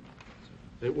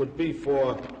 It would be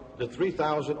for the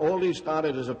 $3,000, all these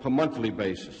started as a per monthly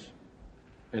basis,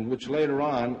 in which later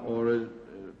on, or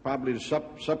probably the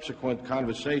subsequent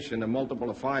conversation, a multiple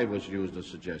of 5 was used as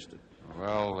suggested.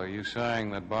 Well, are you saying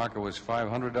that Barker was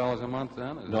 $500 a month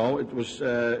then? No, it was,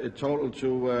 it totaled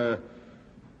to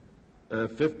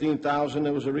 $15,000.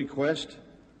 There was a request.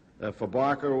 For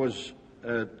Barker was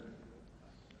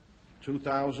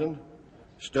 $2,000.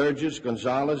 Sturgis,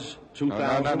 Gonzalez,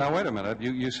 $2,000. Now, wait a minute.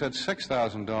 You said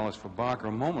 $6,000 for Barker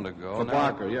a moment ago. For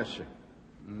Barker, yes, sir.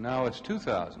 Now it's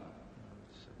 $2,000.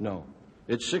 No.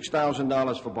 It's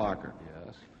 $6,000 for Barker.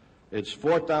 Yes. It's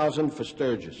 $4,000 for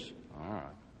Sturgis. All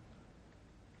right.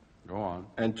 Go on.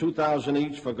 And $2,000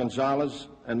 each for Gonzalez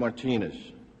and Martinez.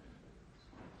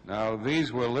 Now,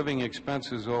 these were living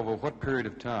expenses over what period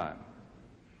of time?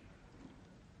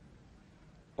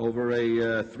 Over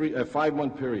a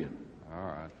 5-month period. All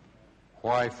right.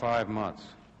 Why 5 months?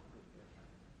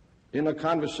 In a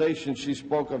conversation, she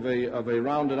spoke of a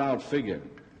rounded-out figure,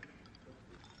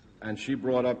 and she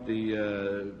brought up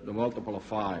the multiple of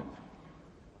 5.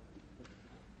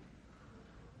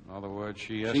 In other words,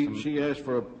 she asked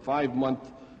for a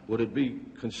 5-month. Would it be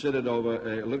considered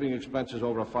over living expenses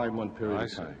over a 5-month period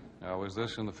of time? Now, was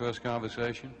this in the first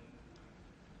conversation?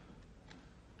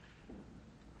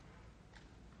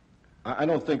 I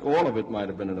don't think all of it might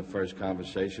have been in the first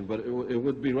conversation, but it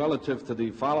would be relative to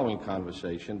the following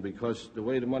conversation, because the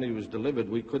way the money was delivered,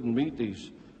 we couldn't meet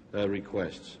these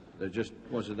requests. There just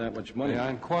wasn't that much money. May I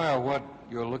inquire what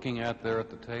you're looking at there at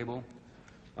the table?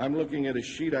 I'm looking at a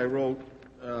sheet I wrote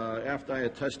after I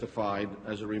had testified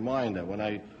as a reminder. When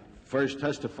I first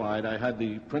testified, I had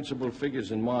the principal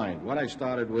figures in mind. What I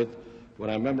started with,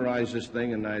 when I memorized this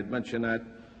thing, and I had mentioned that,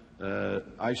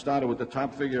 I started with the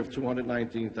top figure of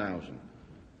 $219,000.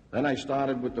 Then I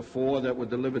started with the 4 that were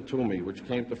delivered to me, which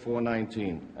came to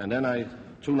 $419, and then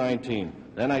 $219.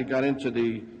 Then I got into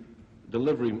the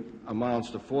delivery amounts,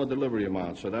 the 4 delivery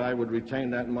amounts, so that I would retain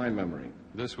that in my memory.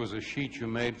 This was a sheet you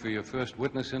made for your first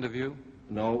witness interview?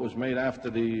 No, it was made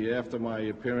after my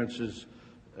appearances,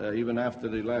 even after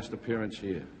the last appearance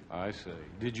here. I see.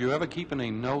 Did you ever keep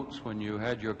any notes when you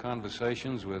had your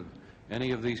conversations with any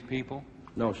of these people?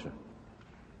 No, sir.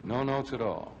 No notes at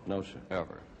all? No, sir.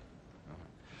 Ever?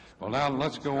 Well, now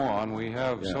let's go on. We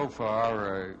have so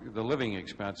far the living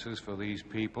expenses for these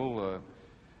people.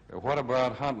 What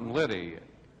about Hunt and Liddy?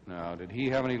 Now, did he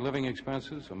have any living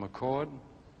expenses, or McCord?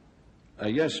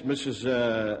 Yes, Mrs.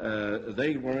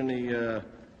 They were in the,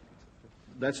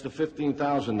 that's the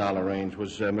 $15,000 range,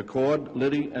 was McCord,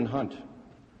 Liddy, and Hunt.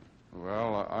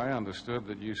 Well, I understood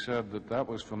that you said that that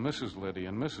was for Mrs. Liddy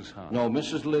and Mrs. Hunt. No,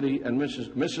 Mrs. Liddy and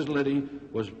Mrs. Liddy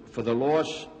was for the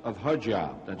loss of her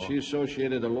job, that she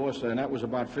associated a loss, and that was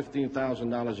about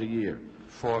 $15,000 a year.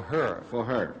 For her? For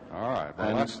her. All right.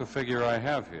 Well, that's the figure I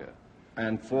have here.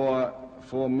 And for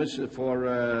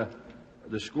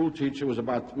the school teacher was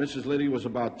about, Mrs. Liddy was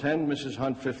about 10, Mrs.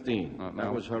 Hunt 15.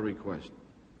 That was her request.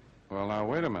 Well, now,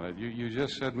 wait a minute. You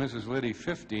just said Mrs. Liddy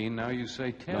 15, now you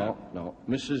say 10. No.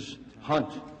 Mrs.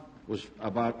 Hunt was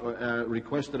about,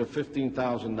 requested a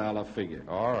 $15,000 figure.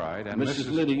 All right. And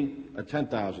Mrs. Liddy, a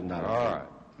 $10,000 figure. All right.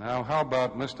 Now, how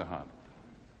about Mr. Hunt?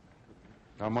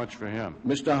 How much for him?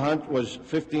 Mr. Hunt was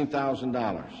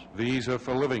 $15,000. These are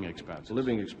for living expenses?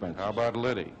 Living expenses. How about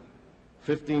Liddy?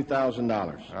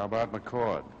 $15,000. How about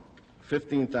McCord?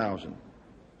 $15,000.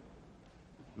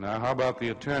 Now, how about the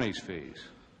attorney's fees?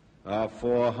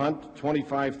 For Hunt,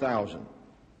 $25,000. All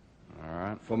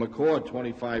right. For McCord,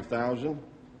 $25,000.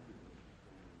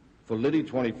 For Liddy,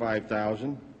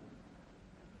 $25,000.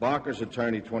 Barker's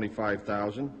attorney,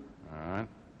 $25,000. All right.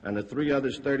 And the three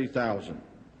others, $30,000.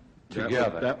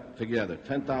 Together? Together,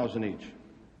 $10,000 each.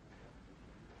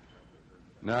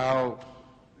 Now,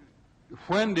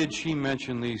 when did she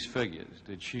mention these figures?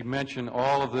 Did she mention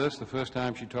all of this the first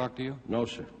time she talked to you? No,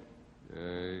 sir.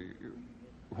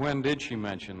 When did she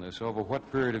mention this? Over what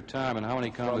period of time and how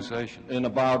many conversations? In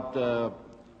about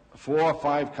 4 or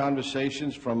 5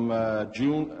 conversations from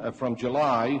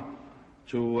July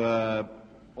to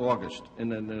August,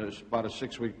 in about a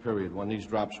 6-week period when these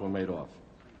drops were made off.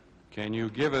 Can you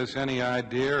give us any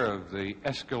idea of the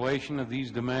escalation of these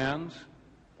demands?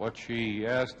 What she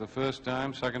asked the first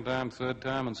time, second time, third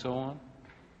time, and so on?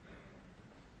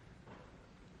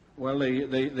 Well,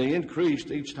 they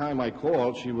increased each time I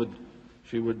called. She would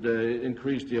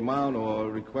increase the amount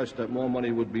or request that more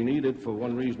money would be needed for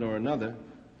one reason or another.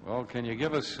 Well, can you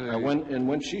give us...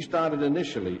 When she started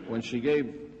initially, when she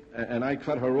gave, and I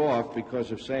cut her off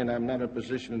because of saying I'm not in a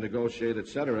position to negotiate,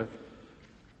 etc.,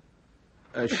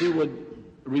 she would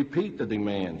repeat the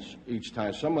demands each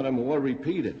time. Some of them were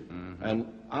repeated. Mm-hmm. And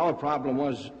our problem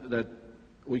was that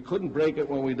we couldn't break it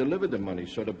when we delivered the money.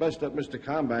 So the best that Mr.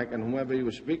 Kalmbach and whoever he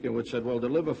was speaking with said, well,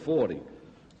 deliver 40.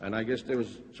 And I guess there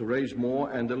was to raise more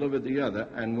and deliver the other.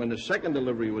 And when the second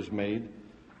delivery was made,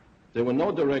 there were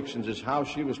no directions as how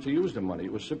she was to use the money.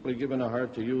 It was simply given to her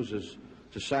to use as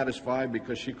to satisfy,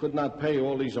 because she could not pay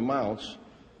all these amounts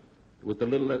with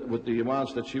the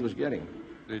amounts that she was getting.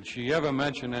 Did she ever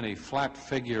mention any flat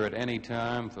figure at any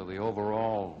time for the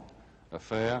overall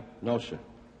affair? No, sir.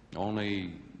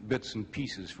 Only bits and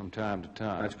pieces from time to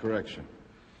time? That's correct, sir.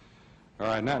 All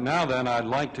right. Now then, I'd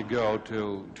like to go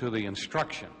to the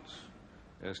instructions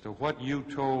as to what you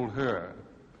told her,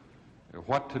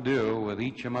 what to do with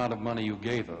each amount of money you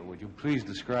gave her. Would you please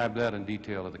describe that in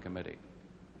detail to the committee?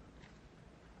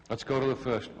 Let's go to the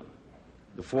first one.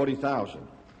 The $40,000.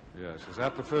 Yes. Is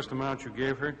that the first amount you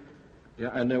gave her?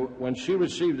 Yeah, and when she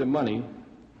received the money,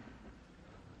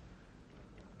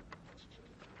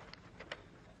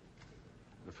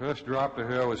 the first drop to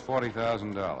her was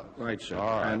 $40,000. Right, sir.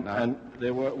 All right. And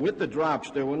there were, with the drops,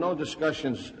 there were no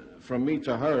discussions from me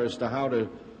to her as to how to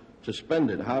spend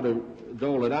it, how to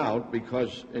dole it out,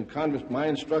 because in my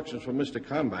instructions from Mr.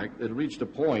 Kalmbach, it reached a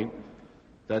point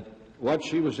that what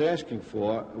she was asking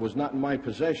for was not in my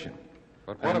possession.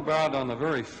 But what about on the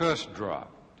very first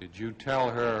drop? Did you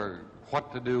tell her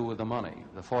what to do with the money,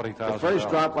 the $40,000? The first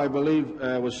drop, I believe,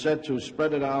 was said to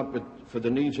spread it out for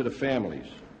the needs of the families,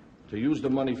 to use the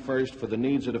money first for the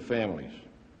needs of the families.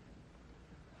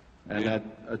 And that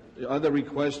other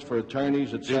requests for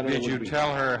attorneys, etc. Did you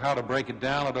tell her how to break it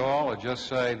down at all, or just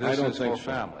say this is for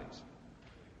families?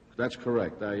 That's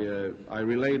correct. I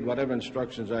relayed whatever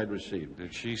instructions I'd received.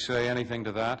 Did she say anything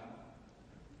to that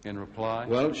in reply?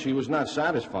 Well, she was not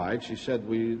satisfied. She said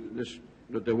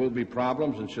that there will be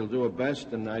problems and she'll do her best.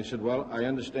 And I said, well, I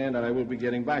understand and I will be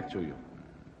getting back to you.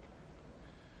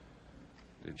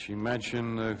 Did she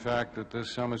mention the fact that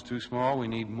this sum is too small, we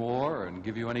need more, and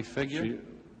give you any figure?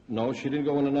 No, she didn't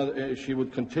go in another. She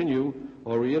would continue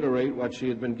or reiterate what she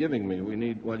had been giving me. We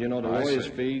need, well, you know, the lawyer's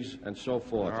fees and so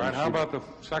forth. All right, how about the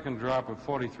second drop of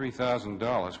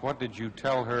 $43,000? What did you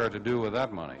tell her to do with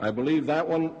that money? I believe that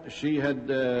one, she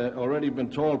had already been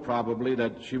told probably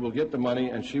that she will get the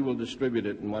money and she will distribute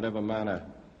it in whatever manner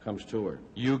comes to her.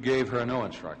 You gave her no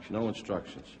instructions? No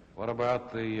instructions. What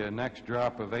about the next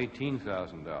drop of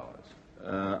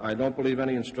 $18,000? I don't believe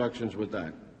any instructions with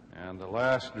that. And the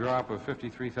last drop of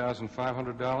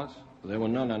 $53,500? There were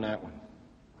none on that one.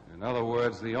 In other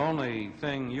words, the only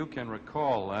thing you can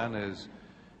recall then is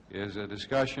a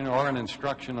discussion or an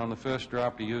instruction on the first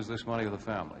drop to use this money with the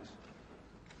families.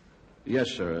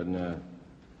 Yes, sir, and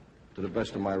to the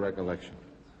best of my recollection.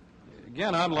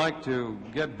 Again, I'd like to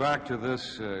get back to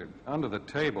this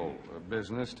under-the-table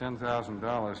business,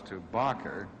 $10,000 to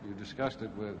Barker. You discussed it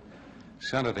with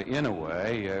Senator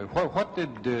Inouye. What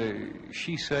did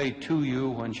she say to you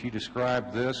when she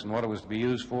described this and what it was to be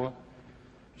used for?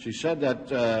 She said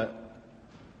that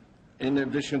in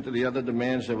addition to the other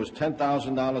demands, there was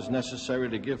 $10,000 necessary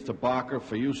to give to Barker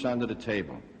for use under the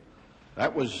table.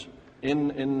 That was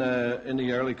in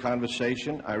the early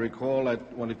conversation. I recall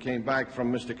that when it came back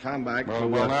from Mr. Kalmbach.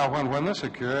 Well, now, when this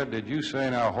occurred, did you say,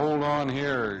 now, hold on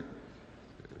here,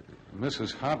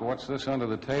 Mrs. Hunt, what's this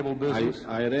under-the-table business?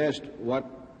 I had asked,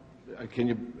 can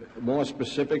you, more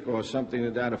specific or something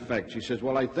to that effect? She says,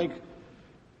 well, I think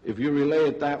if you relay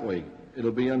it that way,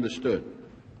 it'll be understood.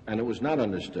 And it was not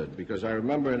understood, because I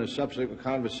remember in a subsequent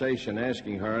conversation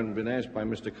asking her, and been asked by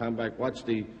Mr. Kalmbach, what's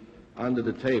the under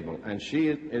the table? And she,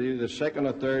 either second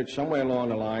or third, somewhere along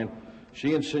the line,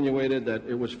 she insinuated that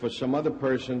it was for some other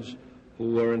persons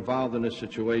who were involved in this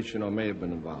situation or may have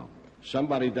been involved.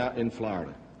 Somebody down in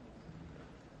Florida.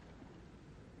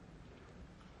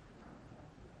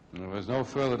 There was no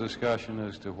further discussion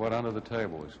as to what under the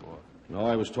table is for. No,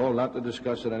 I was told not to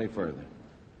discuss it any further.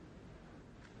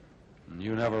 And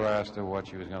you never asked her what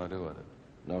she was going to do with it?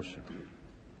 No, sir.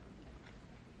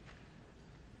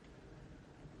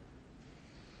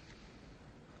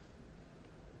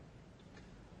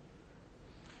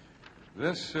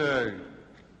 This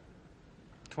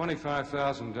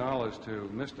 $25,000 to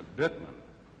Mr. Bittman,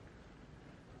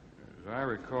 as I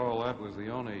recall, that was the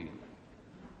only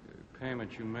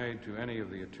payment you made to any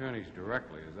of the attorneys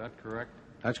directly. Is that correct?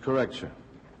 That's correct, sir.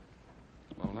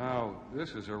 Well, now,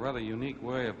 this is a rather unique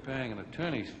way of paying an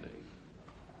attorney's fee,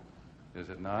 is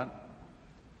it not?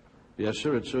 Yes,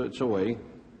 sir, it's a way.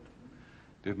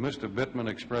 Did Mr. Bittman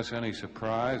express any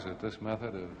surprise at this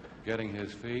method of getting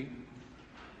his fee?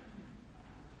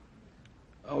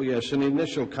 Oh, yes. In the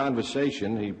initial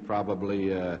conversation, he probably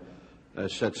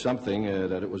said something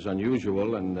that it was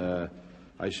unusual, and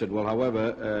I said, well,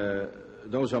 however,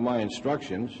 those are my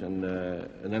instructions, and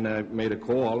then I made a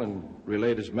call and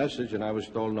relayed his message, and I was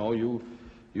told, no,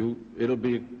 it'll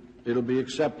be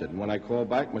accepted. And when I called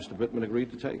back, Mr. Bittman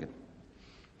agreed to take it.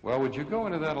 Well, would you go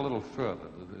into that a little further,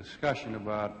 the discussion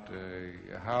about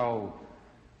how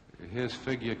his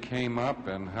figure came up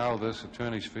and how this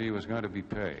attorney's fee was going to be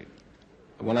paid?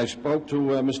 When I spoke to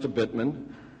Mr.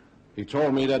 Bittman, he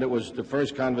told me that it was the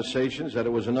first conversations, that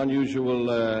it was an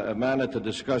unusual manner to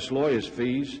discuss lawyers'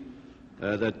 fees,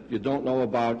 that you don't know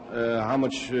about how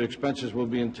much expenses will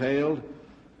be entailed,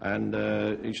 and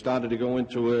he started to go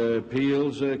into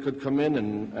appeals could come in,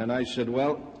 and I said,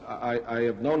 well, I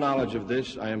have no knowledge of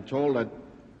this. I am told that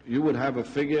you would have a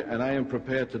figure, and I am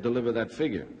prepared to deliver that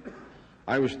figure.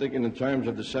 I was thinking in terms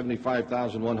of the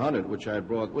 $75,100, which I had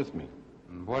brought with me.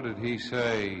 And what did he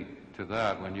say to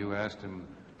that when you asked him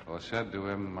or said to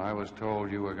him, I was told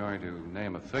you were going to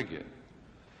name a figure?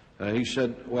 He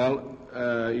said, well,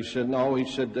 he said, no, he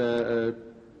said,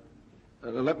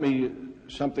 let me,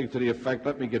 something to the effect,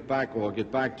 let me get back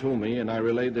to me, and I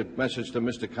relayed the message to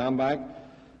Mr. Kalmbach,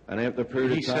 and after a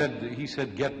period of time... He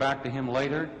said get back to him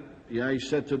later? Yeah, he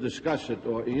said to discuss it,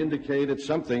 or he indicated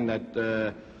something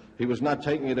that he was not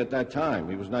taking it at that time.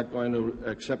 He was not going to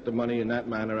accept the money in that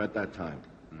manner at that time.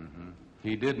 Mm-hmm.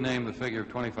 He did name the figure of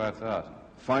 $25,000.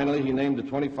 Finally, he named the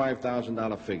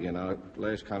 $25,000 figure in our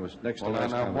last conversation.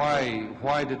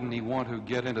 Why didn't he want to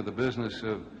get into the business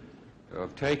of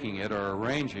taking it or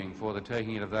arranging for the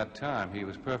taking it at that time? He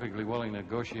was perfectly willing to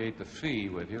negotiate the fee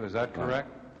with you. Is that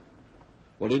correct?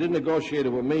 Well, he didn't negotiate it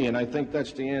with me, and I think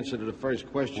that's the answer to the first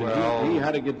question. Well, he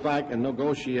had to get back and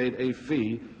negotiate a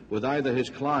fee with either his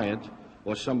client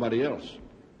or somebody else,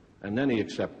 and then he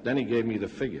gave me the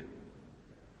figure.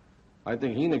 I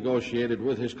think he negotiated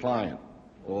with his client,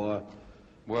 or...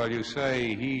 Well, you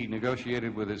say he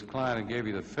negotiated with his client and gave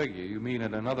you the figure. You mean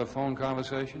in another phone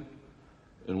conversation?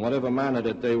 In whatever manner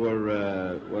that they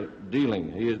were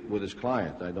dealing with his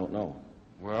client, I don't know.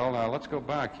 Well, now, let's go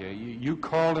back here. You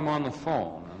called him on the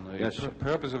phone, and the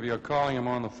purpose of your calling him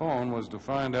on the phone was to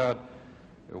find out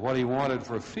what he wanted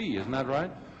for a fee. Isn't that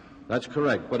right? That's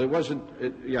correct, but it wasn't,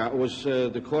 it was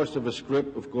the cost of a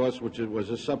script, of course, which was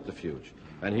a subterfuge.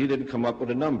 And he didn't come up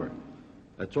with a number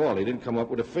at all. He didn't come up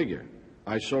with a figure.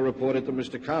 I so reported to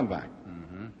Mr. Kalmbach.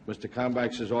 Mm-hmm. Mr.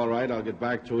 Kalmbach says, all right, I'll get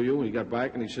back to you. He got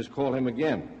back and he says, call him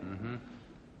again. Mm-hmm.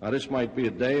 Now, this might be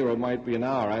a day or it might be an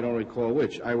hour. I don't recall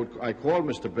which. I called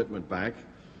Mr. Bittman back,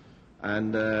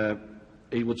 and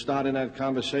he would start in that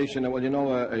conversation that, well, you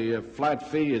know, a flat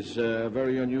fee is a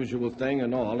very unusual thing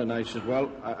and all. And I said,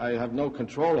 well, I have no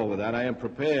control over that. I am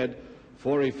prepared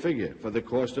for a figure for the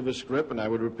cost of a script, and I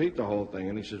would repeat the whole thing.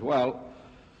 And he says, well,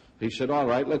 he said, all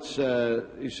right,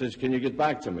 he says, can you get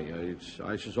back to me?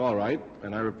 I says, all right,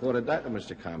 and I reported that to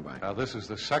Mr. Kalmbach. Now, this is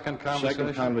the second conversation?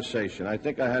 Second conversation. I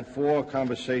think I had 4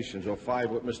 conversations or 5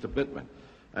 with Mr. Bittman.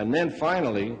 And then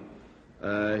finally,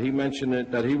 he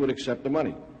mentioned that he would accept the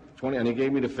money, and he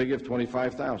gave me the figure of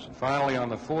 $25,000. Finally, on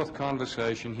the 4th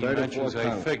conversation, he mentions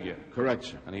a figure. Correct,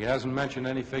 sir. And he hasn't mentioned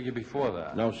any figure before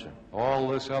that? No, sir. All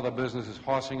this other business is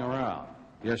horsing around?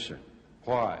 Yes, sir.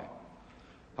 Why?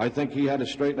 I think he had to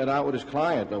straighten it out with his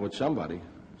client or with somebody.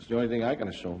 It's the only thing I can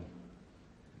assume.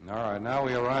 All right, now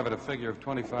we arrive at a figure of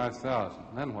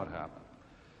 $25,000. Then what happened?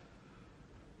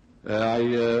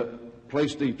 I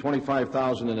placed the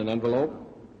 $25,000 in an envelope.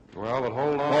 Well, but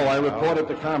hold on. Oh, I reported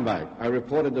to Kalmbach. I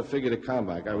reported the figure to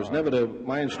Kalmbach. I was never to,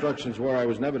 my instructions were I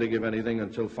was never to give anything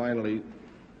until finally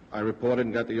I reported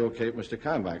and got the okay at Mr.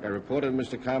 Kalmbach. I reported to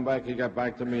Mr. Kalmbach. He got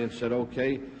back to me and said,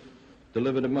 okay,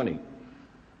 deliver the money.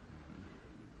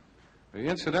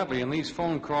 Incidentally, in these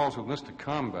phone calls with Mr.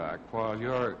 Kalmbach, while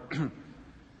you're,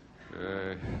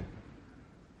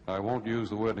 I won't use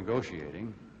the word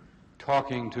negotiating,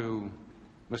 talking to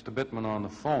Mr. Bittman on the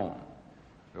phone,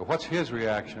 what's his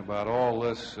reaction about all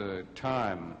this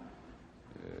time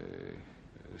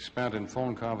spent in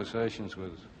phone conversations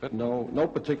with Bittman? No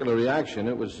particular reaction.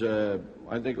 It was,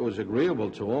 I think it was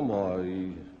agreeable to him, or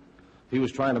he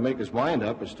was trying to make his mind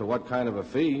up as to what kind of a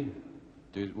fee.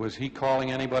 Was he calling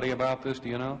anybody about this, do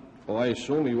you know? Oh, I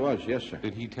assume he was, yes, sir.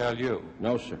 Did he tell you?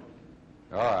 No, sir.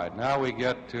 All right, now we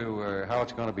get to how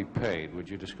it's going to be paid. Would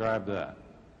you describe that?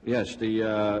 Yes,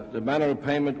 the manner of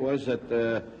payment was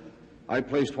that I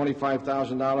placed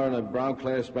 $25,000 in a brown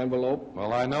clasp envelope.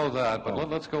 Well, I know that, but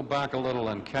let's go back a little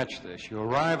and catch this. You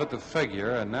arrive at the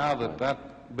figure, and now that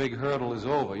that big hurdle is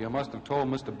over, you must have told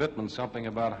Mr. Bittman something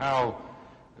about how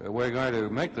we're going to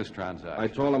make this transaction. I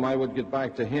told him I would get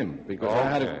back to him because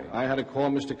I had to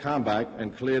call Mr. Kalmbach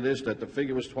and clear this, that the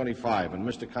figure was 25, and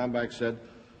Mr. Kalmbach said,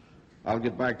 I'll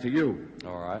get back to you.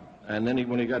 All right. And then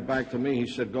when he got back to me, he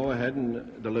said, go ahead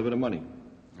and deliver the money.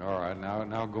 All right,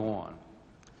 now go on.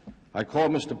 I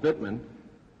called Mr. Bittman.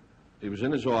 He was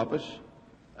in his office,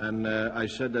 and I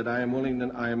said that I am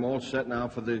willing, I am all set now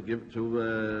for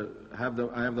I have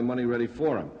the money ready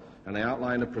for him. And I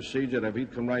outlined a procedure that if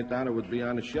he'd come right down, it would be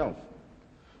on the shelf.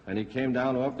 And he came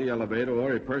down off the elevator,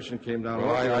 or a person came down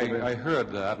off the elevator. I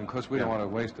heard that, and of course we don't want to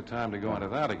waste the time to go into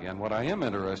that again. What I am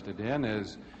interested in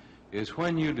is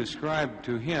when you described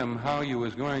to him how you were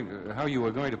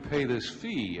going to pay this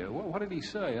fee. What did he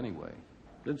say anyway?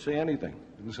 Didn't say anything.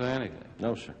 Didn't say anything?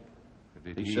 No, sir.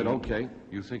 He said okay.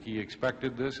 You think he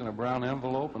expected this in a brown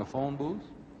envelope in a phone booth?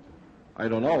 I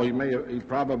don't know. He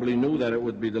probably knew that it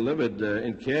would be delivered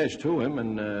in cash to him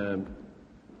and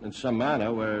in some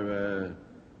manner where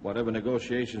whatever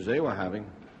negotiations they were having.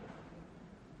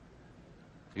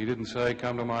 He didn't say,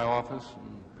 come to my office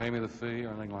and pay me the fee or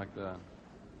anything like that?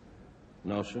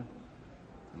 No, sir.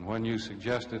 And when you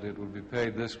suggested it would be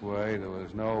paid this way, there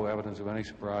was no evidence of any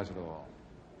surprise at all?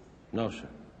 No, sir.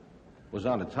 It was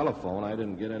on the telephone. I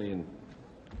didn't get any...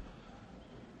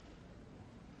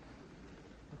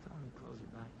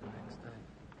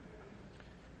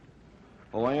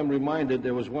 Oh, I am reminded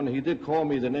there was one. He did call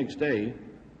me the next day.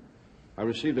 I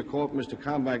received a call from Mr.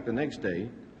 Kalmbach the next day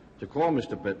to call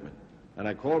Mr. Bittman. And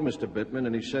I called Mr. Bittman,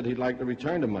 and he said he'd like to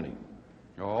return the money.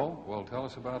 Oh? Well, tell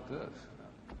us about this.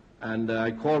 And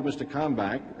I called Mr.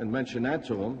 Kalmbach and mentioned that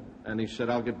to him, and he said,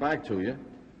 I'll get back to you.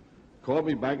 Called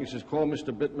me back. He says, call Mr.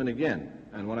 Bittman again.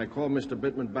 And when I called Mr.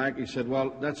 Bittman back, he said,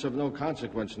 well, that's of no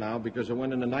consequence now because it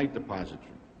went in a night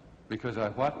depository. Because I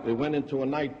what? It went into a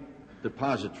night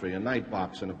depository, a night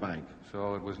box in a bank.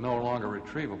 So it was no longer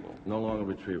retrievable? No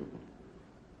longer retrievable.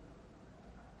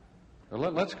 Well,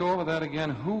 let's go over that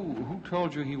again. Who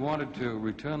told you he wanted to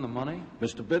return the money?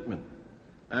 Mr. Bittman,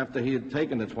 after he had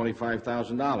taken the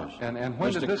 $25,000. And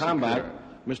when did this occur?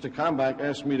 Mr. Kalmbach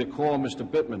asked me to call Mr.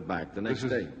 Bittman back the next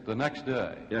day. The next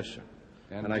day? Yes, sir.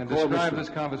 And I called describe this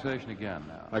conversation again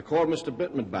now. I called Mr.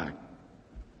 Bittman back,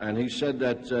 and he said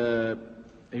that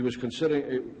he was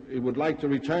considering, he would like to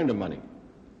return the money.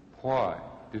 Why?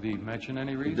 Did he mention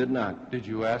any reason? He did not. Did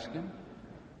you ask him?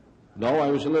 No, I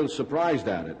was a little surprised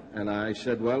at it, and I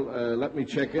said, well, let me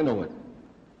check into it.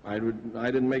 I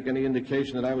didn't make any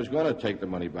indication that I was going to take the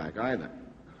money back either.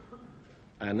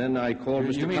 And then I called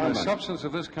Mr. Kalmbach. You mean the substance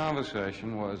of this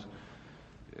conversation was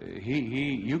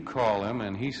you call him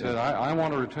and he said, I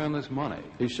want to return this money.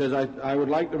 He says, I would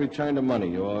like to return the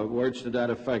money, or words to that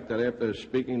effect, that after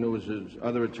speaking to his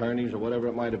other attorneys or whatever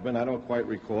it might have been, I don't quite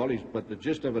recall, but the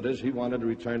gist of it is he wanted to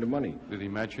return the money. Did he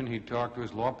mention he'd talked to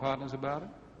his law partners about it?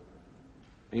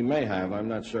 He may have. I'm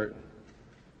not certain.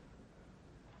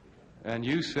 And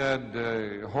you said,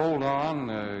 hold on,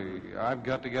 I've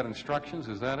got to get instructions.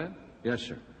 Is that it? Yes,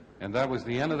 sir. And that was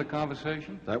the end of the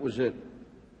conversation? That was it.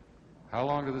 How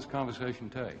long did this conversation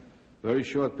take? Very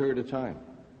short period of time.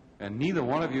 And neither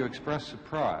one of you expressed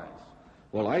surprise?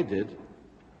 Well, I did.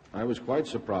 I was quite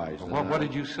surprised. Well, what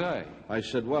did you say? I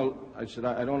said,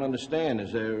 I don't understand.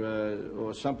 Is there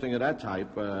or something of that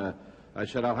type? I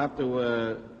said, I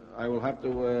will have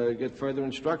to get further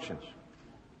instructions.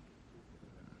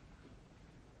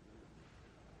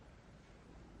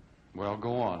 Well,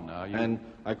 go on now. And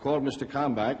I called Mr.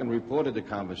 Kalmbach and reported the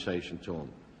conversation to him.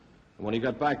 And when he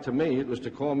got back to me, it was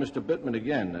to call Mr. Bittman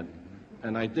again,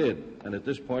 and I did. And at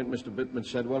this point, Mr. Bittman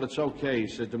said, well, it's okay. He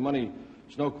said, the money,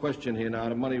 there's no question here now.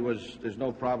 The money was, there's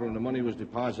no problem. The money was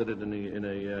deposited in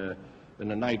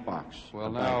the night box.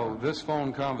 Well, now, this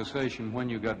phone conversation, when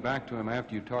you got back to him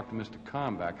after you talked to Mr.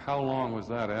 Kalmbach, how long was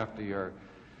that after your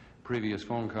previous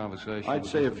phone conversation? I'd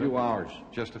say a few hours.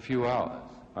 Just a few hours?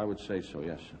 I would say so,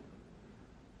 yes, sir.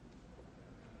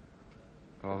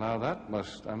 Well, now,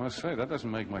 I must say, that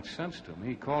doesn't make much sense to me.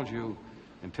 He calls you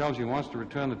and tells you he wants to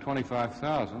return the $25,000.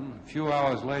 A few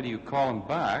hours later, you call him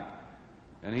back,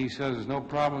 and he says there's no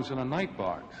problems in a night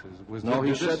box. No,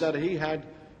 he said that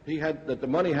that the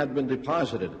money had been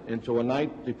deposited into a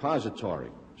night depository,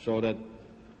 so that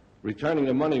returning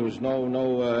the money was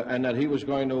and that he was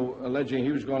going to,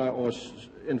 or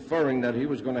inferring that he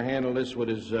was going to handle this with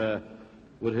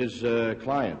his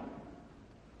client.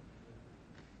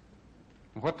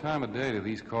 What time of day do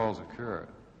these calls occur?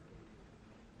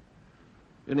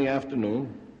 In the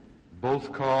afternoon.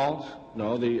 Both calls?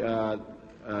 No, the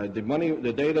money,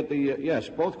 the day that yes,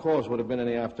 both calls would have been in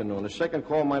the afternoon. The second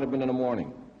call might have been in the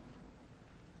morning.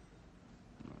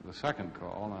 The second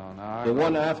call,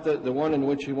 the one in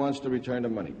which he wants to return the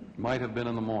money. Might have been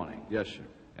in the morning? Yes, sir.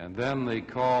 And then the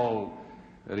call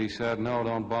that he said, no,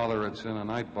 don't bother, it's in a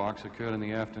night box, occurred in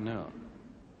the afternoon.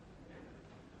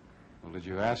 Well, did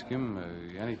you ask him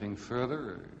anything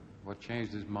further? What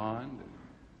changed his mind?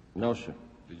 No, sir.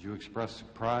 Did you express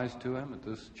surprise to him at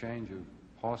this change of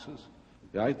horses?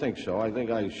 Yeah, I think so. I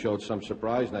think I showed some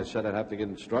surprise, and I said I'd have to get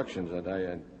instructions.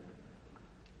 A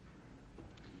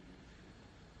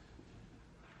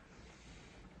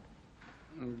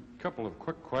couple of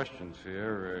quick questions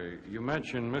here. You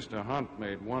mentioned Mr. Hunt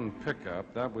made one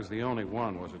pickup. That was the only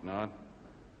one, was it not?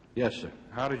 Yes, sir.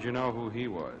 How did you know who he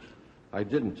was? I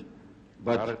didn't.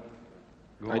 But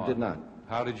I did not.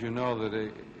 How did you know that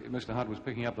Mr. Hunt was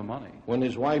picking up the money? When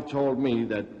his wife told me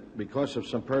that because of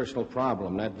some personal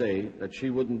problem that day, that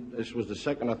she wouldn't, this was the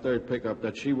second or third pickup,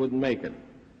 that she wouldn't make it,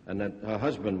 and that her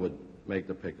husband would make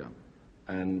the pickup.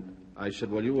 And I said,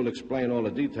 well, you will explain all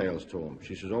the details to him.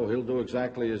 She says, oh, he'll do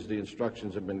exactly as the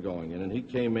instructions have been going. And then he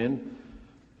came in,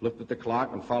 looked at the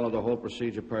clock, and followed the whole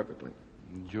procedure perfectly.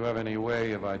 Did you have any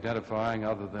way of identifying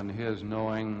other than his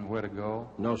knowing where to go?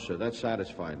 No, sir. That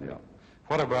satisfied me.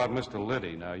 What about Mr.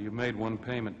 Liddy? Now, you made one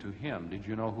payment to him. Did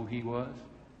you know who he was?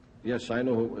 Yes, I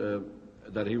know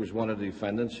that he was one of the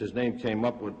defendants. His name came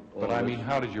up with all But I mean,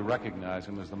 how did you recognize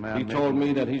him as the man? He told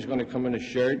me that he's going to come in a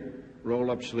shirt,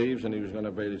 roll up sleeves, and he was going to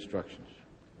obey the instructions.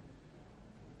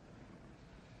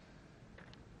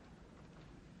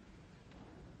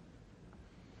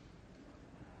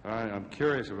 I'm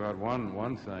curious about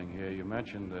one thing here. You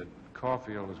mentioned that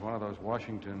Caulfield is one of those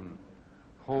Washington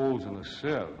holes in the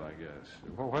sieve, I guess.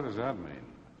 What does that mean?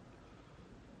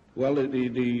 Well,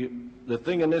 the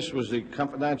thing in this was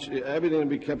everything would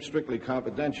be kept strictly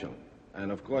confidential.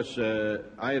 And, of course,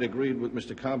 I had agreed with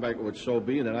Mr. Kalmbach it would so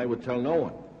be, and that I would tell no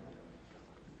one.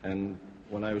 And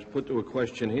when I was put to a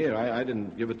question here, I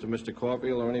didn't give it to Mr.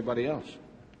 Caulfield or anybody else.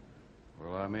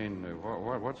 Well, I mean,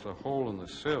 what's a hole in the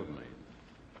sieve mean?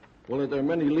 Well, there are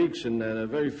many leaks and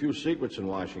very few secrets in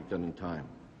Washington in time.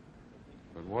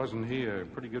 But wasn't he a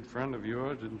pretty good friend of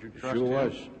yours? Didn't you trust him? Sure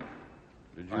was.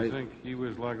 Did you think he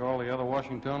was like all the other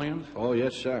Washingtonians? Oh,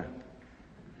 yes, sir.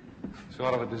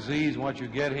 Sort of a disease once you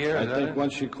get here? I think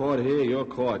once you're caught here, you're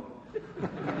caught.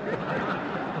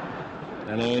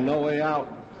 And there ain't no way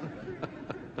out.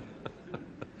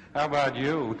 How about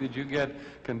you? Did you get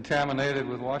contaminated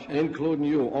with Washington? Including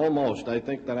you, almost. I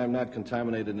think that I'm not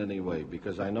contaminated in any way,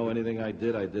 because I know anything I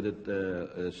did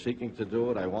it seeking to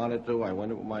do it. I wanted to. I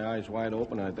went in with my eyes wide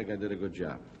open, and I think I did a good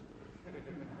job.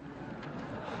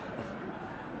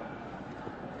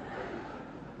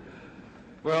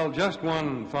 Well, just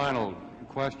one final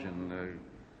question.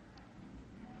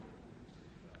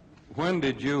 When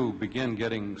did you begin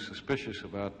getting suspicious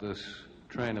about this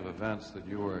train of events that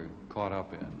you were caught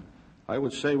up in? I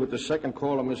would say with the second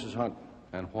call of Mrs. Hunt.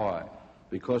 And why?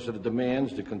 because of the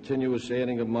demands, the continuous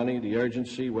adding of money, the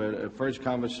urgency, where the first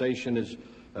conversation is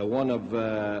one of,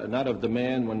 not of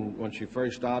demand. When she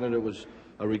first started, it was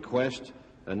a request,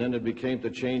 and then it became to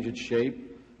change its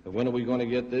shape. When are we going to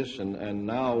get this? And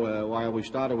now, while we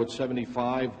started with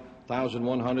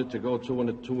 75,100 to go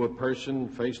to a person,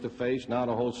 face-to-face, now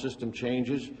the whole system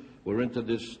changes. We're into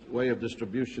this way of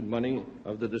distribution money,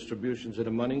 of the distributions of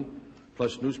the money,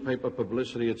 plus newspaper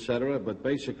publicity, etc. But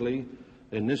basically,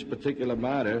 in this particular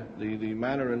matter, the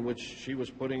manner in which she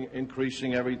was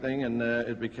increasing everything, and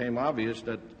it became obvious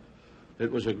that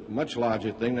it was a much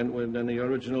larger thing than the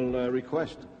original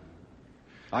request.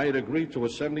 I had agreed to a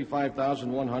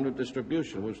 75,100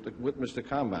 distribution with Mr.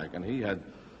 Combach, and he had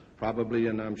probably,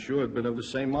 and I'm sure, been of the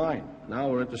same mind. Now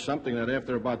we're into something that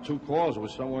after about 2 calls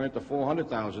was somewhere into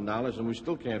 $400,000, and we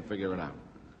still can't figure it out.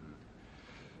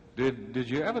 Did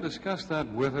you ever discuss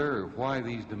that with her, why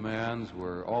these demands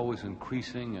were always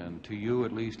increasing and, to you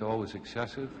at least, always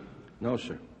excessive? No,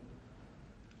 sir.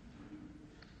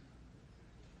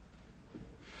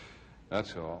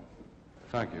 That's all.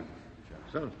 Thank you.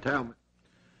 So, tell me.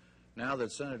 Now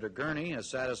that Senator Gurney has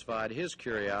satisfied his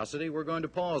curiosity, we're going to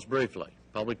pause briefly.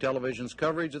 Public television's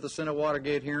coverage of the Senate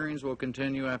Watergate hearings will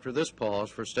continue after this pause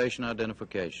for station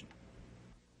identification.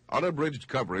 Unabridged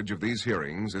coverage of these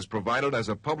hearings is provided as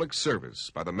a public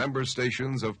service by the member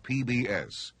stations of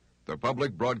PBS, the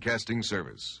Public Broadcasting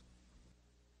Service.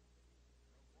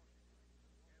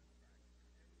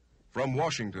 From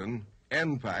Washington,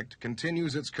 NPACT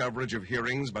continues its coverage of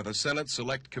hearings by the Senate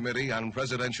Select Committee on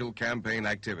Presidential Campaign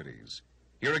Activities.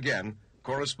 Here again,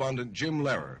 correspondent Jim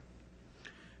Lehrer.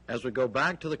 As we go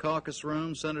back to the caucus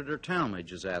room, Senator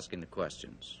Talmadge is asking the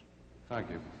questions. Thank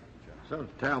you. Senator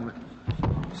Talmadge.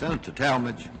 Senator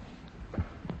Talmadge.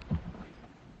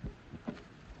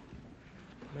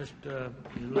 Mr.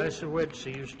 Ulasewicz,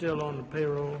 are you still on the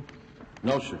payroll?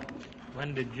 No, sir.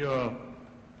 When did your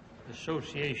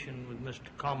association with Mr.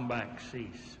 Combach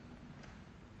cease?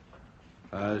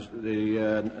 The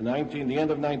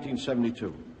end of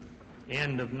 1972.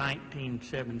 End of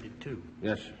 1972.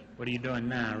 Yes, sir. What are you doing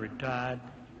now? Retired?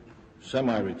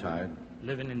 Semi-retired.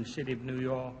 Living in the city of New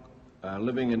York?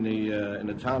 Living in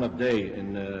the town of Day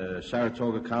in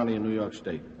Saratoga County in New York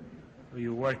State. Are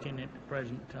you working at the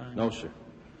present time? No, sir.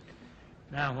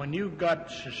 Now, when you got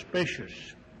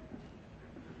suspicious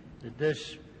that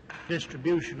this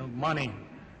distribution of money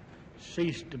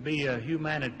ceased to be a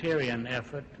humanitarian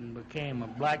effort and became a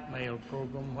blackmail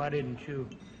program, why didn't you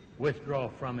withdraw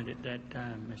from it at that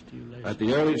time, Mr. Ulasewicz? At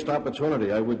the earliest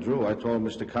opportunity, I withdrew. I told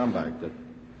Mr. Combach that.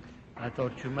 I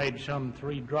thought you made some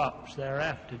 3 drops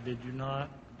thereafter, did you not?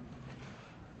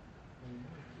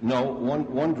 No,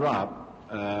 one drop.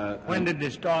 When did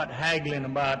they start haggling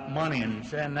about money and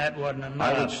saying that wasn't enough?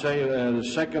 I would say the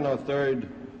second or third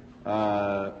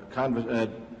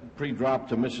pre-drop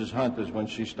to Mrs. Hunt is when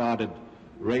she started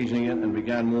raising it and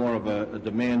began more of a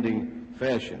demanding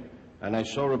fashion. And I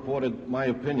so reported my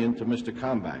opinion to Mr.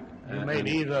 Combach. You made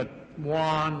either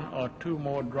 1 or 2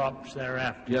 more drops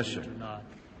thereafter, yes, did sir. you not?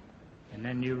 And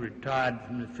then you retired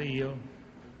from the field?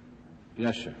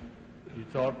 Yes, sir. You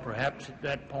thought perhaps at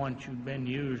that point you'd been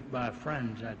used by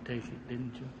friends, I take it,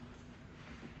 didn't you?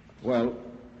 Well,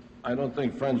 I don't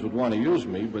think friends would want to use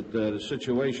me, but the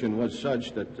situation was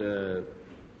such that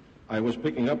I was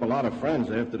picking up a lot of friends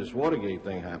after this Watergate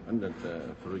thing happened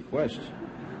for requests.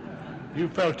 You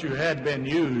felt you had been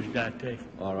used, I take it.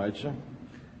 All right, sir.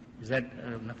 Is that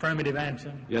an affirmative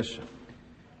answer? Yes, sir.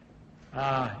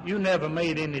 You never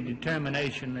made any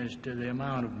determination as to the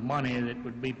amount of money that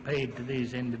would be paid to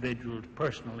these individuals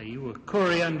personally. You were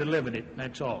courier and delivered it,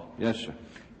 that's all. Yes, sir.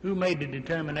 Who made the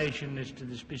determination as to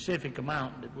the specific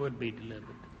amount that would be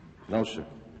delivered? No, sir.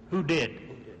 Who did?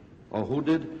 Oh, who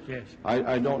did? Yes.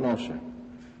 I don't know, sir.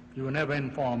 You were never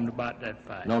informed about that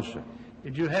fact? No, sir.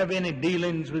 Did you have any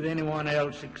dealings with anyone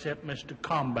else except Mr.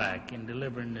 Combach in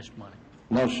delivering this money?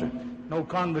 No, sir. No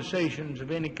conversations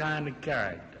of any kind of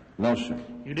character? No, sir.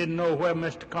 You didn't know where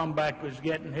Mr. Combach was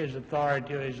getting his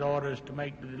authority or his orders to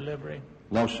make the delivery?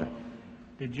 No, sir.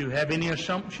 Did you have any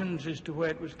assumptions as to where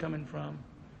it was coming from?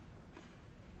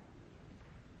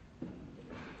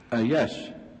 Yes.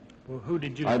 Well, who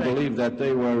did you I think? believe that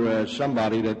they were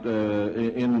somebody that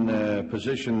in a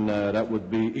position that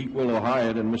would be equal or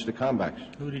higher than Mr. Combach's.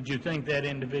 Who did you think that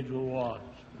individual was?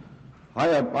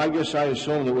 I guess I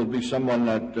assumed it would be someone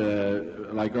that,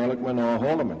 like Ehrlichman or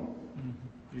Haldeman.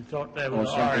 You thought they Or were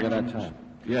something at that origins time.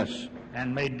 Yes.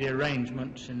 and made the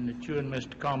arrangements, and that you and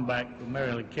Mr. Combach were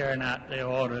merely carrying out their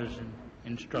orders and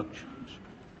instructions.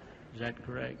 Is that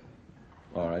correct?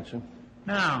 All right, sir.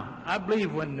 Now, I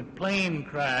believe when the plane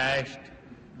crashed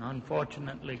and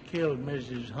unfortunately killed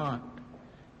Mrs. Hunt,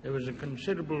 there was a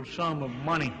considerable sum of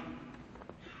money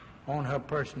on her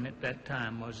person at that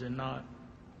time, was there not?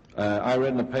 I read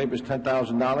in the papers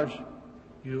 $10,000?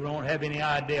 You don't have any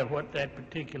idea what that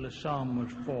particular sum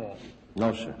was for?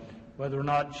 No, sir. Whether or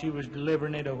not she was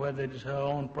delivering it or whether it's her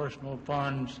own personal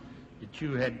funds that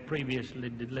you had previously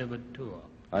delivered to her?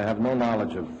 I have no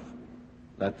knowledge of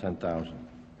that $10,000.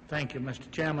 Thank you, Mr.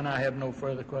 Chairman. I have no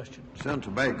further questions. Senator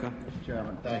Baker. Mr.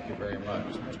 Chairman, thank you very much.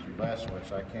 Mr.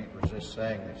 Ulasewicz, I can't resist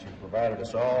saying that you provided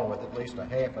us all with at least a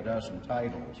half a dozen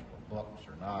titles for books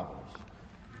or novels.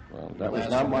 Well, that was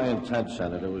not my intent,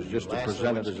 Senator. It was just to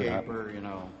present it as it happened. You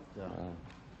know,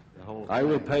 the whole I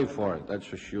will pay for it, that's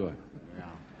for sure. Yeah.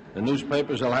 The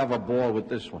newspapers will have a ball with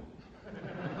this one.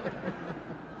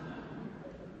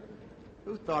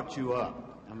 Who thought you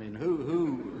up? I mean,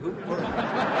 who first?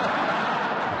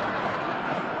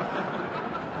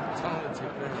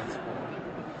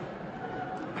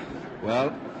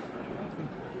 Well,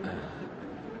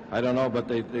 I don't know, but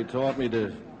they taught me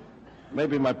to,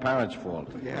 maybe my parents'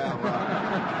 fault. Yeah, well,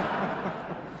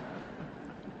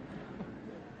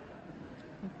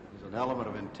 there's an element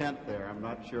of intent there. I'm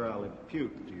not sure I'll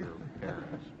impute to your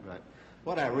parents, but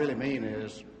what I really mean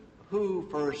is, who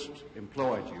first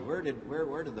employed you? Where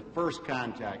did the first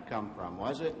contact come from?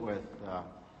 Was it with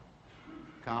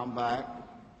Comback,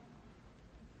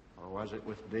 or was it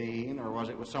with Dean, or was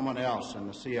it with someone else in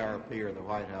the CRP or the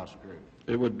White House group?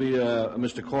 It would be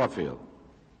Mr. Caulfield.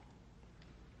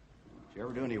 Did you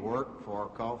ever do any work for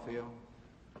Caulfield?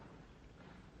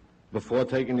 Before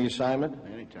taking the assignment?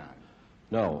 Anytime.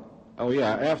 No. Oh,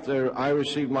 yeah, after I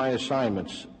received my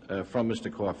assignments from Mr.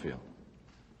 Caulfield.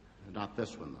 Not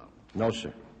this one, though. No,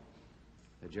 sir.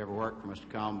 Did you ever work for Mr.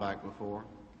 Comback before?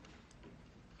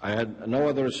 I had no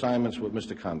other assignments with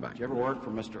Mr. Comback. Did you ever work for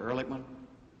Mr. Ehrlichman?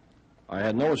 I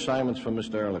had no assignments for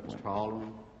Mr. Ehrlichman. Mr.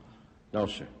 Haldeman? No,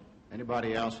 sir.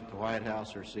 Anybody else at the White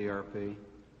House or CRP?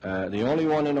 The only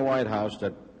one in the White House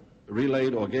that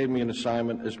relayed or gave me an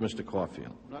assignment is Mr.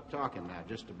 Caulfield. I'm not talking now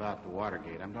just about the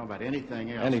Watergate. I'm talking about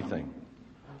anything else. Anything.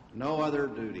 No other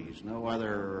duties, no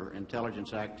other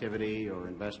intelligence activity or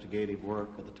investigative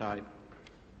work of the type?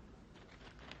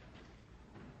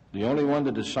 The only one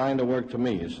that assigned the work to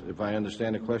me, is, if I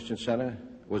understand the question, Senator,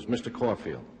 was Mr.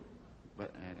 Caulfield.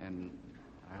 But, and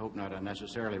I hope not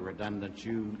unnecessarily redundant,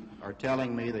 you are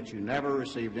telling me that you never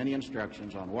received any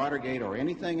instructions on Watergate or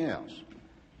anything else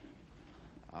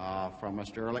from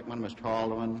Mr. Ehrlichman, Mr.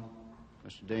 Haldeman,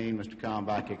 Mr. Dean, Mr.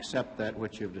 Comback, except that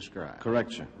which you've described?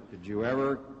 Correct, sir. Did you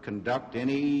ever conduct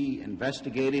any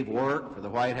investigative work for the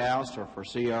White House or for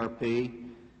CRP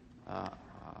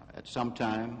at some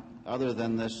time other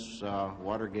than this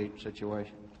Watergate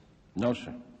situation? No,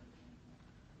 sir.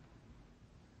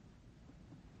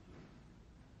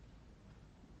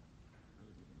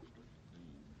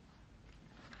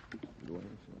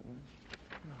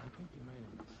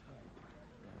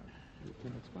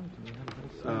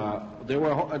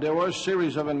 There were a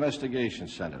series of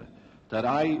investigations, Senator, that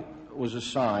I was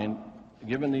assigned,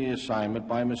 given the assignment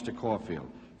by Mr.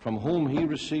 Caulfield. From whom he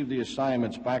received the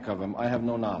assignments back of him, I have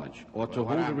no knowledge. Or to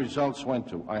whom the results went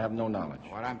to, I have no knowledge.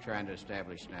 What I'm trying to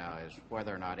establish now is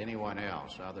whether or not anyone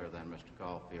else other than Mr.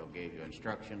 Caulfield gave you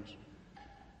instructions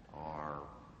or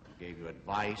gave you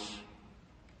advice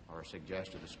or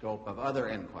suggested the scope of other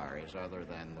inquiries other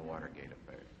than the Watergate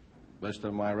affair. Best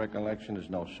of my recollection is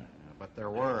no, sir. But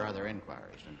there were other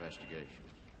inquiries, investigations.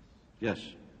 Yes.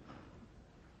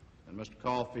 And Mr.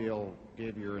 Caulfield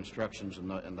gave your instructions in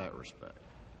that respect.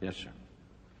 Yes, sir.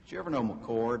 Did you ever know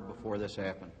McCord before this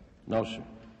happened? No, sir. Did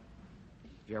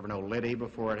you ever know Liddy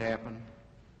before it happened?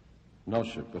 No,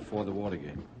 sir, before the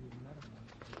Watergate.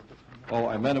 Oh,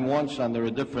 I met him once under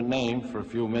a different name for a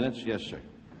few minutes. Yes, sir.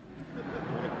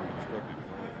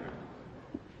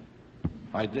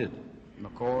 I did.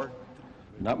 McCord?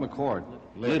 Not McCord.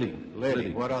 Liddy.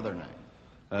 Liddy. What other name?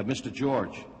 Mr.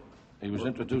 George. He was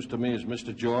introduced to me as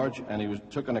Mr. George, and he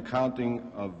took an accounting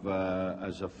of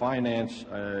as a finance.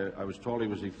 I was told he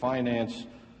was the finance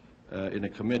in a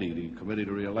committee, the committee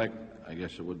to re-elect, I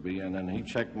guess it would be, and then he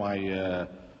checked my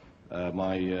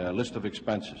list of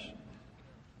expenses.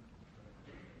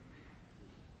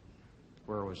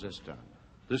 Where was this done?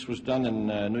 This was done in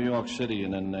New York City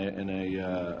in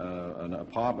an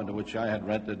apartment which I had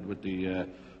rented with the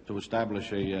to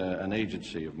establish an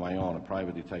agency of my own, a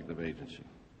private detective agency.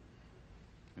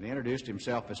 And he introduced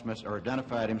himself as or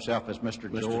identified himself as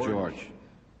Mr. George? Mr. George.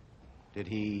 Did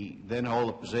he then hold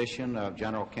a position of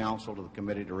general counsel to the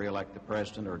committee to re-elect the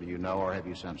president, or do you know, or have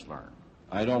you since learned?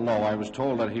 I don't know. I was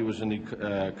told that he was in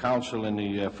the counsel in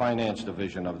the finance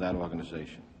division of that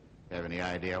organization. Have any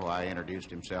idea why he introduced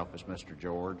himself as Mr.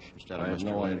 George instead of I have Mr.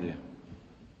 no Liddy? idea.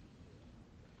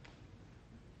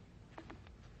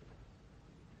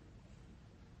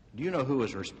 Do you know who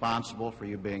was responsible for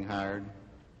you being hired?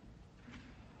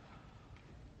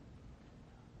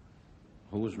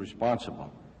 Who was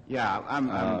responsible? Yeah,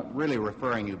 I'm really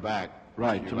referring you back.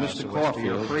 Right, to Mr. Ulasewicz, Caulfield. to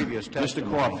your previous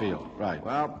testimony. Mr. Caulfield, right.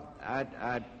 Well,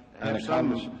 I'd And, have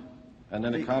some... and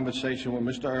then a conversation with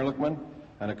Mr. Ehrlichman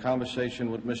and a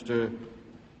conversation with Mr.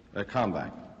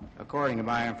 Kalmbach. According to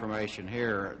my information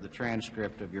here, the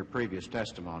transcript of your previous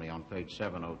testimony on page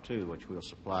 702, which we'll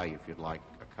supply you if you'd like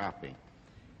a copy,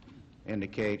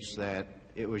 indicates that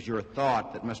it was your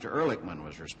thought that Mr. Ehrlichman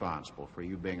was responsible for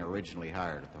you being originally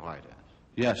hired at the White House.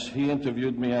 Yes, he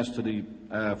interviewed me as to the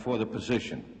for the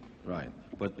position, right.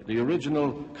 But the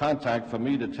original contact for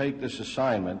me to take this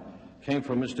assignment came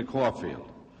from Mr. Caulfield.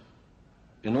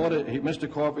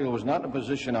 Mr. Caulfield was not in a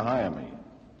position to hire me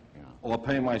or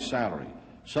pay my salary.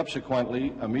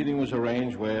 Subsequently, a meeting was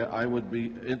arranged where I would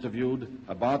be interviewed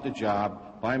about the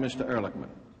job by Mr. Ehrlichman.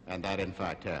 And that, in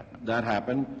fact, happened. That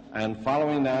happened, and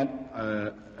following that,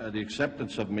 the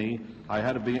acceptance of me,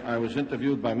 I was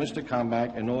interviewed by Mr.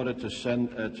 Kalmbach in order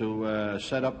to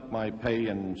set up my pay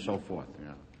and so forth.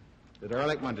 Yeah. Did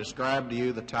Ehrlichman describe to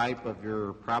you the type of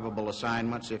your probable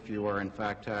assignments if you were in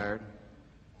fact hired?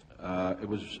 It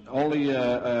was only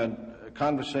a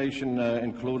conversation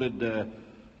included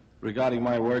regarding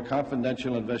my work,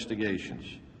 confidential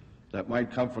investigations that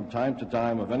might come from time to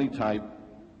time of any type,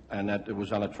 and that it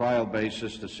was on a trial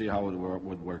basis to see how it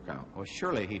would work out. Well,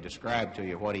 surely he described to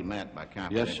you what he meant by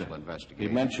confidential Yes, investigation. He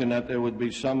mentioned that there would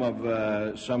be some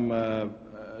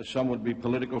would be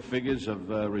political figures of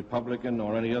Republican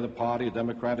or any other party, a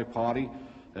Democratic party.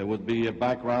 There would be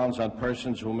backgrounds on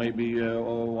persons who may be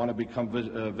or want to become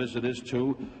visitors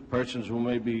to, persons who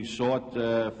may be sought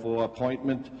for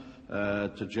appointment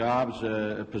to jobs,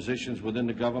 positions within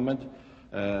the government.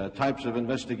 Types of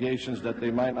investigations that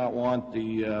they might not want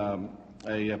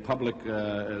a public,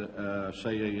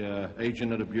 say,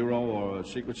 agent of the Bureau or a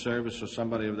Secret Service or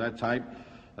somebody of that type,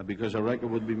 because a record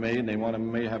would be made and they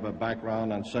may have a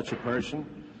background on such a person.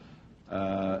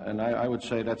 And I would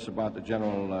say that's about the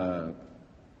general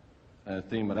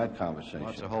theme of that conversation. Well,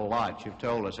 that's a whole lot. You've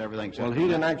told us everything. Well, he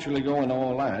didn't actually go into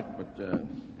all that,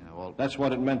 but that's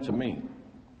what it meant to me.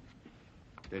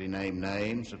 Did he name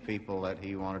names of people that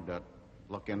he wanted to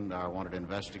look into or wanted to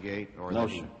investigate? Or No,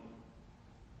 sir.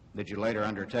 Did you later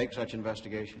undertake such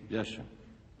investigations? Yes, sir.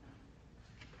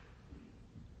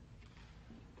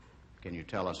 Can you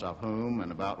tell us of whom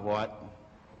and about what?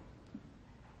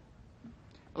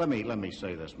 Let me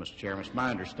say this, Mr. Chairman. It's my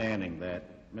understanding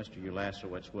that Mr.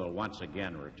 Ulasewicz will once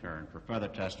again return for further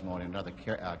testimony, another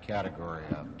category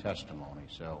of testimony.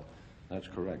 So that's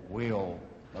correct. We'll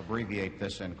abbreviate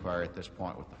this inquiry at this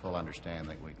point with the full understanding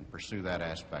that we can pursue that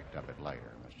aspect of it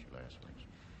later, Mr. Ulasewicz.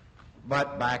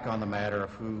 But back on the matter of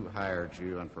who hired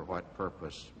you and for what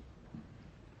purpose.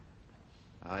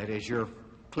 It is your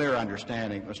clear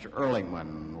understanding Mr.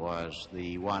 Ehrlichman was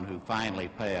the one who finally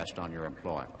passed on your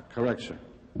employment. Correct, sir.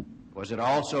 Was it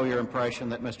also your impression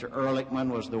that Mr. Ehrlichman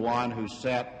was the one who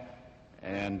set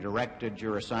and directed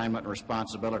your assignment and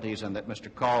responsibilities, and that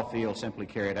Mr. Caulfield simply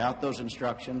carried out those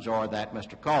instructions, or that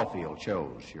Mr. Caulfield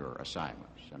chose your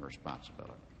assignments and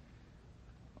responsibilities?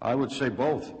 I would say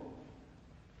both.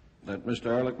 That Mr.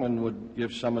 Ehrlichman would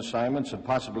give some assignments and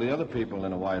possibly other people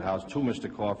in the White House to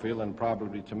Mr. Caulfield and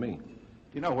probably to me.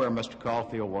 Do you know where Mr.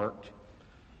 Caulfield worked?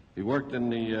 He worked in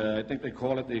the, I think they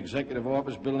call it the Executive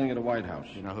Office Building at the White House.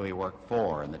 Do you know who he worked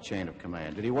for in the chain of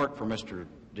command? Did he work for Mr.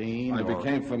 Dean? I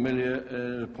became familiar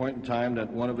at a point in time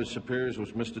that one of his superiors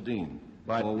was Mr. Dean.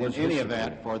 But in any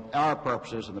event, for our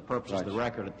purposes and the purposes of the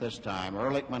record at this time,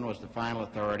 Ehrlichman was the final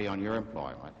authority on your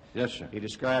employment. Yes, sir. He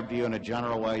described to you in a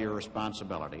general way your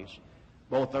responsibilities.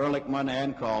 Both Ehrlichman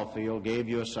and Caulfield gave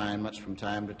you assignments from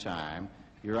time to time.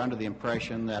 You're under the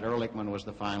impression that Ehrlichman was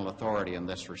the final authority in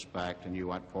this respect, and you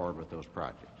went forward with those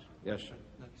projects. Yes, sir.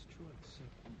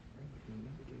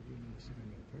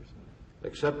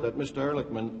 Except that Mr.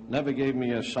 Ehrlichman never gave me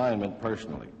an assignment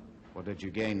personally. Well, did you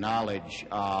gain knowledge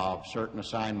of certain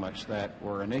assignments that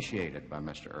were initiated by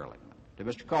Mr. Ehrlichman? Did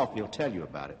Mr. Caulfield tell you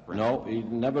about it? No, he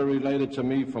never related to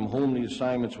me from whom the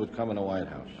assignments would come in the White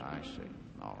House. I see.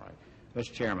 All right.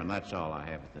 Mr. Chairman, that's all I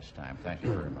have at this time. Thank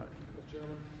you very much.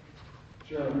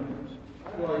 Chairman,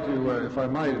 I'd like to, if I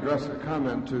might, address a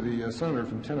comment to the senator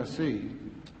from Tennessee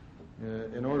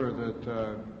in order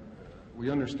that we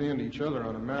understand each other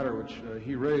on a matter which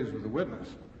he raised with the witness.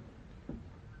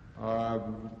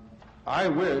 I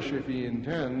wish, if he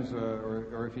intends,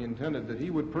 or if he intended, that he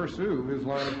would pursue his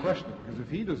line of questioning. Because if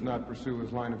he does not pursue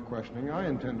his line of questioning, I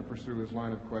intend to pursue his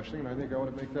line of questioning, and I think I ought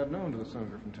to make that known to the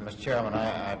senator from Tennessee. Mr. Chairman,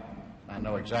 I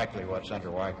know exactly what Senator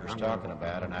Weicker is talking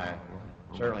about, and I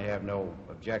certainly have no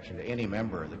objection to any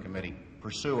member of the committee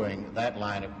pursuing that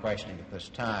line of questioning at this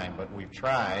time, but we've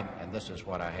tried, and this is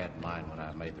what I had in mind when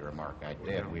I made the remark I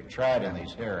did, we've tried in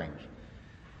these hearings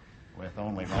with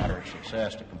only moderate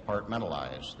success to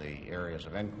compartmentalize the areas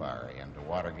of inquiry and to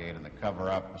Watergate and the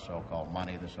cover-up, the so-called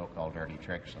money, the so-called dirty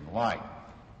tricks, and the like.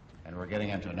 And we're getting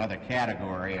into another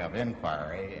category of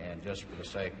inquiry, and just for the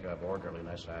sake of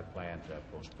orderliness, I plan to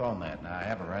postpone that. Now, I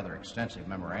have a rather extensive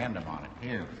memorandum on it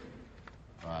here,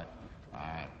 but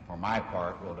for my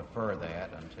part, we'll defer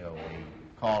that until we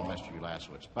call Mr.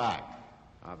 Ulasewicz back.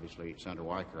 Obviously, Senator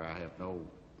Weicker, I have no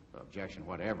objection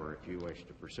whatever. If you wish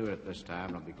to pursue it at this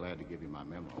time, I'll be glad to give you my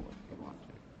memo if you want to.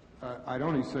 I'd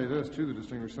only say this to the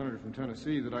distinguished senator from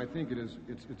Tennessee, that I think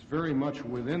it's very much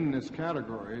within this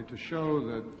category to show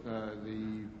that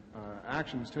the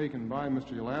actions taken by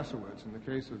Mr. Ulasewicz in the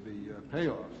case of the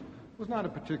payoffs was not a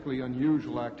particularly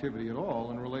unusual activity at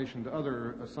all in relation to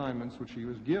other assignments which he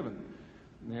was given.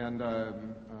 And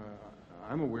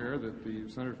I'm aware that the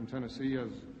senator from Tennessee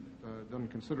has done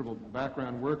considerable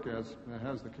background work, as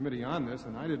has the committee on this,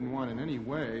 and I didn't want in any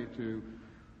way to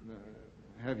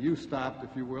have you stopped, if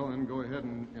you will, and go ahead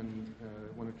and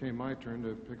when it came my turn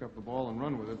to pick up the ball and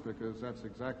run with it, because that's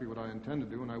exactly what I intend to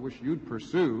do, and I wish you'd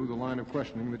pursue the line of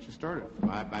questioning that you started.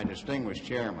 My distinguished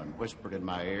chairman whispered in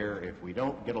my ear, if we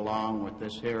don't get along with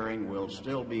this hearing, we'll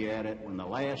still be at it when the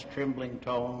last trembling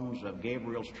tones of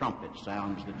Gabriel's trumpet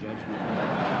sounds the judgment.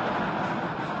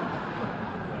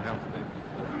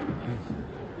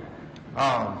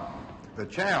 The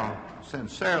chair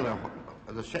sincerely,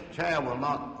 the chair will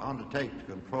not undertake to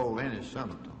control any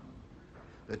senator.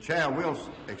 The chair will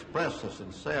express a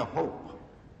sincere hope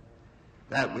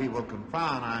that we will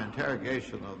confine our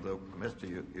interrogation of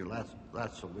Mr.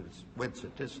 Ulasewicz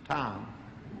at this time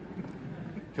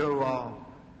to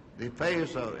the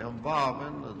phase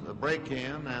involving the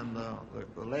break-in and the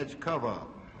alleged cover-up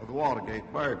of the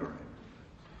Watergate burglary.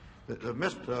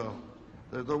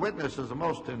 The witness is the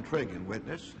most intriguing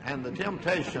witness, and the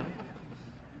temptation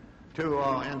to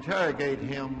interrogate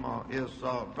him is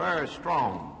very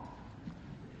strong.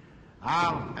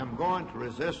 I am going to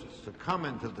resist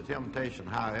succumbing to the temptation,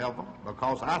 however,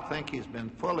 because I think he's been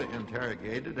fully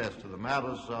interrogated as to the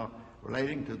matters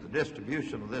relating to the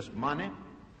distribution of this money,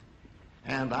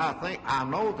 and I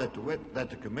know that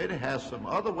the committee has some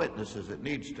other witnesses it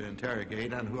needs to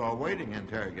interrogate and who are awaiting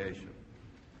interrogation.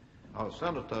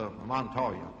 Senator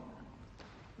Montoya.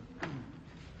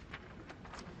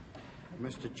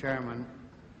 Mr. Chairman,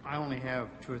 I only have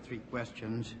 2 or 3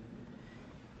 questions,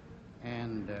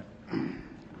 and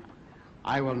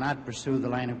I will not pursue the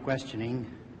line of questioning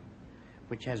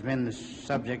which has been the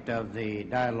subject of the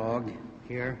dialogue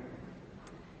here.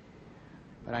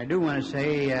 But I do want to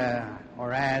say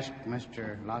or ask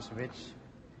Mr. Ulasewicz,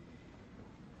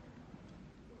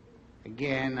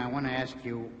 again, I want to ask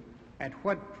you, at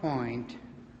what point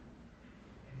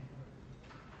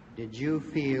did you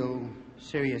feel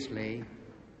seriously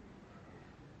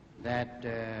that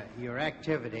your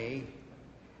activity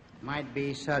might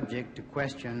be subject to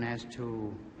question as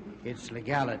to its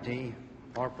legality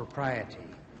or propriety?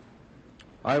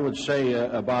 I would say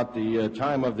about the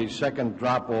time of the second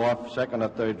or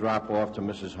third drop-off to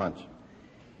Mrs. Hunt.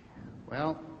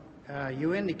 Well,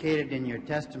 you indicated in your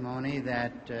testimony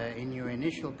that in your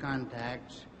initial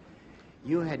contacts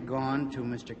you had gone to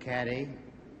Mr. Caddy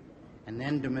and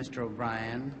then to Mr.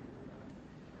 O'Brien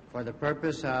for the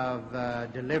purpose of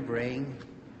delivering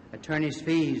attorney's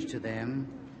fees to them,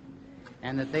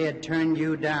 and that they had turned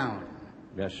you down.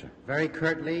 Yes, sir. Very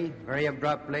curtly, very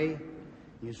abruptly.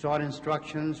 You sought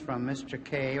instructions from Mr.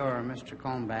 Kay or Mr.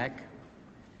 Colmback.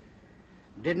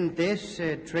 Didn't this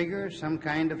trigger some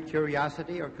kind of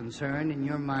curiosity or concern in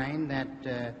your mind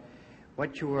that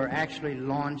what you were actually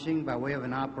launching by way of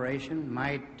an operation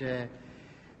might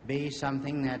be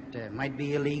something that might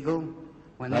be illegal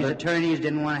when these attorneys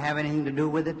didn't want to have anything to do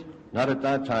with it? Not at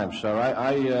that time, sir.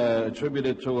 I attribute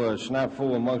it to a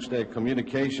snafu amongst their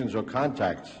communications or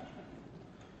contacts.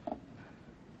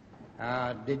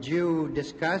 Did you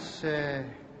discuss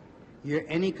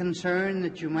any concern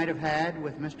that you might have had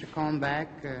with Mr.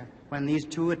 Colmback when these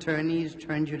 2 attorneys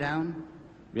turned you down?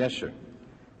 Yes, sir.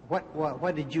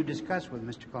 What did you discuss with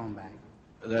Mr. Colmback?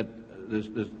 That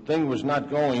the thing was not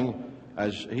going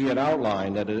as he had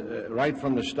outlined, that right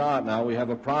from the start now we have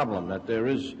a problem, that there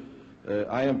is,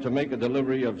 I am to make a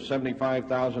delivery of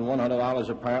 $75,100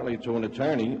 apparently to an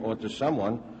attorney or to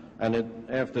someone, And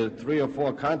after 3 or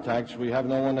 4 contacts, we have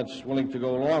no one that's willing to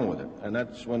go along with it. And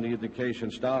that's when the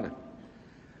indication started.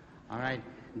 All right.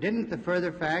 Didn't the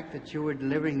further fact that you were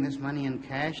delivering this money in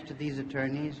cash to these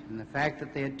attorneys and the fact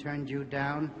that they had turned you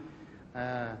down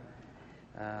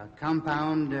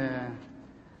compound the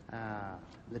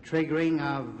triggering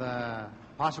of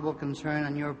possible concern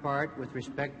on your part with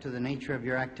respect to the nature of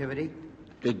your activity?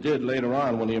 It did later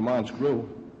on when the amounts grew.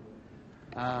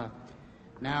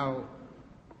 Now,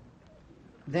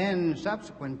 then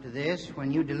subsequent to this,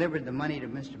 when you delivered the money to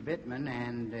Mr. Bittman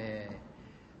and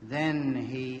then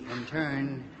he in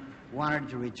turn wanted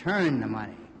to return the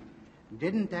money,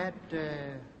 didn't that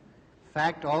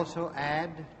fact also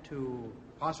add to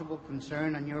possible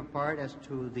concern on your part as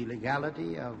to the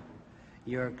legality of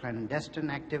your clandestine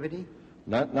activity?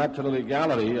 Not to the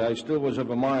legality. I still was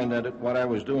of a mind that what I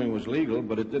was doing was legal,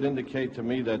 but it did indicate to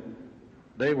me that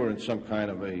they were in some kind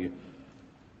of a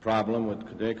problem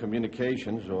with their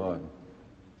communications or...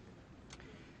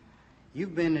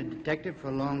 You've been a detective for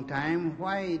a long time.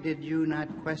 Why did you not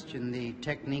question the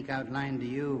technique outlined to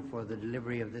you for the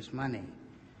delivery of this money?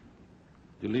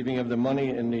 The leaving of the money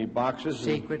in the boxes?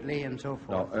 Secretly and so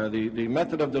forth? No, the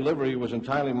method of delivery was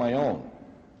entirely my own.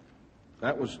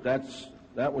 That was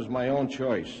my own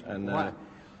choice. And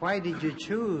why did you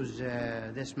choose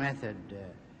this method?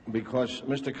 Because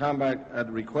Mr. Combach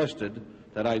had requested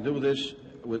that I do this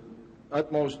with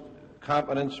utmost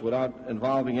competence without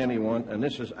involving anyone, and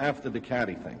this is after the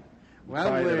caddy thing.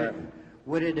 Well,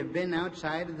 would it have been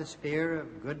outside of the sphere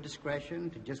of good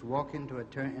discretion to just walk into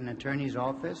an attorney's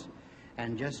office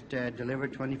and just deliver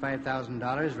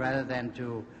 $25,000 rather than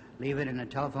to leave it in a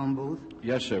telephone booth?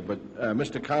 Yes, sir, but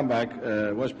Mr. Combach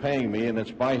was paying me, and it's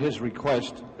by his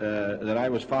request that I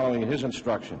was following his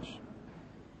instructions.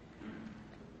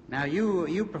 Now,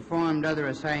 you performed other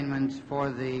assignments for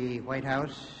the White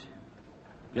House?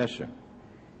 Yes, sir.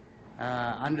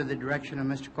 Under the direction of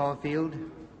Mr. Caulfield?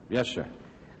 Yes, sir.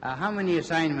 How many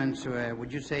assignments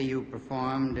would you say you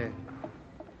performed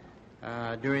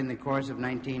during the course of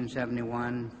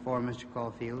 1971 for Mr.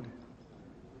 Caulfield?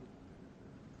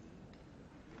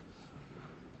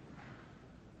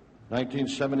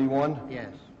 $1971?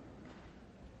 Yes.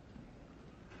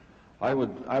 I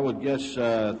would guess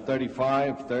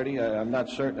 35, 30. I'm not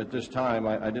certain at this time.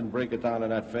 I didn't break it down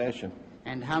in that fashion.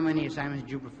 And how many assignments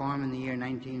did you perform in the year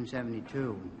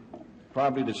 1972?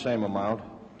 Probably the same amount.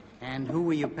 And who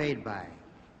were you paid by?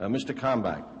 Mr.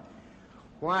 Combach.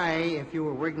 Why, if you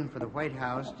were working for the White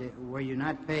House, were you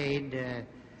not paid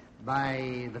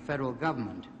by the federal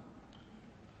government?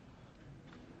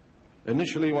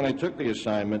 Initially, when I took the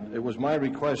assignment, it was my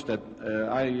request that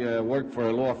I work for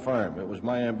a law firm. It was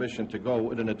my ambition to go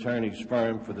with an attorney's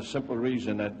firm for the simple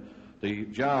reason that the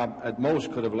job at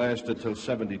most could have lasted till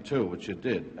 72, which it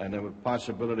did, and there was a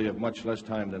possibility of much less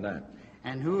time than that.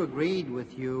 And who agreed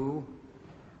with you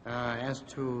as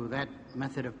to that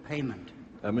method of payment?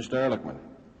 Mr. Ehrlichman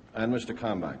and Mr.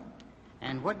 Combach.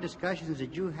 And what discussions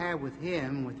did you have with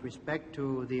him with respect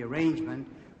to the arrangement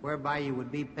whereby you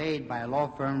would be paid by a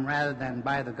law firm rather than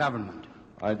by the government?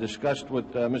 I discussed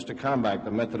with Mr. Combach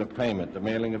the method of payment, the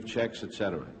mailing of checks,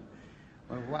 etc.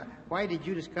 Well, why did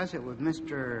you discuss it with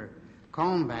Mr.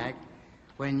 Combach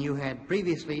when you had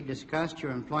previously discussed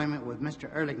your employment with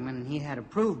Mr. Ehrlichman and he had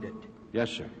approved it? Yes,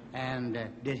 sir. And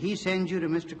did he send you to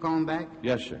Mr. Combach?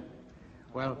 Yes, sir.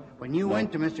 Well, when you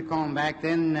went to Mr. Combach,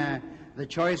 then the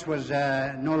choice was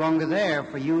no longer there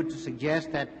for you to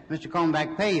suggest that Mr.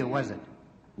 Combach pay you, was it?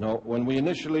 No, when we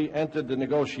initially entered the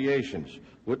negotiations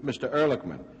with Mr.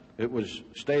 Ehrlichman, it was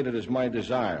stated as my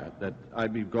desire that I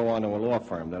go on to a law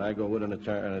firm, that I go with an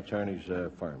attorney's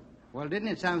firm. Well, didn't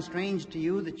it sound strange to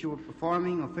you that you were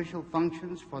performing official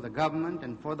functions for the government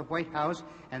and for the White House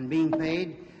and being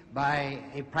paid by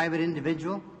a private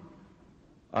individual?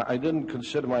 I didn't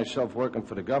consider myself working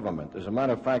for the government. As a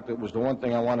matter of fact, it was the one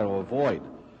thing I wanted to avoid.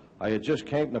 I had just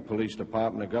came from the police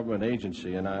department, a government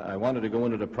agency, and I wanted to go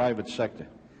into the private sector.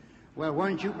 Well,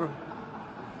 weren't you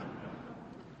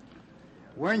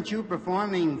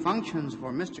performing functions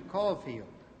for Mr. Caulfield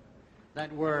that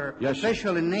were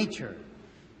official in nature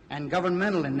and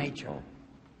governmental in nature? Oh.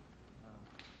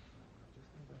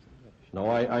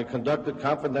 No, I conducted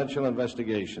confidential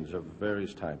investigations of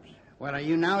various types. Well, are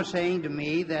you now saying to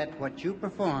me that what you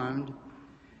performed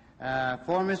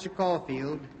for Mr.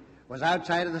 Caulfield was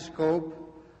outside of the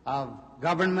scope of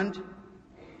government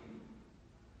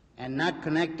and not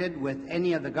connected with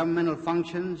any of the governmental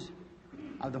functions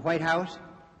of the White House?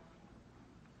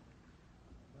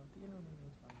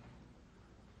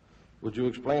 Would you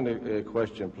explain the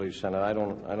question, please, Senator?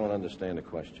 I don't understand the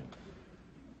question.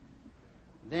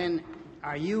 Then,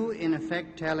 are you in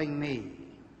effect telling me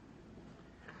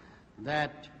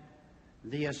that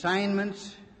the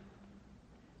assignments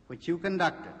which you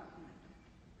conducted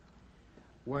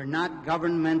were not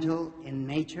governmental in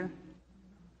nature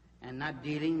and not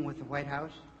dealing with the White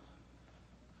House?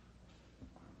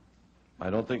 I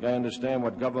don't think I understand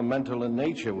what governmental in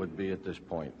nature would be at this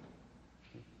point.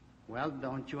 Well,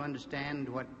 don't you understand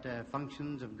what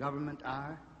functions of government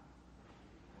are?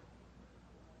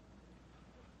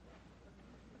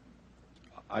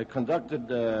 I conducted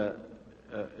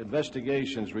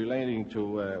investigations relating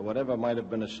to whatever might have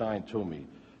been assigned to me.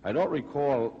 I don't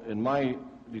recall in my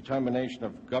determination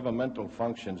of governmental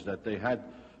functions that they had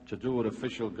to do with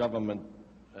official government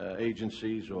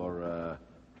agencies or...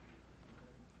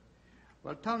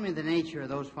 Well, tell me the nature of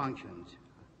those functions.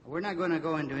 We're not going to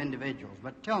go into individuals,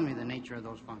 but tell me the nature of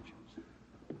those functions.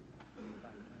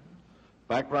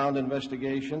 Background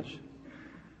investigations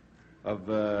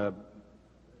of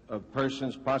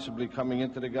persons possibly coming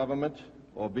into the government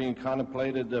or being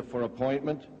contemplated for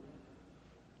appointment.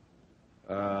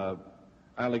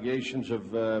 Allegations of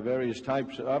various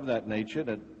types of that nature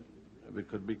that it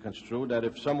could be construed that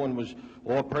if someone was,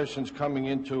 or persons coming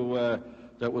into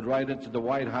that would write into the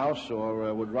White House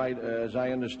or would write, as I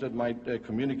understood, might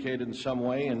communicate in some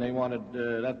way, and they wanted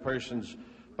that person's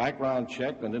background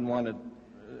checked and didn't want it,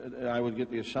 I would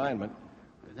get the assignment.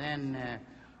 Then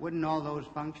wouldn't all those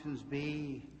functions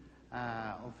be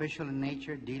official in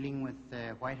nature, dealing with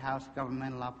White House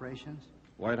governmental operations?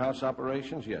 White House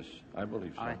operations? Yes, I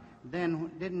believe so. All right.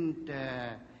 Then didn't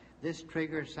this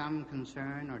trigger some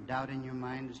concern or doubt in your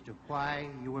mind as to why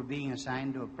you were being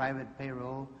assigned to a private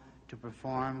payroll to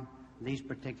perform these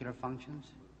particular functions?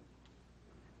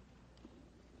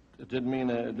 It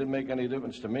didn't make any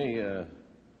difference to me.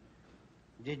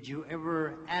 Did you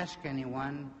ever ask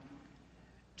anyone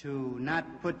to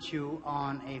not put you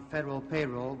on a federal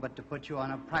payroll, but to put you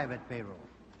on a private payroll?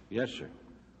 Yes, sir.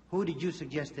 Who did you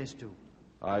suggest this to?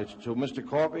 It's to Mr.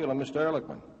 Caulfield and Mr.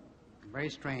 Ehrlichman. Very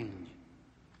strange.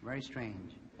 Very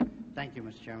strange. Thank you,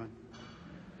 Mr. Chairman.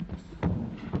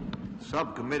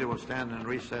 Subcommittee will stand in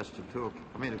recess to the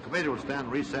committee will stand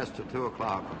in recess to 2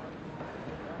 o'clock.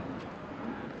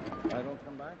 I don't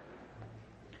come back?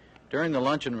 During the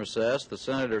luncheon recess, the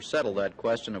senator settled that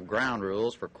question of ground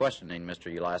rules for questioning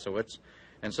Mr. Ulasewicz,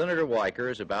 and Senator Weicker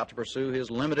is about to pursue his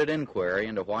limited inquiry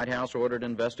into White House-ordered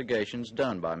investigations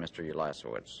done by Mr.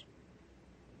 Ulasewicz.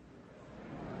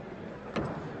 The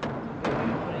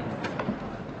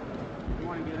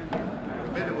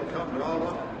committee will come to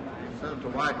order. Senator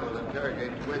Weicker will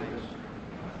interrogate the witness.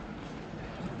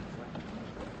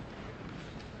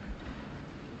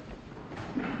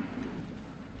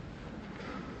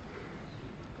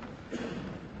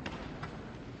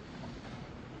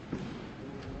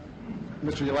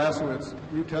 Mr. Ulasewicz,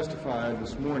 you testified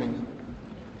this morning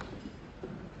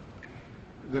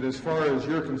that as far as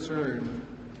you're concerned,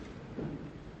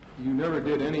 you never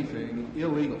did anything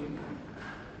illegal,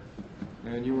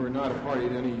 and you were not a party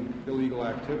to any illegal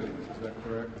activities. Is that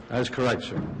correct? That's correct,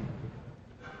 sir.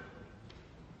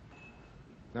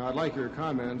 Now, I'd like your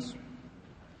comments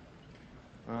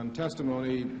on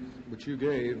testimony which you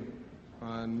gave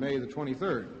on May the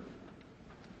 23rd.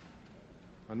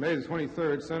 On May the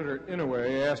 23rd, Senator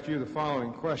Inouye asked you the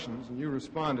following questions, and you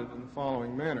responded in the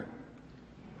following manner.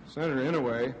 Senator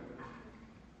Inouye,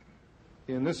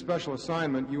 in this special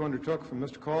assignment you undertook from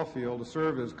Mr. Caulfield to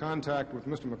serve as contact with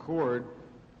Mr. McCord,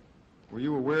 were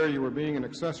you aware you were being an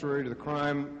accessory to the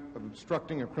crime of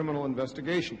obstructing a criminal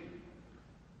investigation?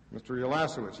 Mr.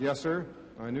 Ulasewicz, yes, sir.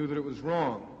 I knew that it was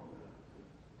wrong.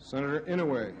 Senator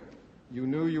Inouye, you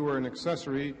knew you were an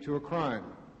accessory to a crime.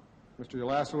 Mr.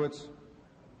 Ulasewicz,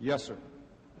 yes, sir.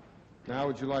 Now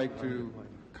would you like to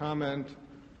comment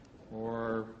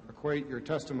or equate your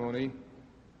testimony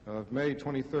of May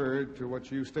 23rd to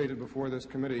what you stated before this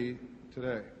committee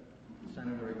today?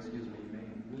 Senator, excuse me, may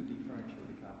we furnish you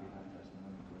with a copy of that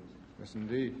testimony, please? Yes,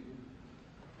 indeed.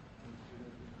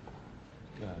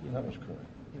 Yeah, that was correct.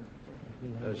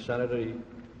 Senator...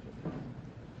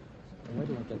 Where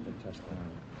do I get the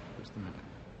testimony? Just a minute.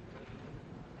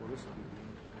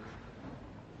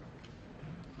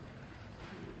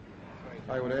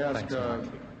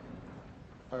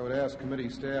 I would ask committee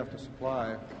staff to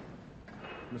supply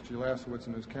Mr. Ulasewicz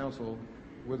and his counsel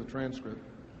with a transcript.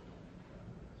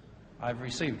 I've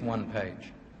received one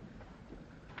page.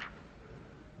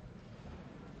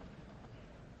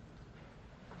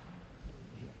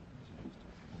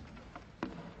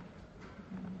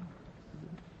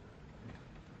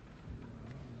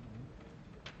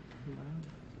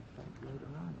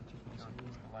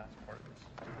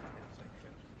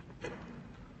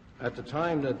 At the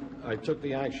time that I took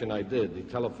the action I did, the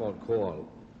telephone call,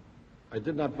 I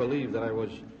did not believe that I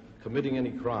was committing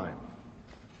any crime.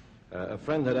 A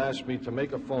friend had asked me to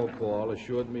make a phone call,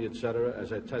 assured me, etc.,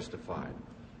 as I testified.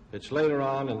 It's later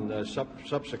on and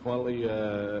subsequently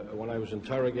when I was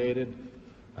interrogated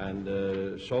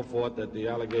and so forth that the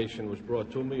allegation was brought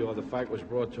to me, or the fact was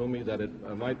brought to me, that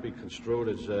it might be construed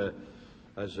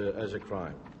as a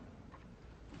crime.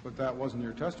 But that wasn't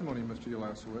your testimony, Mr.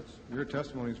 Ulasewicz. Your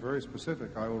testimony is very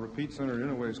specific. I will repeat Senator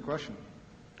Inouye's question.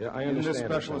 Yeah, I understand. In this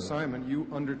special assignment you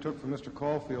undertook for Mr.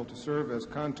 Caulfield to serve as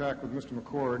contact with Mr.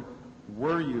 McCord.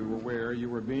 Were you aware you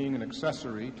were being an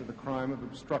accessory to the crime of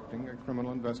obstructing a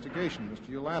criminal investigation?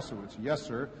 Mr. Ulasewicz, yes,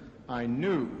 sir. I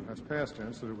knew, that's past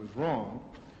tense, that it was wrong.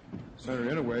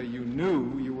 Senator Inouye, you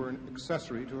knew you were an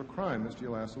accessory to a crime. Mr.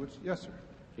 Ulasewicz, yes, sir.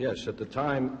 Yes, at the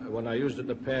time when I used it in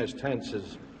the past tense,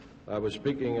 I was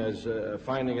speaking as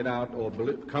finding it out or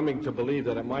coming to believe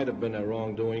that it might have been a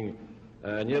wrongdoing,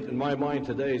 and yet in my mind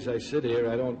today, as I sit here,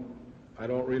 I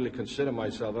don't really consider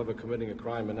myself ever committing a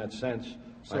crime in that sense.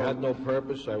 So, I had no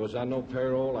purpose. I was on no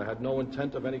payroll. I had no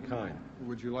intent of any kind.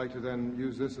 Would you like to then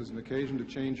use this as an occasion to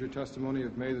change your testimony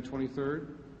of May the 23rd?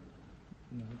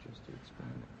 No, just to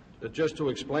explain it. Just to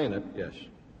explain it, yes.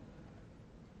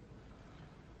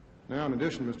 Now, in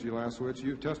addition, Mr. Ulasewicz,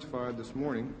 you've testified this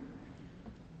morning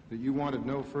that you wanted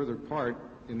no further part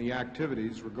in the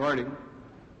activities regarding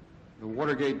the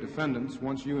Watergate defendants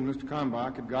once you and Mr.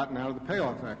 Kalmbach had gotten out of the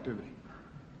payoff activity.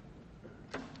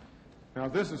 Now,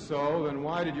 if this is so, then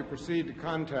why did you proceed to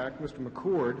contact Mr.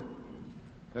 McCord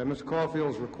at Mr.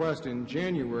 Caulfield's request in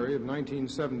January of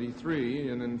 1973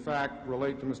 and, in fact,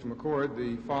 relate to Mr. McCord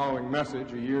the following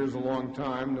message: a year's a long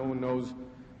time, no one knows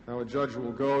how a judge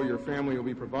will go, your family will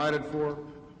be provided for,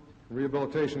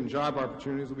 rehabilitation and job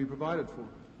opportunities will be provided for.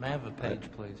 May I have a page,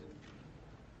 please?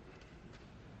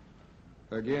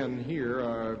 Again,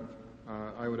 here,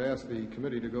 I would ask the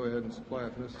committee to go ahead and supply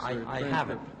if necessary. I have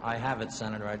it. I have it,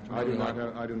 Senator. I do not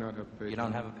have a page. You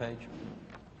don't have a page?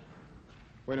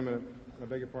 Wait a minute. I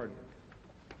beg your pardon.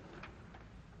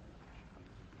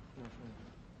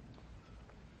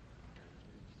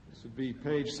 This would be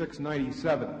page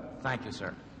 697. Thank you,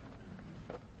 sir.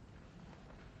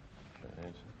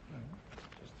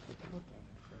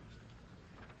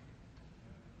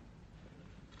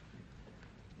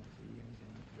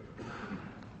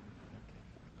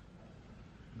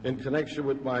 In connection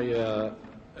with my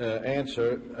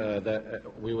answer that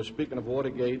we were speaking of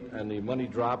Watergate and the money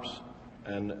drops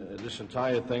and this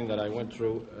entire thing that I went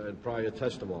through in prior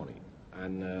testimony.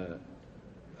 And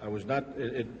I was not,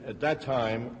 at that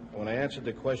time, when I answered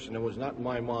the question, it was not in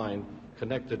my mind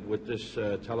connected with this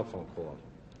telephone call.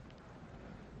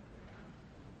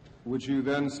 Would you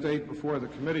then state before the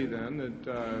committee then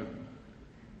that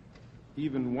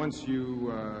even once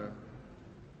you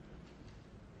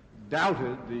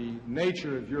doubted the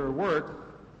nature of your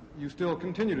work, you still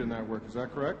continued in that work, is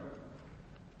that correct?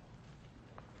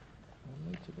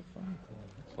 Only to the phone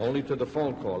call. Only to the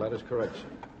phone call, that is correct, sir.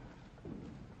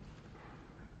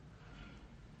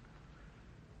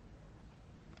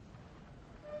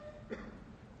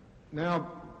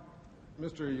 Now,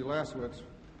 Mr. Ulasewicz,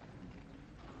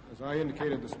 as I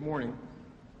indicated this morning,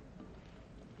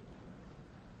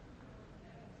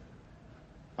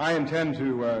 I intend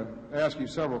to ask you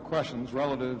several questions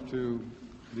relative to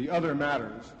the other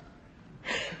matters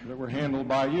that were handled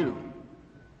by you.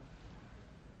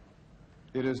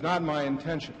 It is not my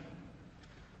intention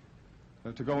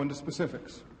to go into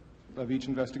specifics of each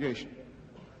investigation,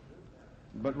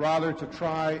 but rather to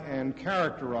try and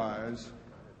characterize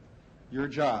your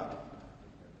job.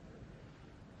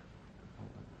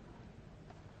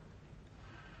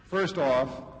 First off,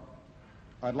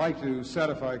 I'd like to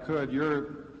set, if I could,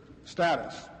 your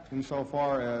status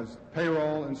insofar as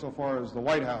payroll, insofar as the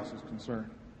White House is concerned.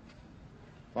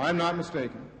 If I'm not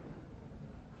mistaken,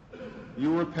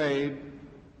 you were paid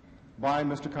by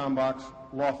Mr. Kalmbach's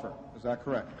law firm. Is that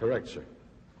correct? Correct, sir.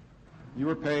 You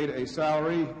were paid a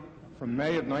salary from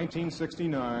May of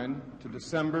 1969 to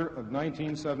December of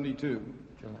 1972.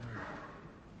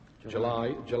 July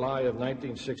of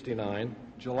 1969.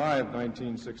 July of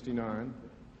 1969.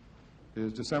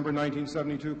 Is December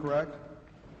 1972 correct?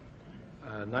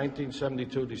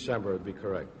 1972 December would be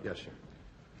correct. Yes, sir.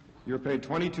 You're paid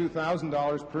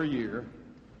 $22,000 per year. Is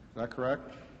that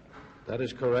correct? That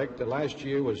is correct. The last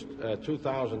year was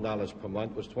 $2,000 per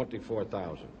month, was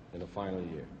 $24,000 in the final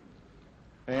year.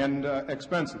 And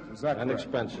expenses, is that correct? And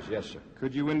expenses, yes, sir.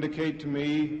 Could you indicate to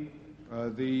me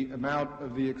the amount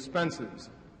of the expenses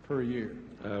per year?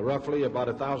 Roughly about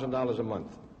 $1,000 a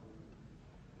month.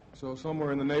 So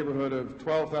somewhere in the neighborhood of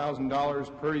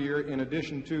 $12,000 per year in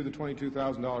addition to the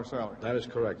 $22,000 salary. That is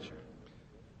correct, sir.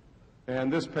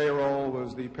 And this payroll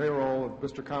was the payroll of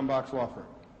Mr. Kalmbach's law firm.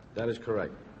 That is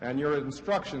correct. And your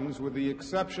instructions, with the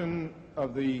exception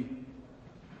of the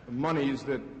monies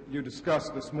that you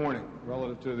discussed this morning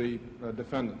relative to the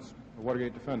defendants, the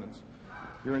Watergate defendants,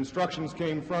 your instructions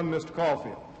came from Mr.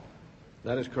 Caulfield.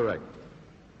 That is correct.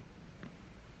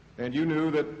 And you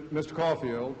knew that Mr.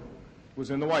 Caulfield was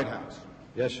in the White House.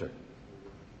 Yes, sir.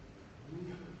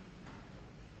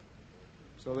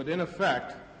 So that in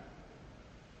effect,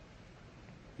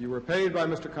 you were paid by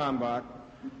Mr. Kalmbach,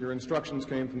 your instructions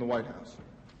came from the White House.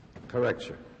 Correct,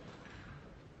 sir.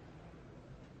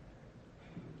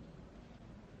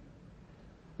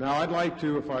 Now, I'd like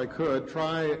to, if I could,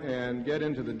 try and get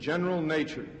into the general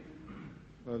nature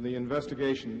of the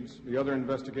investigations, the other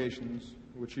investigations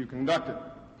which you conducted.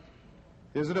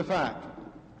 Is it a fact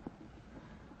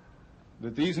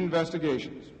that these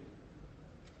investigations,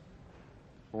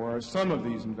 or some of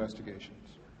these investigations,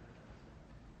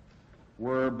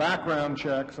 were background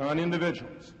checks on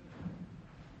individuals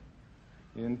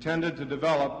intended to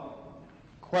develop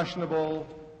questionable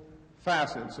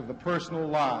facets of the personal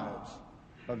lives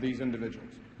of these individuals?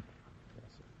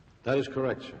 That is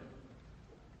correct, sir.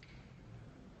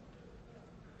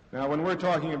 Now, when we're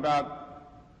talking about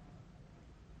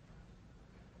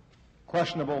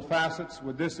questionable facets,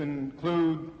 would this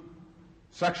include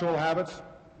sexual habits?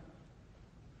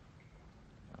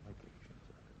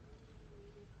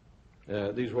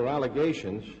 These were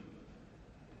allegations,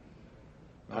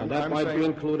 and that might be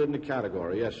included in the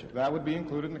category, yes, sir. That would be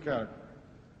included in the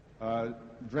category.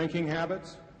 Drinking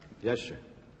habits? Yes, sir.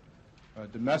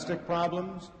 Domestic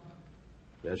problems?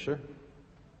 Yes, sir.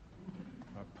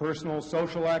 Personal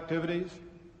social activities?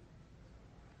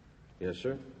 Yes,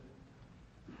 sir.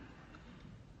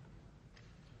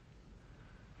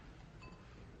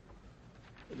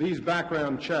 These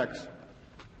background checks,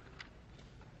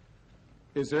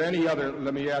 is there any other,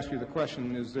 let me ask you the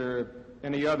question, is there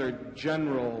any other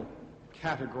general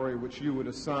category which you would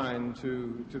assign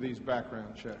to these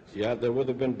background checks? Yeah, there would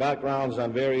have been backgrounds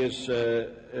on various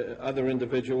other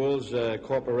individuals,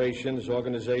 corporations,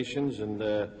 organizations, and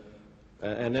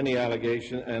any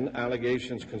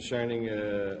allegations concerning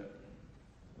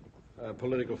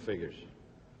political figures.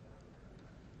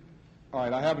 All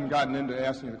right, I haven't gotten into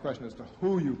asking you the question as to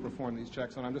who you perform these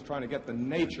checks on. I'm just trying to get the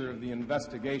nature of the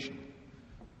investigation.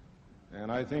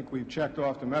 And I think we've checked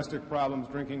off domestic problems,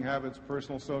 drinking habits,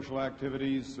 personal social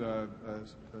activities,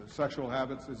 sexual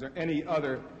habits. Is there any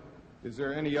other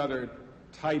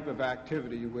type of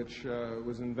activity which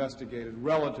was investigated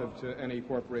relative to any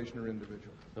corporation or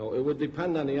individual? No, it would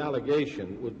depend on the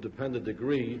allegation, would depend the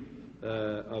degree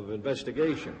of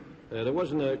investigation. There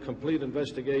wasn't a complete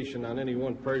investigation on any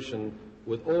one person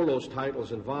with all those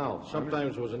titles involved.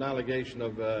 Sometimes it was an allegation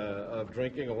of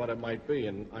drinking or what it might be,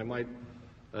 and I might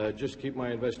just keep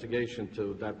my investigation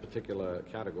to that particular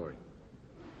category.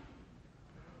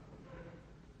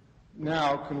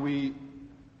 Now, can we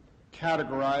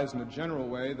categorize in a general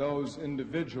way those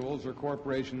individuals or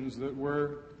corporations that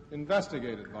were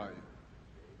investigated by you?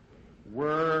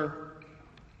 Were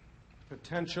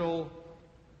potential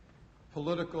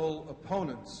political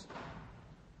opponents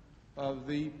of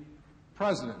the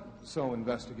president so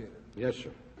investigated? Yes,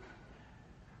 sir.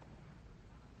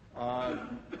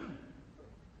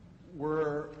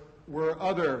 Were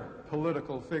other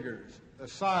political figures,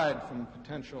 aside from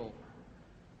potential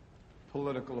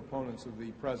political opponents of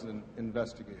the president,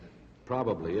 investigated?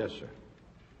 Probably, yes, sir.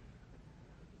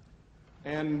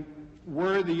 And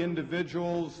were the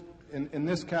individuals in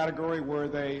this category, were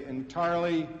they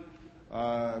entirely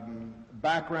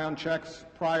background checks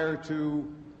prior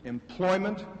to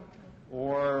employment,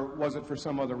 or was it for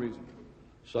some other reason?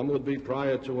 Some would be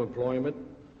prior to employment,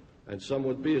 and some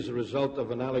would be as a result of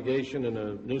an allegation in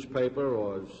a newspaper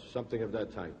or something of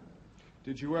that type.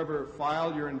 Did you ever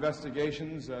file your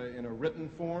investigations in a written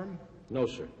form? No,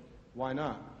 sir. Why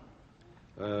not?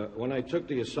 When I took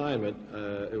the assignment,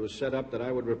 it was set up that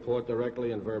I would report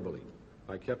directly and verbally.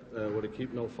 I were to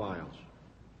keep no files.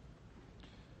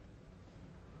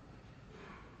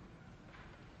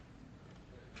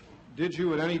 Did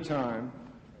you at any time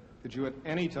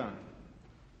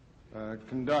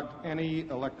conduct any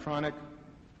electronic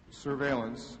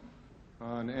surveillance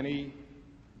on any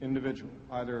individual,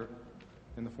 either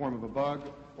in the form of a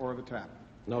bug or of a tap?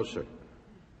 No, sir.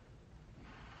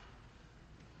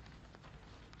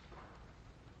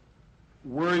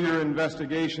 Were your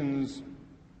investigations,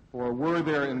 or were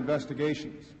there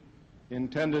investigations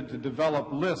intended to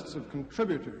develop lists of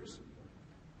contributors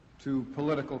to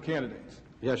political candidates?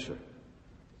 Yes, sir.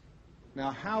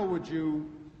 Now, how would you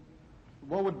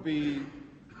go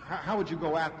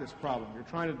at this problem? You're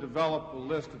trying to develop a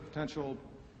list of potential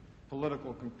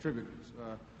political contributors.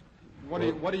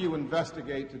 What do you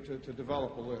investigate to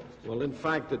develop a list? Well, in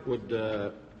fact, it would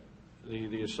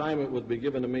the assignment would be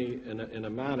given to me in a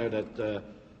manner that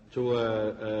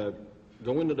to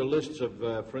go into the lists of,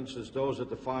 for instance, those at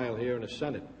the file here in the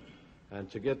Senate, and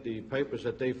to get the papers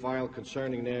that they file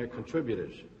concerning their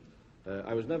contributors.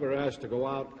 I was never asked to go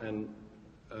out and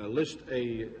list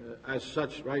as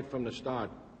such right from the start.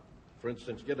 For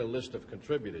instance, get a list of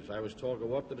contributors. I was told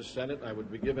go up to the Senate. I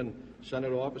would be given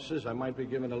Senate offices. I might be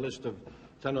given a list of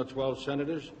 10 or 12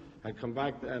 senators and come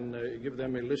back and give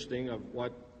them a listing of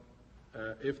what,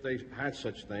 if they had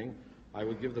such thing, I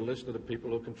would give the list of the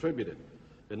people who contributed.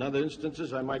 In other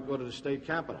instances, I might go to the state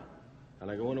capitol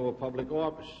and I go into a public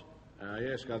office and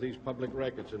I ask, are these public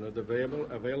records? And if they're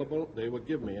available, they would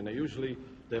give me. And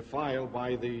they're filed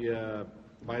by the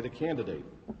candidate.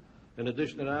 In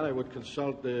addition to that, I would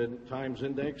consult the Times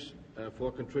Index for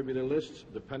contributor lists,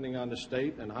 depending on the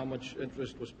state and how much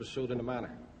interest was pursued in the matter.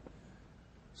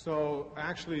 So,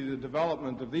 actually, the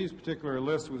development of these particular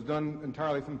lists was done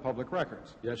entirely from public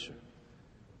records? Yes, sir.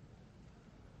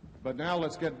 But now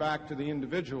let's get back to the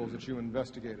individuals that you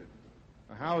investigated.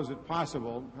 How is it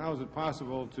possible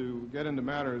to get into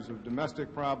matters of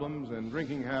domestic problems and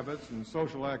drinking habits and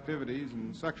social activities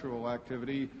and sexual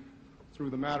activity through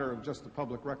the matter of just the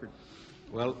public record?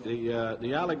 Well,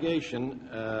 the allegation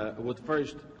would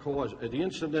first cause the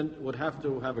incident would have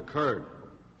to have occurred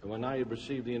when I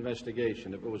received the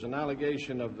investigation. If it was an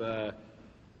allegation of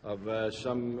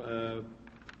some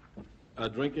a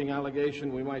drinking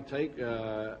allegation we might take,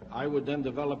 I would then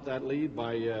develop that lead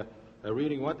by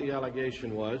reading what the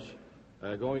allegation was,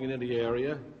 going into the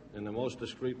area in the most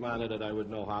discreet manner that I would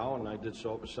know how, and I did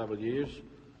so for several years,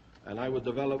 and I would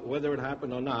develop whether it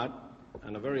happened or not.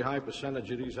 And a very high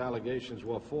percentage of these allegations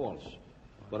were false.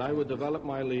 But I would develop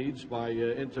my leads by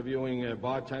interviewing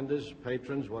bartenders,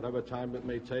 patrons, whatever time it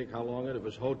may take, how long it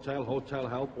was hotel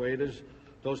help, waiters,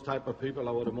 those type of people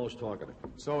I were the most talkative.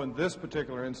 So in this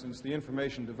particular instance, the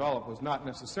information developed was not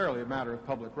necessarily a matter of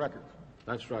public record.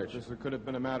 That's right, sir. It could have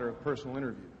been a matter of personal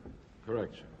interview.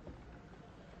 Correct, sir.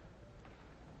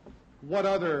 What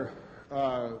other,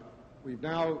 we've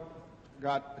now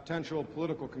got potential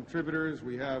political contributors.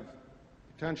 We have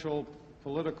potential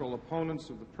political opponents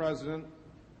of the president.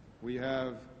 We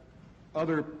have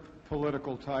other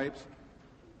political types.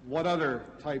 What other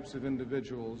types of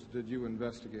individuals did you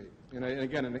investigate? In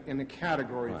a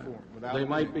category right. form. They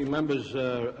might be members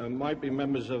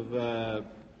of a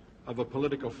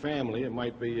political family. It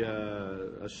might be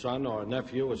a son or a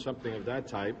nephew or something of that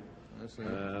type.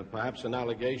 Perhaps an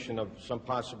allegation of some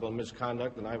possible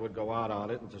misconduct, and I would go out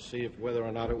on it and to see whether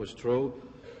or not it was true,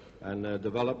 and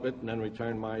develop it, and then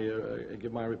return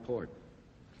give my report.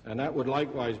 And that would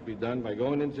likewise be done by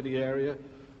going into the area,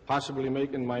 possibly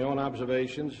making my own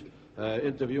observations,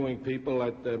 interviewing people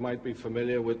that might be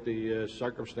familiar with the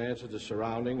circumstances, the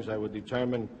surroundings. I would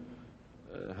determine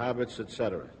habits,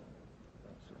 etc.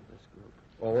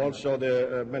 Or also,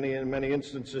 there are in many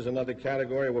instances, another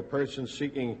category where persons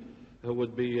who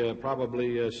would be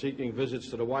probably seeking visits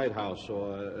to the White House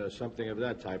or something of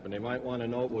that type. And they might want to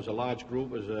know, it was a large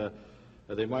group,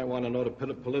 they might want to know the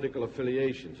political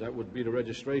affiliations. That would be the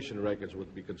registration records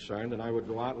would be concerned, and I would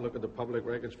go out and look at the public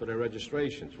records for their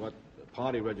registrations, what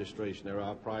party registration there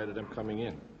are prior to them coming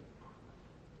in.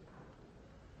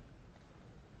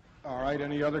 All right,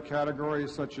 any other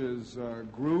categories such as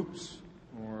groups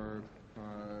or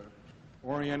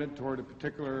oriented toward a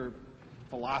particular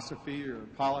philosophy or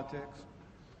politics?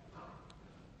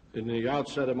 In the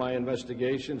outset of my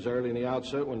investigations, early in the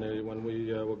outset, when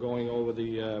we were going over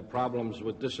the problems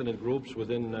with dissident groups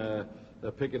within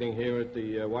the picketing here at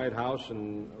the White House,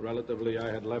 and relatively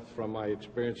I had left from my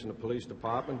experience in the police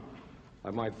department, I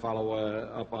might follow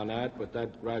up on that, but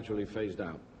that gradually phased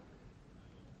out.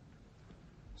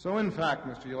 So, in fact,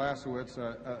 Mr. Ulasewicz,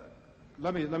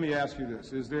 let me ask you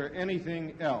this. Is there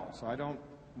anything else? I don't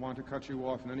want to cut you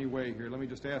off in any way here. Let me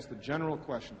just ask the general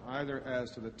question, either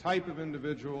as to the type of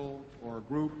individual or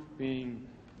group being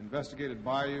investigated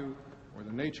by you or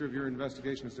the nature of your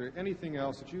investigation. Is there anything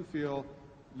else that you feel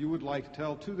you would like to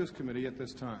tell to this committee at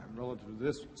this time relative to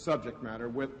this subject matter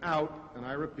without, and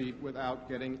I repeat, without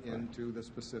getting into the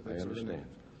specifics? I understand.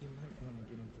 You might want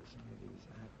to get into some of these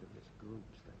activist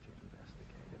groups that you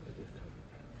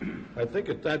investigated. I think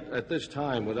at this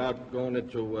time, without going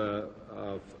into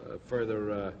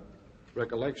further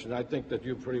recollection, I think that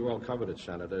you pretty well covered it,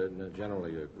 Senator, and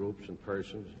generally groups and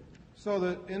persons. So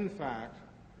that, in fact,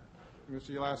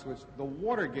 Mr. Ulasewicz, the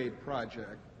Watergate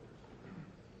project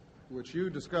which you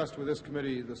discussed with this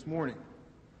committee this morning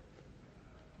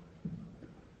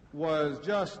was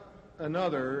just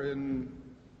another in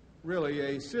really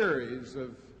a series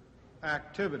of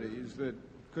activities that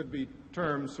could be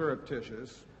termed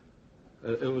surreptitious.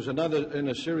 It was another in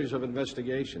a series of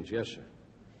investigations, yes, sir.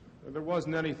 There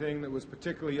wasn't anything that was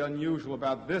particularly unusual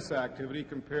about this activity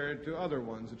compared to other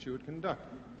ones that you had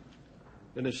conducted.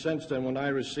 In a sense, then, when I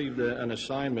received an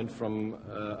assignment from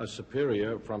a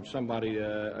superior, from somebody,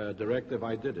 a directive,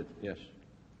 I did it, yes.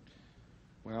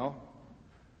 Well,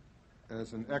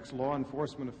 as an ex-law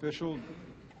enforcement official,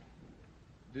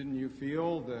 didn't you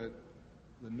feel that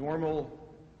the normal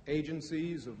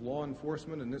agencies of law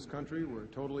enforcement in this country were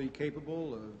totally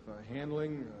capable of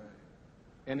handling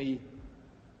any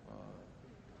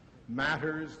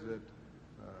matters that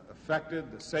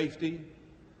affected the safety,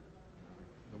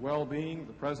 the well-being of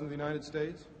the President of the United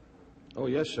States? Oh,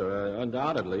 yes, sir,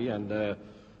 undoubtedly, and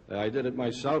I did it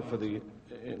myself for the...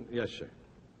 yes, sir.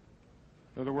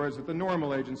 In other words, that the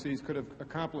normal agencies could have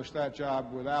accomplished that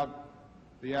job without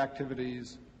the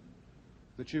activities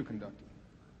that you conducted?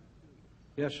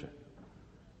 Yes, sir.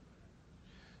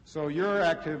 So your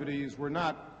activities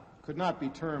could not be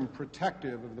termed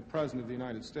protective of the President of the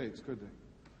United States, could they?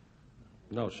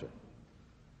 No, sir.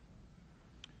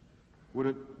 Would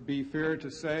it be fair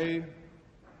to say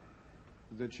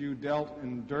that you dealt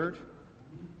in dirt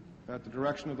at the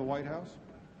direction of the White House?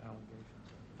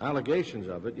 Allegations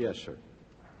of it, yes, sir.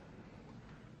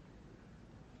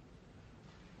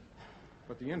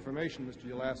 But the information,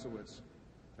 Mr. Ulasewicz,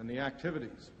 and the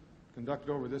activities conducted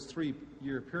over this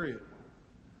 3-year period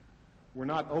were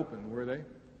not open, were they?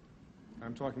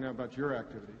 I'm talking now about your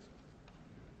activities.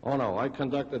 Oh, no. I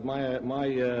conducted my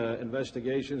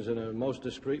investigations in a most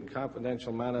discreet and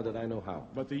confidential manner that I know how.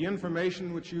 But the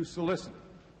information which you solicited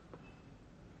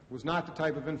was not the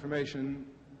type of information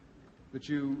that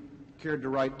you cared to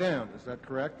write down, is that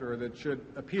correct? Or that should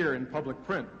appear in public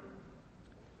print?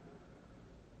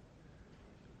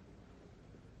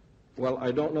 Well,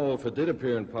 I don't know if it did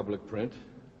appear in public print,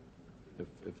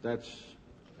 if that's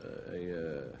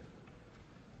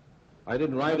I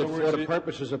didn't write it for the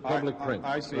purposes of public print.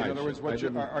 I see. Right, in other words,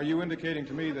 are you indicating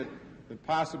to me that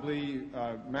possibly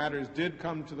matters did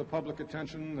come to the public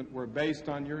attention that were based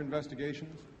on your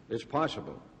investigations? It's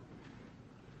possible.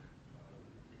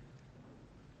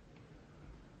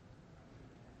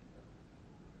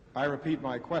 I repeat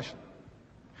my question.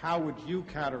 How would you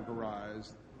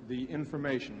categorize the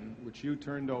information which you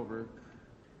turned over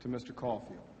to Mr.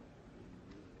 Caulfield?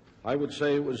 I would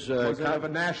say it was... was it of a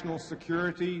national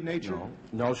security nature? No.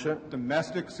 No, sir.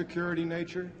 Domestic security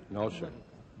nature? No, sir.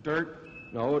 Dirt?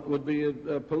 No, it would be of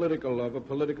a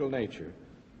political nature.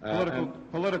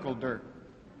 Political dirt.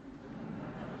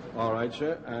 All right,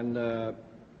 sir.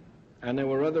 And there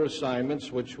were other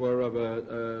assignments which were of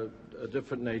a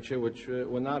different nature, which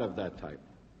were not of that type.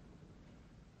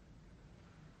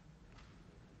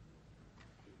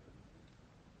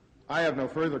 I have no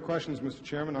further questions, Mr.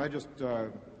 Chairman. I just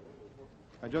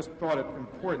thought it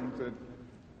important that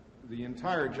the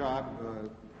entire job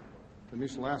that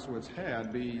Mr. Ulasewicz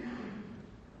had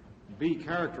be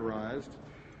characterized.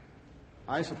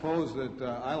 I suppose that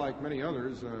I, like many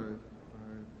others,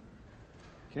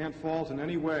 can't fault in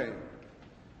any way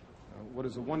what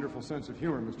is a wonderful sense of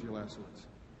humor, Mr. Ulasewicz.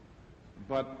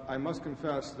 But I must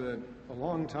confess that a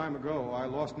long time ago I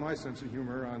lost my sense of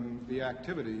humor on the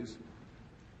activities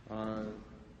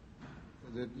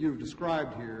that you've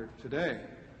described here today.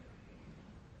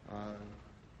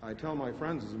 I tell my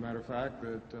friends, as a matter of fact,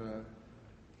 that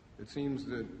it seems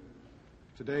that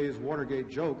today's Watergate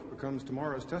joke becomes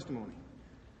tomorrow's testimony.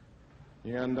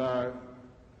 And I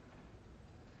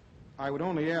would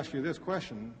only ask you this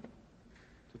question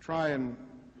to try and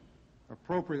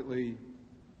appropriately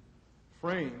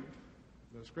frame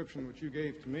the description which you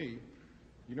gave to me.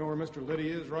 You know where Mr. Liddy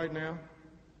is right now?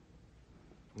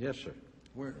 Yes, sir.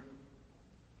 Where?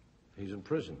 He's in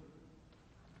prison.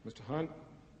 Mr. Hunt?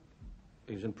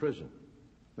 He's in prison.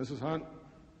 Mrs. Hunt?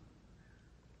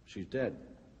 She's dead.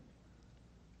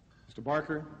 Mr.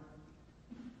 Barker?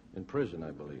 In prison,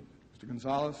 I believe. Mr.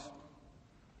 Gonzalez?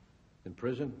 In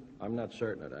prison? I'm not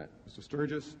certain of that. Mr.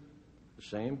 Sturgis? The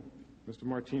same. Mr.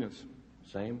 Martinez?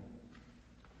 Same.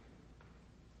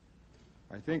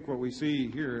 I think what we see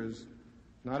here is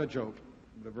not a joke,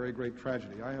 but a very great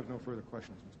tragedy. I have no further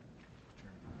questions,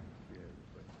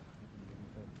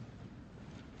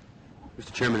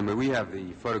 Mr. Chairman, may we have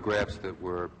the photographs that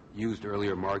were used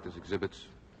earlier marked as exhibits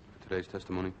for today's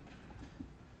testimony?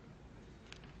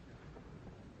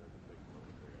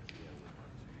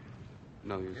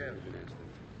 No, you didn't ask that.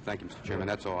 Thank you, Mr. Chairman.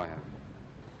 That's all I have.